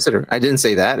Force Inquisitor. I didn't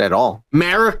say that at all.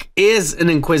 Marok is an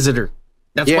Inquisitor.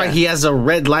 That's why he has a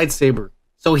red lightsaber.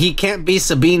 So he can't be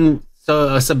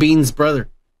Sabine's brother.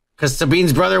 Because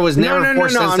Sabine's brother was never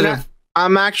Force-sensitive.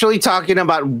 I'm actually talking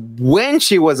about when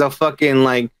she was a fucking,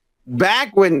 like,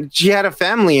 back when she had a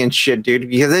family and shit,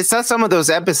 dude. Because I saw some of those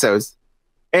episodes.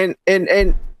 And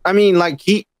I mean, like,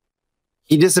 he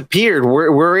disappeared.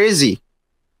 Where is he?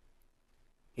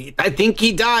 I think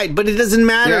he died, but it doesn't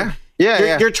matter.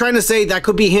 You're trying to say that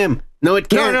could be him. No, it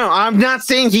can't. No, I'm not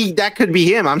saying that could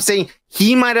be him. I'm saying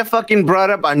he might have fucking brought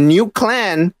up a new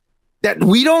clan that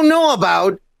we don't know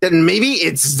about, that maybe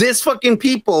it's this fucking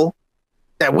people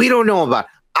that we don't know about.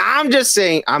 I'm just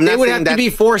saying, they would have to be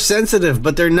Force sensitive,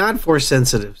 but they're not Force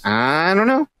sensitives. I don't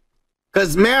know.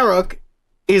 Because Marok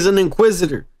is an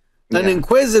Inquisitor. An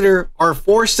Inquisitor are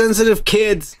Force-sensitive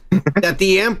kids that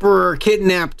the Emperor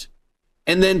kidnapped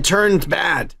and then turned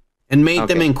bad and made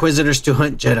them Inquisitors to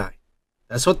hunt Jedi.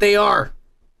 That's what they are.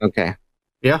 Okay.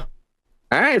 Yeah.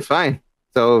 All right, fine.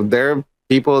 So there are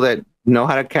people that know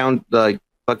how to count like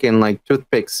fucking like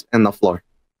toothpicks in the floor.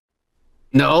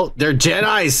 No, they're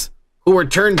Jedis who were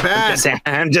turned bad.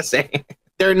 I'm just saying.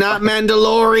 They're not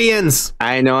Mandalorians.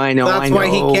 I know. That's why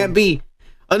he can't be.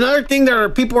 Another thing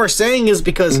that people are saying is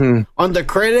because on the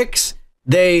critics,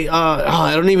 they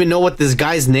I don't even know what this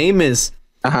guy's name is.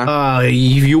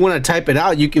 If you want to type it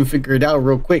out, you can figure it out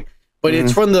real quick. But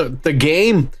it's from the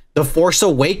game, The Force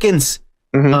Awakens.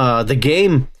 The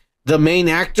game, the main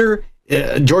actor,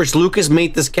 George Lucas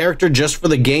made this character just for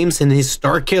the games and his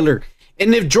Star Killer.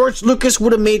 And if George Lucas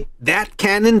would have made that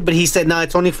canon, but he said, no,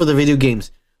 it's only for the video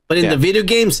games. But in the video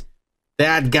games,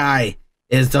 that guy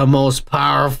is the most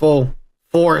powerful,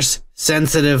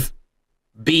 force-sensitive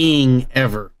being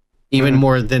ever. Even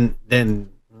more than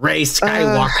Rey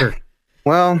Skywalker.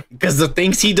 Well, because the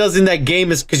things he does in that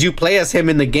game is because you play as him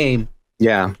in the game.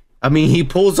 Yeah. I mean, he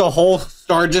pulls a whole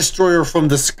Star Destroyer from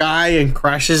the sky and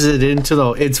crashes it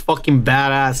into it's fucking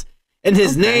badass. And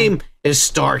his name is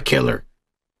Star Killer.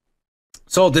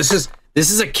 So this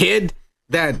is a kid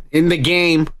that in the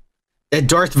game that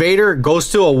Darth Vader goes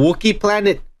to a Wookiee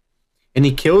planet and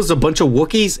he kills a bunch of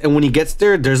Wookiees. And when he gets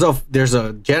there, there's a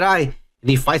Jedi and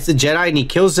he fights the Jedi and he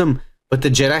kills him. But the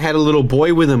Jedi had a little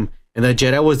boy with him, and the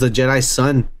Jedi was the Jedi's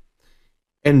son.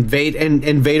 And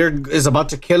Vader is about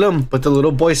to kill him, but the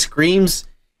little boy screams,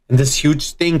 and this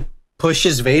huge thing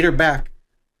pushes Vader back.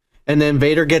 And then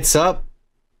Vader gets up,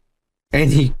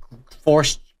 and he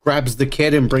grabs the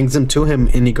kid and brings him to him,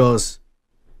 and he goes,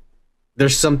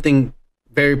 "There's something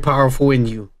very powerful in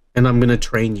you, and I'm going to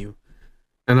train you,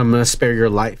 and I'm going to spare your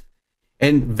life."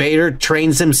 And Vader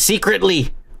trains him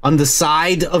secretly on the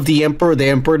side of the Emperor. The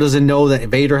Emperor doesn't know that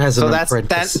Vader has an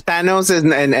apprentice. So that's Thanos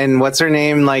and what's her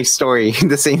name like story.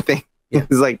 The same thing. Yeah.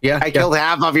 It's like, I killed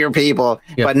half of your people,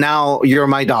 but now you're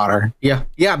my daughter. Yeah,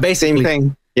 basically. Same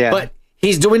thing. Yeah. But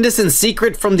he's doing this in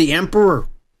secret from the Emperor.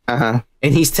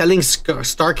 And he's telling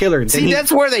Starkiller. See,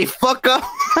 that's where they fuck up.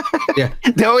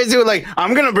 They always do it like,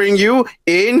 I'm going to bring you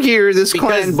in here,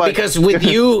 clan. But because with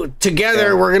you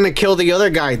together, we're going to kill the other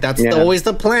guy. That's always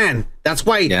the plan. That's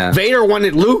why Vader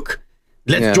wanted Luke.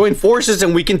 Let's join forces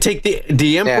and we can take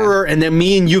the Emperor and then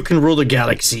me and you can rule the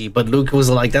galaxy. But Luke was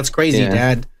like, that's crazy,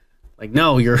 Dad. Like,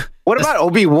 no, What about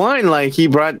Obi-Wan? Like, he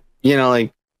brought,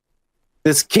 like,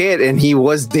 this kid and he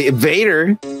was the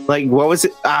Vader. Like, what was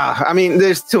it? I mean,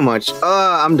 there's too much.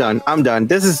 I'm done.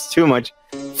 This is too much.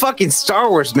 Fucking Star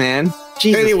Wars, man.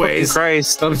 Jesus Anyways,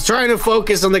 Christ. I'm trying to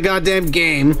focus on the goddamn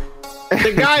game.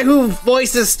 The guy who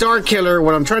voices Starkiller,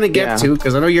 what I'm trying to get to,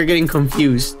 because I know you're getting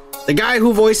confused. The guy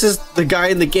who voices the guy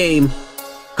in the game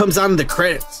comes on in the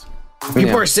credits.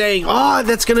 People are saying, oh,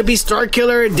 that's going to be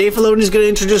Starkiller, and Dave Filoni is going to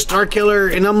introduce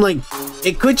Starkiller, and I'm like,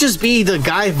 it could just be the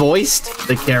guy voiced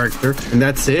the character, and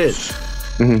that's it.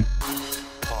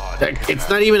 It's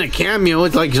not even a cameo.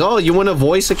 It's like, oh, you want to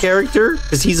voice a character?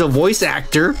 Because he's a voice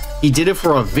actor. He did it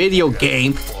for a video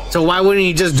game. So why wouldn't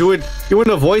he just do it? You want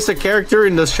to voice a character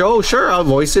in the show? Sure, I'll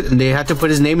voice it. And they had to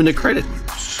put his name in the credit.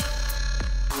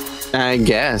 I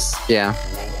guess, yeah.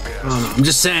 I'm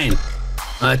just saying.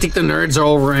 I think the nerds are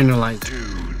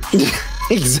overanalyzing.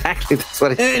 Exactly. That's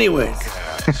what it is. Anyways,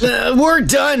 we're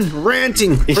done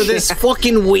ranting for this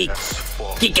fucking week.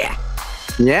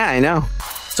 Yeah, I know.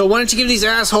 So why don't you give these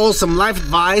assholes some life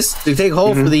advice to take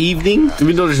home for the evening,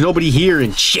 even though there's nobody here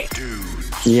and shit.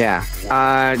 Yeah.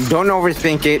 Don't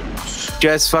overthink it.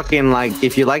 Just fucking like,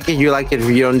 if you like it, you like it. If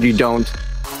you don't, you don't.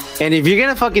 And if you're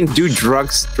gonna fucking do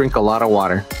drugs, drink a lot of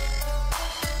water.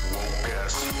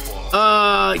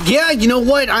 Yeah, you know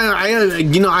what?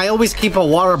 I always keep a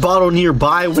water bottle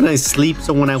nearby when I sleep.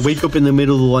 So when I wake up in the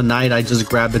middle of the night, I just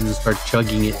grab it and start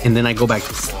chugging it, and then I go back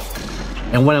to sleep.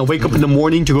 And when I wake up in the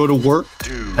morning to go to work,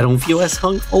 I don't feel as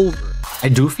hungover. I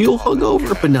do feel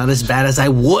hungover, but not as bad as I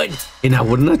would. And I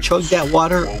wouldn't have chugged that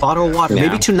bottle of water.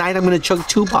 Maybe tonight I'm gonna chug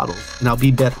 2 bottles, and I'll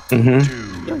be better.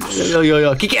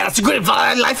 Yo. Kiki, that's a good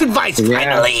life advice.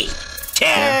 Finally,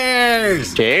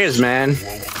 cheers. Cheers, man.